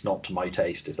 it's not to my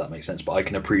taste, if that makes sense. But I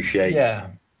can appreciate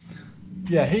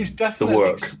Yeah, the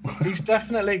work. He's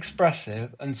definitely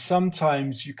expressive, and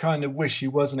sometimes you kind of wish he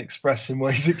wasn't expressing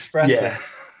what he's expressing. Yeah.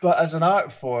 But as an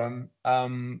art form, I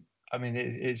mean,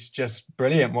 it's just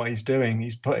brilliant what he's doing.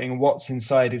 He's putting what's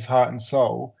inside his heart and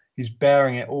soul. He's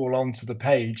bearing it all onto the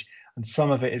page, and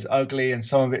some of it is ugly, and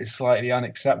some of it is slightly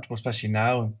unacceptable, especially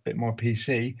now, a bit more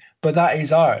PC. But that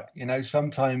is art, you know.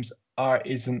 Sometimes art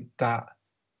isn't that,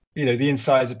 you know, the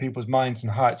insides of people's minds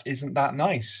and hearts isn't that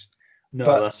nice. No,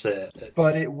 But that's it.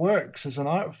 but it works as an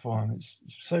art form. It's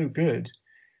so good.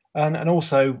 And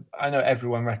also, I know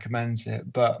everyone recommends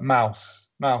it, but Mouse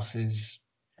is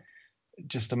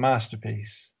just a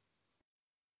masterpiece.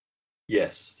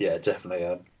 Yes, yeah,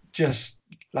 definitely. Just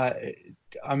like,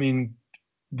 I mean,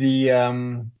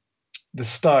 the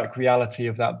stark reality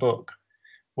of that book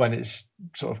when it's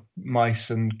sort of mice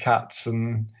and cats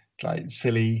and like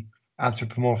silly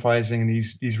anthropomorphizing and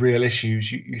these real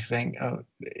issues, you think, oh,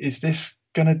 is this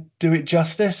gonna do it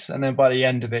justice? And then by the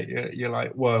end of it, you're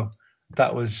like, whoa,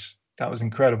 that was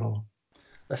incredible.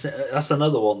 That's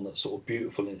another one that's sort of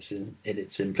beautiful in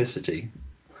its simplicity,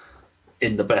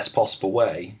 in the best possible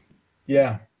way,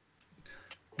 Yeah,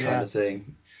 kind of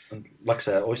thing. And like I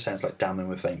said, it always sounds like damning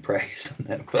with faint praise,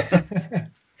 doesn't it? But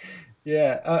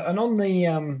yeah. And on the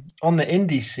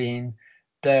indie scene,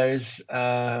 there's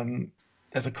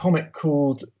there's a comic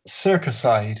called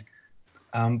Circuside,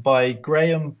 by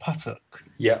Graham Puttock.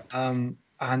 yeah, And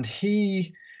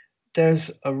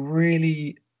there's a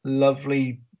really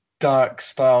lovely dark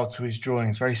style to his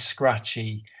drawings, very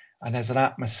scratchy, and there's an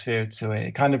atmosphere to it.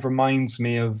 It kind of reminds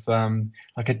me of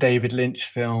like a David Lynch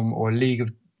film or League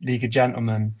of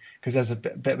Gentlemen, because there's a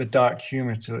bit of a dark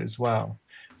humor to it as well.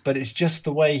 But it's just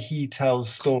the way he tells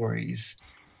stories.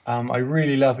 I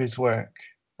really love his work.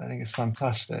 I think it's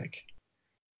fantastic.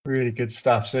 Really good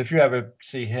stuff. So if you ever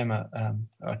see him at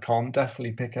a con,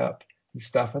 definitely pick up his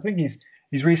stuff. I think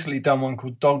he's recently done one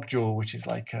called Dogjaw, which is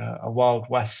like a Wild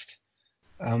West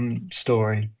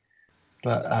story.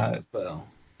 But well,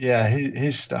 yeah,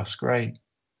 his stuff's great.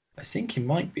 I think he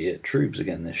might be at Troobs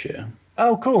again this year.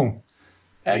 Oh, cool.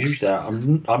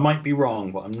 I might be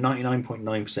wrong, but I'm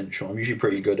 99.9% sure. I'm usually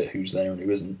pretty good at who's there and who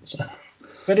isn't. So.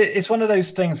 But it's one of those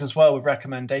things as well with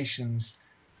recommendations.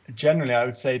 Generally, I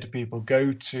would say to people,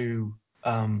 go to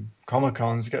Comic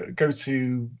Cons, go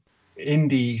to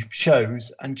indie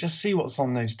shows, and just see what's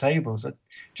on those tables. I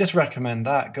just recommend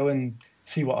that. Go and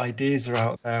see what ideas are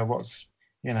out there, what's,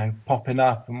 you know, popping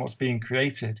up, and what's being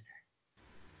created.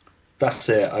 That's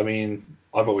it. I mean,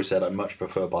 I've always said I much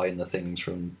prefer buying the things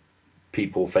from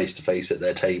people face to face at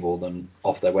their table than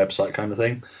off their website, kind of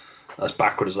thing. As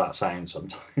backward as that sounds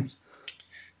sometimes.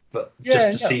 But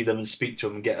just to see them and speak to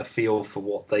them and get a feel for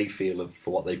what they feel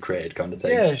for what they've created, kind of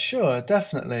thing. Yeah, sure,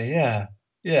 definitely. Yeah.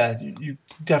 Yeah, you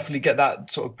definitely get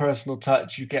that sort of personal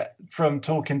touch you get from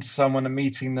talking to someone and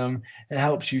meeting them. It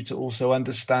helps you to also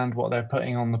understand what they're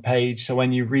putting on the page. So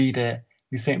when you read it,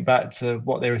 you think back to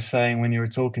what they were saying when you were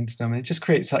talking to them, and it just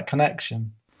creates that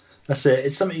connection. That's it.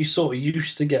 It's something you sort of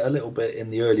used to get a little bit in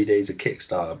the early days of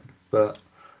Kickstarter, but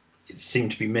it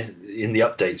seemed to be in the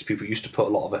updates. People used to put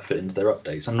a lot of effort into their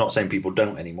updates. I'm not saying people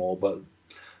don't anymore, but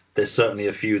there's certainly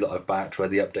a few that I've backed where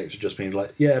the updates have just been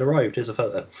like, yeah, it arrived, here's a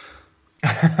photo.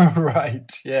 Right,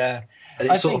 yeah. And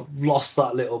it sort of lost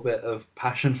that little bit of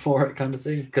passion for it, kind of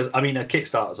thing. Because, I mean, a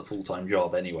Kickstarter's a full-time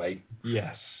job anyway.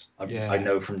 Yes. I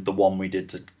know from the one we did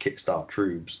to Kickstart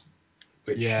Troobs,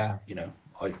 which, you know,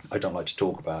 I don't like to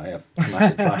talk about. I have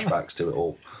massive flashbacks to it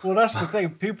all. Well, that's the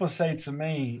thing. People say to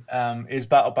me, is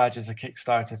Battle Badges a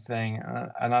Kickstarter thing?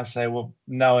 And I say, well,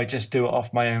 no, I just do it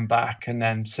off my own back and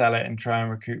then sell it and try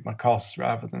and recoup my costs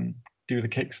rather than do the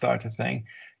Kickstarter thing.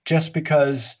 Just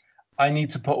because I need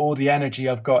to put all the energy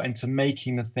I've got into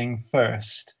making the thing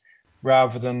first,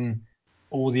 rather than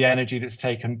all the energy that's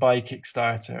taken by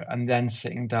Kickstarter and then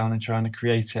sitting down and trying to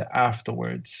create it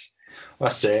afterwards.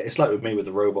 That's it. It's like with me with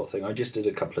the robot thing. I just did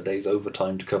a couple of days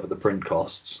overtime to cover the print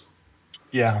costs.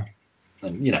 Yeah.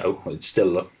 And, you know, it's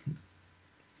still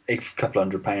a couple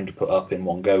 £100 to put up in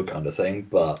one go kind of thing,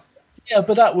 but... Yeah,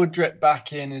 but that would drip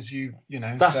back in as you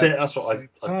know... That's it. That's what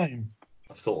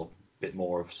I've thought a bit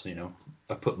more of, you know,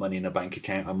 I put money in a bank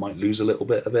account, I might lose a little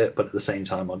bit of it, but at the same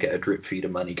time, I'll get a drip feed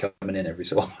of money coming in every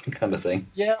so often kind of thing.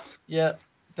 Yeah,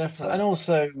 definitely. So, and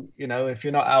also, you know, if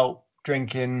you're not out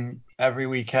drinking every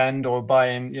weekend or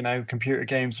buying, you know, computer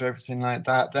games or everything like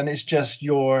that, then it's just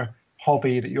your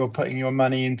hobby that you're putting your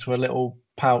money into a little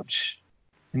pouch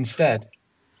instead.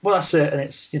 Well, that's it. And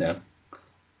it's, you know,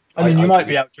 I mean, you might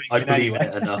be out drinking. I believe in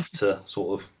it enough to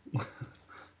sort of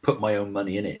put my own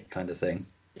money in it kind of thing.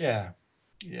 Yeah.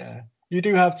 You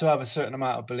do have to have a certain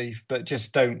amount of belief, but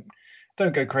just don't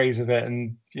don't go crazy with it,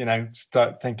 and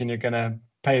start thinking you're gonna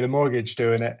pay the mortgage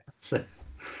doing it.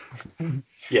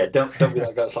 Yeah, don't be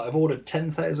that guy. It's like, I've ordered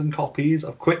 10,000 copies.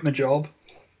 I've quit my job.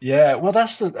 Yeah, well,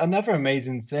 that's another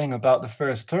amazing thing about the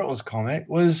first Turtles comic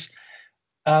was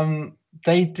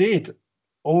they did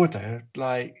order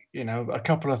a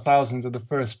couple of thousands of the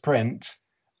first print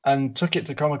and took it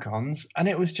to Comic Cons, and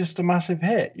it was just a massive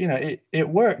hit. It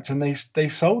worked, and they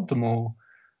sold them all.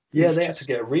 Yeah, they had to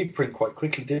get a reprint quite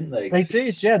quickly, didn't they? They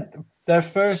did, yeah. Their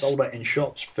first sold out in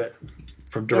shops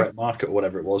from Direct Market or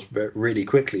whatever it was, really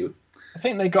quickly. I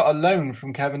think they got a loan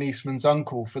from Kevin Eastman's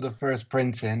uncle for the first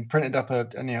printing, printed up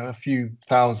a few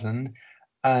thousand,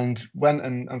 and went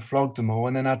and flogged them all,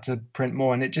 and then had to print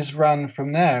more, and it just ran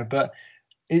from there. But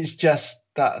it's just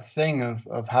that thing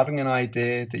of having an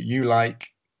idea that you like,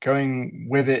 going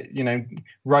with it,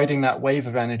 riding that wave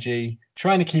of energy,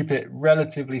 trying to keep it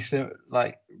relatively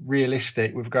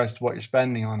realistic with regards to what you're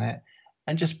spending on it,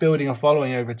 and just building a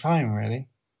following over time, really.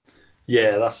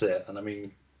 Yeah, that's it. And I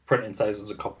mean, printing thousands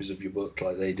of copies of your book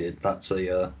like they did, that's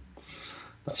a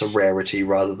rarity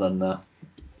rather than the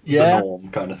norm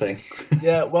kind of thing.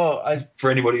 Yeah, well, for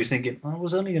anybody who's thinking, I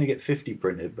was only going to get 50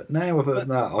 printed, but now I've heard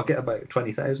that I'll get about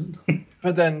 20,000.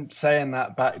 But then saying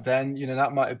that back then,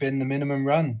 that might have been the minimum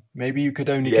run. Maybe you could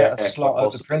only get a slot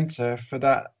at the printer for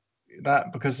that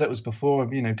because that was before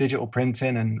digital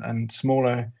printing and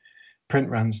smaller print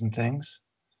runs and things.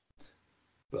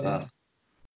 But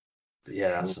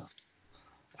yeah,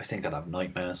 I think I'd have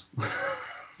nightmares.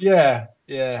 Yeah.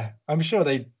 I'm sure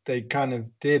they kind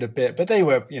of did a bit, but they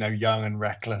were young and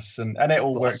reckless, and it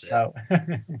all worked out.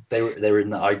 They were in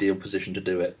the ideal position to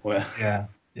do it. Where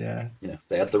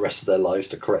they had the rest of their lives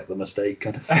to correct the mistake,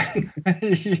 kind of thing.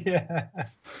 Yeah.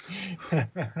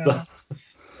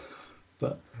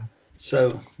 But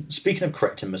so, speaking of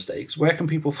correcting mistakes, where can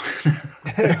people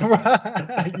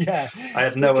find? Yeah, I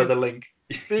had no other link.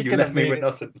 You left me with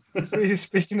nothing.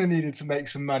 Speaking of needing to make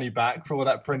some money back for all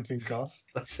that printing cost.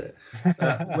 That's it.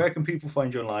 Where can people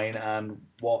find you online, and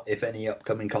what, if any,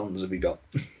 upcoming cons have you got?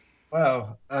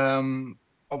 Well,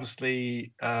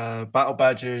 obviously, Battle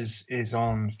Badgers is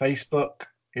on Facebook,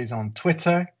 is on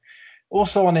Twitter,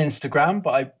 also on Instagram,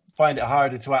 but I find it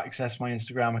harder to access my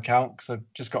Instagram account because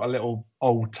I've just got a little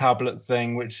old tablet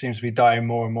thing which seems to be dying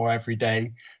more and more every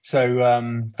day. So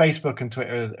Facebook and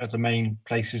Twitter are the main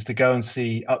places to go and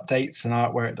see updates and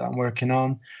artwork that I'm working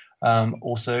on.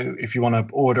 Also, if you want to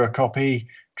order a copy,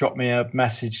 drop me a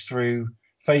message through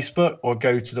Facebook or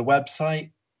go to the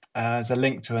website. There's a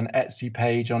link to an Etsy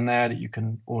page on there that you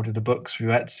can order the books through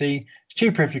Etsy. It's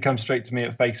cheaper if you come straight to me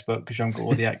at Facebook because you haven't got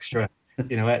all the extra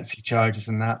Etsy charges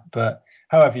and that, but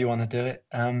however you want to do it.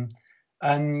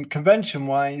 And convention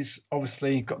wise,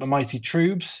 obviously got the Mighty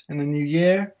Troops in the new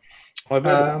year. I've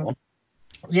heard that one.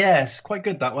 Yes, quite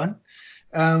good, that one.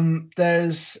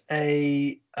 There's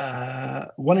a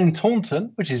one in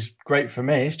Taunton, which is great for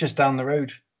me. It's just down the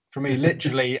road for me,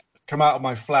 literally come out of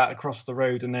my flat across the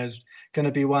road, and there's going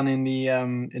to be one in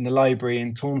the library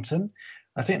in Taunton.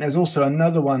 I think there's also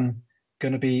another one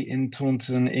going to be in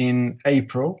Taunton in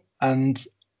April, and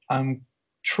I'm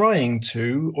trying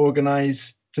to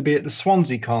organise to be at the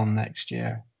Swansea Con next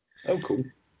year. Oh, cool.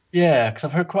 Yeah, because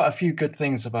I've heard quite a few good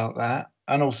things about that.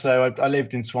 And also, I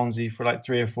lived in Swansea for like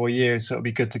 3 or 4 years, so it'll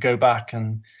be good to go back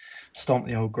and stomp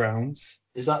the old grounds.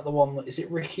 Is that the one? Is it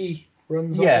Ricky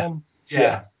runs that one?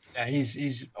 Yeah.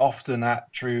 He's often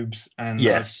at Troobs, and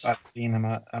yes, I've seen him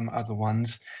at other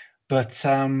ones. But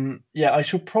I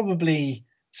shall probably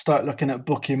start looking at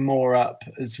booking more up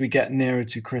as we get nearer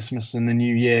to Christmas and the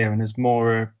New Year, and there's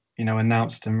more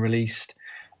announced and released.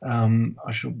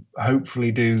 I shall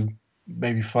hopefully do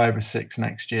maybe 5 or 6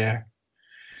 next year.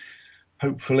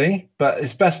 Hopefully, but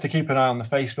it's best to keep an eye on the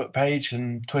Facebook page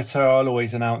and Twitter. I'll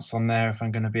always announce on there if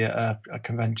I'm going to be at a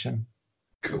convention.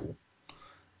 Cool.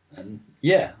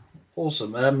 Yeah,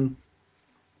 awesome.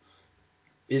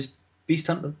 Is Beast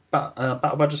Hunter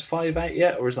Battle Badgers 5 out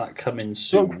yet, or is that coming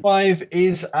soon? Book 5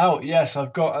 is out. Yes,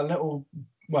 I've got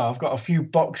a few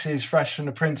boxes fresh from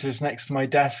the printers next to my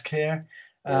desk here.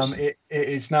 Awesome. It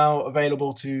is now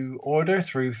available to order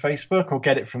through Facebook or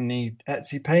get it from the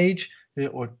Etsy page,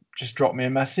 or just drop me a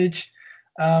message.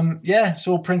 It's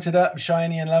all printed up,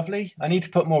 shiny and lovely. I need to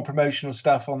put more promotional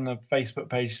stuff on the Facebook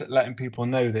page, letting people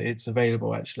know that it's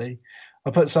available, actually.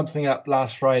 I put something up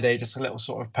last Friday, just a little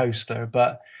sort of poster,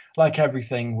 but like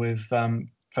everything with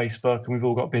Facebook, and we've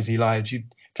all got busy lives, you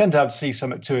tend to have to see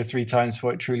something 2 or 3 times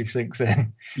before it truly sinks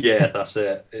in. Yeah, that's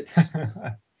it.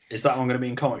 Is that one going to be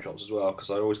in comic shops as well? Because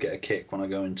I always get a kick when I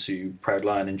go into Proud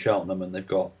Lion in Cheltenham and they've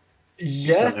got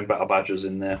Yeah. Something Battle Badgers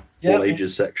in there. Yeah, All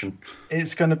ages section.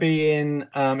 It's going to be in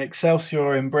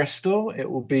Excelsior in Bristol.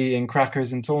 It will be in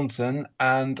Crackers in Taunton,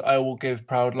 and I will give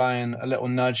Proud Lion a little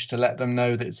nudge to let them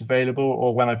know that it's available.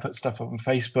 Or when I put stuff up on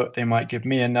Facebook, they might give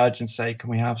me a nudge and say, "Can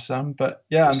we have some?" But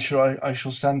yeah, I'm sure I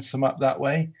shall send some up that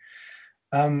way.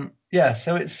 Yeah,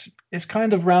 so it's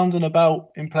kind of round and about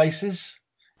in places.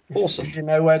 Awesome. If you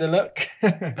know where to look.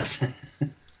 That's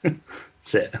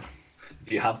it.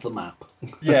 If you have the map.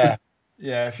 Yeah.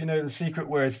 Yeah, if you know the secret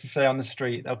words to say on the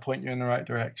street, they'll point you in the right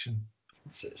direction.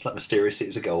 It's like Mysterious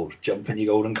Cities of Gold. Jump in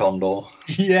your golden condor.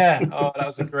 Yeah. Oh, that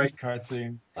was a great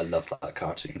cartoon. I love that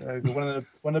cartoon. One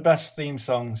of the best theme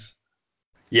songs.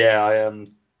 Yeah, I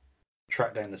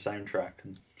tracked down the soundtrack.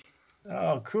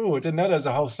 Oh, cool! I didn't know there was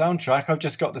a whole soundtrack. I've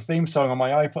just got the theme song on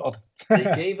my iPod. They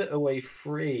gave it away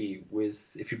free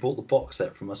if you bought the box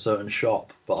set from a certain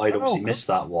shop, but I'd obviously missed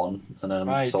that one, and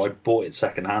right. So I bought it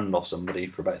second hand off somebody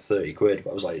for about 30 quid. But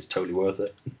I was like, it's totally worth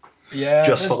it. Yeah,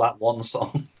 just for that one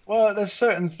song. Well, there's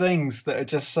certain things that are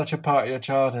just such a part of your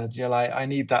childhood. You're like, I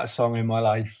need that song in my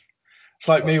life. It's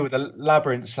like me with the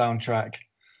Labyrinth soundtrack.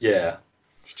 Yeah,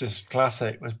 it's just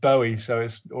classic. It was Bowie, so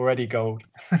it's already gold.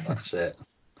 That's it.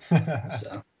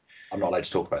 So I'm not allowed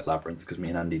to talk about Labyrinth because me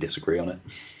and Andy disagree on it.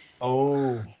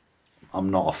 Oh.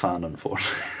 I'm not a fan,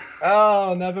 unfortunately.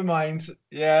 Oh, never mind.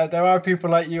 Yeah, there are people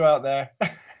like you out there.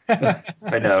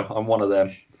 I know, I'm one of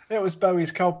them. It was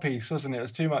Bowie's codpiece, wasn't it? It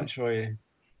was too much for you.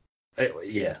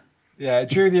 Yeah. Yeah, it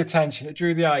drew the attention. It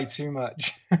drew the eye too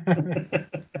much.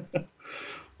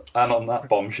 And on that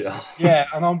bombshell. Yeah,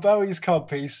 and on Bowie's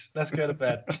codpiece, let's go to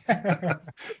bed.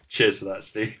 Cheers for that,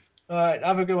 Steve. All right,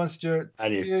 have a good one, Stuart.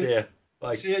 And you. See ya.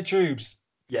 Bye. See you at Trubes.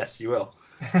 Yes, you will.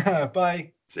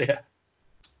 Bye. See ya.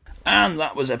 And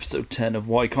that was episode 10 of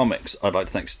Why Comics. I'd like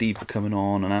to thank Steve for coming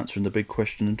on and answering the big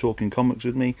question and talking comics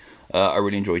with me. I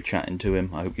really enjoyed chatting to him.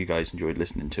 I hope you guys enjoyed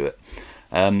listening to it.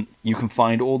 You can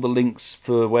find all the links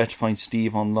for where to find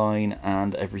Steve online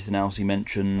and everything else he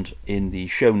mentioned in the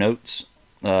show notes.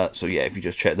 So yeah, if you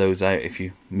just check those out if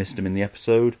you missed them in the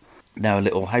episode. Now a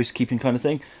little housekeeping kind of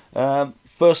thing.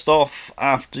 First off,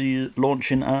 after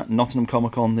launching at Nottingham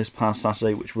Comic Con this past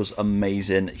Saturday, which was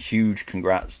amazing, huge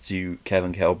congrats to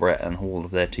Kevin Kelbrett and all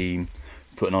of their team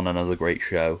putting on another great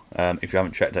show. If you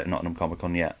haven't checked out Nottingham Comic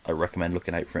Con yet, I recommend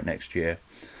looking out for it next year.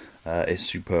 It's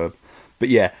superb. But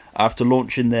yeah, after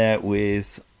launching there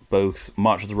with both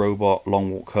March of the Robot,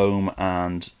 Long Walk Home,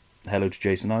 and Hello to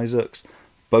Jason Isaacs,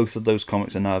 both of those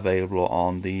comics are now available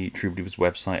on the True Believers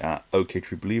website at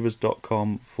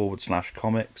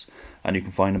oktruebelievers.com/comics, and you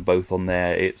can find them both on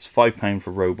there. It's £5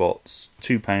 for Robots,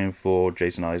 £2 for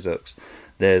Jason Isaacs.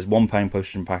 There's £1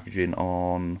 postage and packaging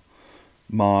on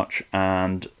March,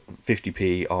 and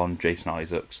 50p on Jason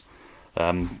Isaacs.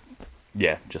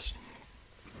 Yeah, just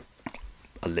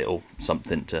a little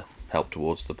something to help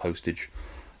towards the postage.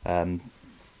 Yeah,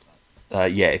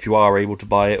 if you are able to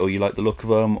buy it, or you like the look of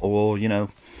them, or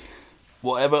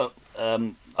whatever,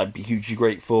 I'd be hugely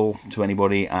grateful to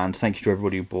anybody, and thank you to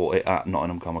everybody who bought it at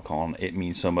Nottingham Comic Con. It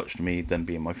means so much to me, them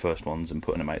being my first ones and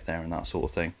putting them out there and that sort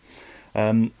of thing.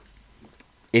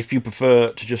 If you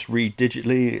prefer to just read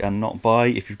digitally and not buy,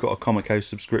 if you've got a Comic House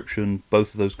subscription,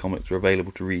 both of those comics are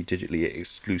available to read digitally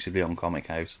exclusively on Comic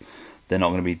House. They're not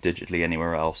going to be digitally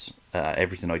anywhere else.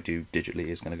 Everything I do digitally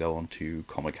is going to go on to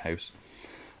Comic House.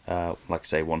 Like I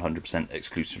say, 100%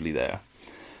 exclusively there.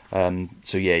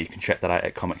 So yeah, you can check that out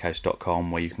at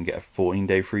comichouse.com, where you can get a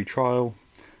 14-day free trial.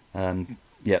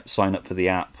 Yeah, sign up for the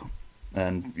app,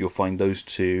 and you'll find those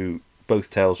two, both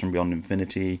Tales from Beyond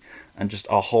Infinity, and just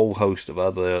a whole host of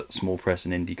other small press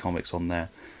and indie comics on there.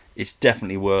 It's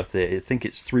definitely worth it. I think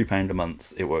it's £3 a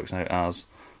month it works out as,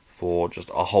 for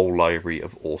just a whole library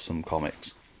of awesome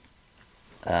comics.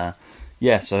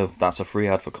 Yeah, so that's a free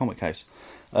ad for Comic House.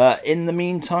 In the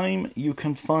meantime, you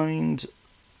can find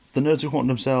The Nerds Who Haunt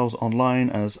Themselves online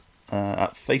as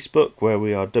at Facebook, where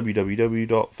we are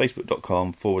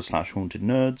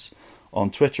www.facebook.com/hauntednerds. On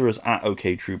Twitter as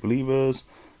 @OKTrueBelievers.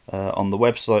 On the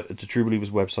website, the True Believers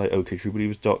website,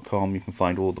 oktruebelievers.com, you can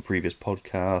find all the previous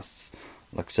podcasts.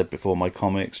 Like I said before, my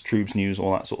comics, Troobs News,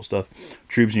 all that sort of stuff.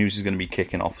 Troobs News is going to be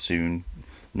kicking off soon.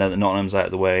 Now that Nottingham's out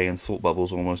of the way and Thought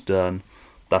Bubble's almost done,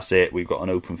 that's it. We've got an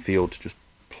open field to just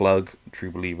plug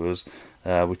True Believers,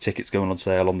 with tickets going on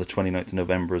sale on the 29th of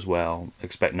November as well.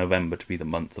 Expect November to be the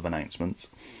month of announcements.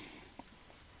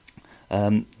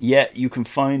 Yeah, you can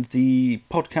find the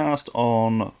podcast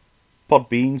on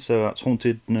Podbean, so that's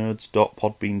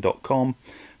hauntednerds.podbean.com,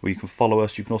 where you can follow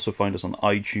us. You can also find us on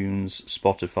iTunes,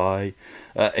 Spotify.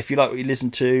 If you like what you listen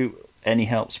to, any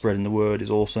help spreading the word is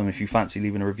awesome. If you fancy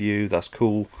leaving a review, that's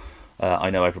cool. I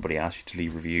know everybody asks you to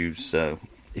leave reviews, so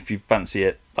if you fancy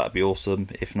it, that'd be awesome.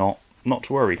 If not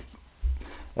to worry.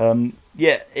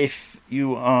 If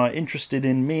you are interested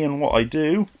in me and what I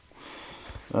do,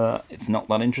 it's not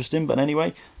that interesting, but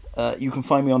anyway, you can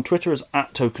find me on Twitter as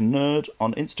 @TokenNerd,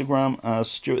 on Instagram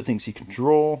as Stuart Thinks He Can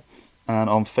Draw, and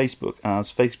on Facebook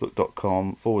as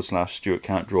facebook.com/Stuart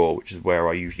Can't Draw, which is where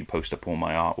I usually post up all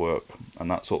my artwork and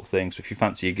that sort of thing. So if you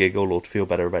fancy a giggle or to feel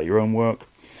better about your own work,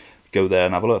 go there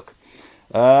and have a look.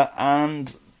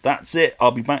 And that's it.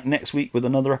 I'll be back next week with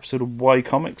another episode of Why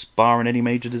Comics, barring any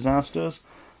major disasters.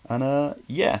 And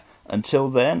until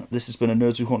then, this has been a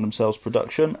Nerds Who Haunt Themselves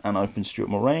production, and I've been Stuart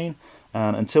Mulrain.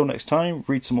 And until next time,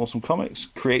 read some awesome comics,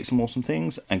 create some awesome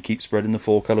things, and keep spreading the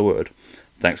 4-colour word.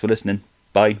 Thanks for listening.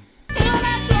 Bye.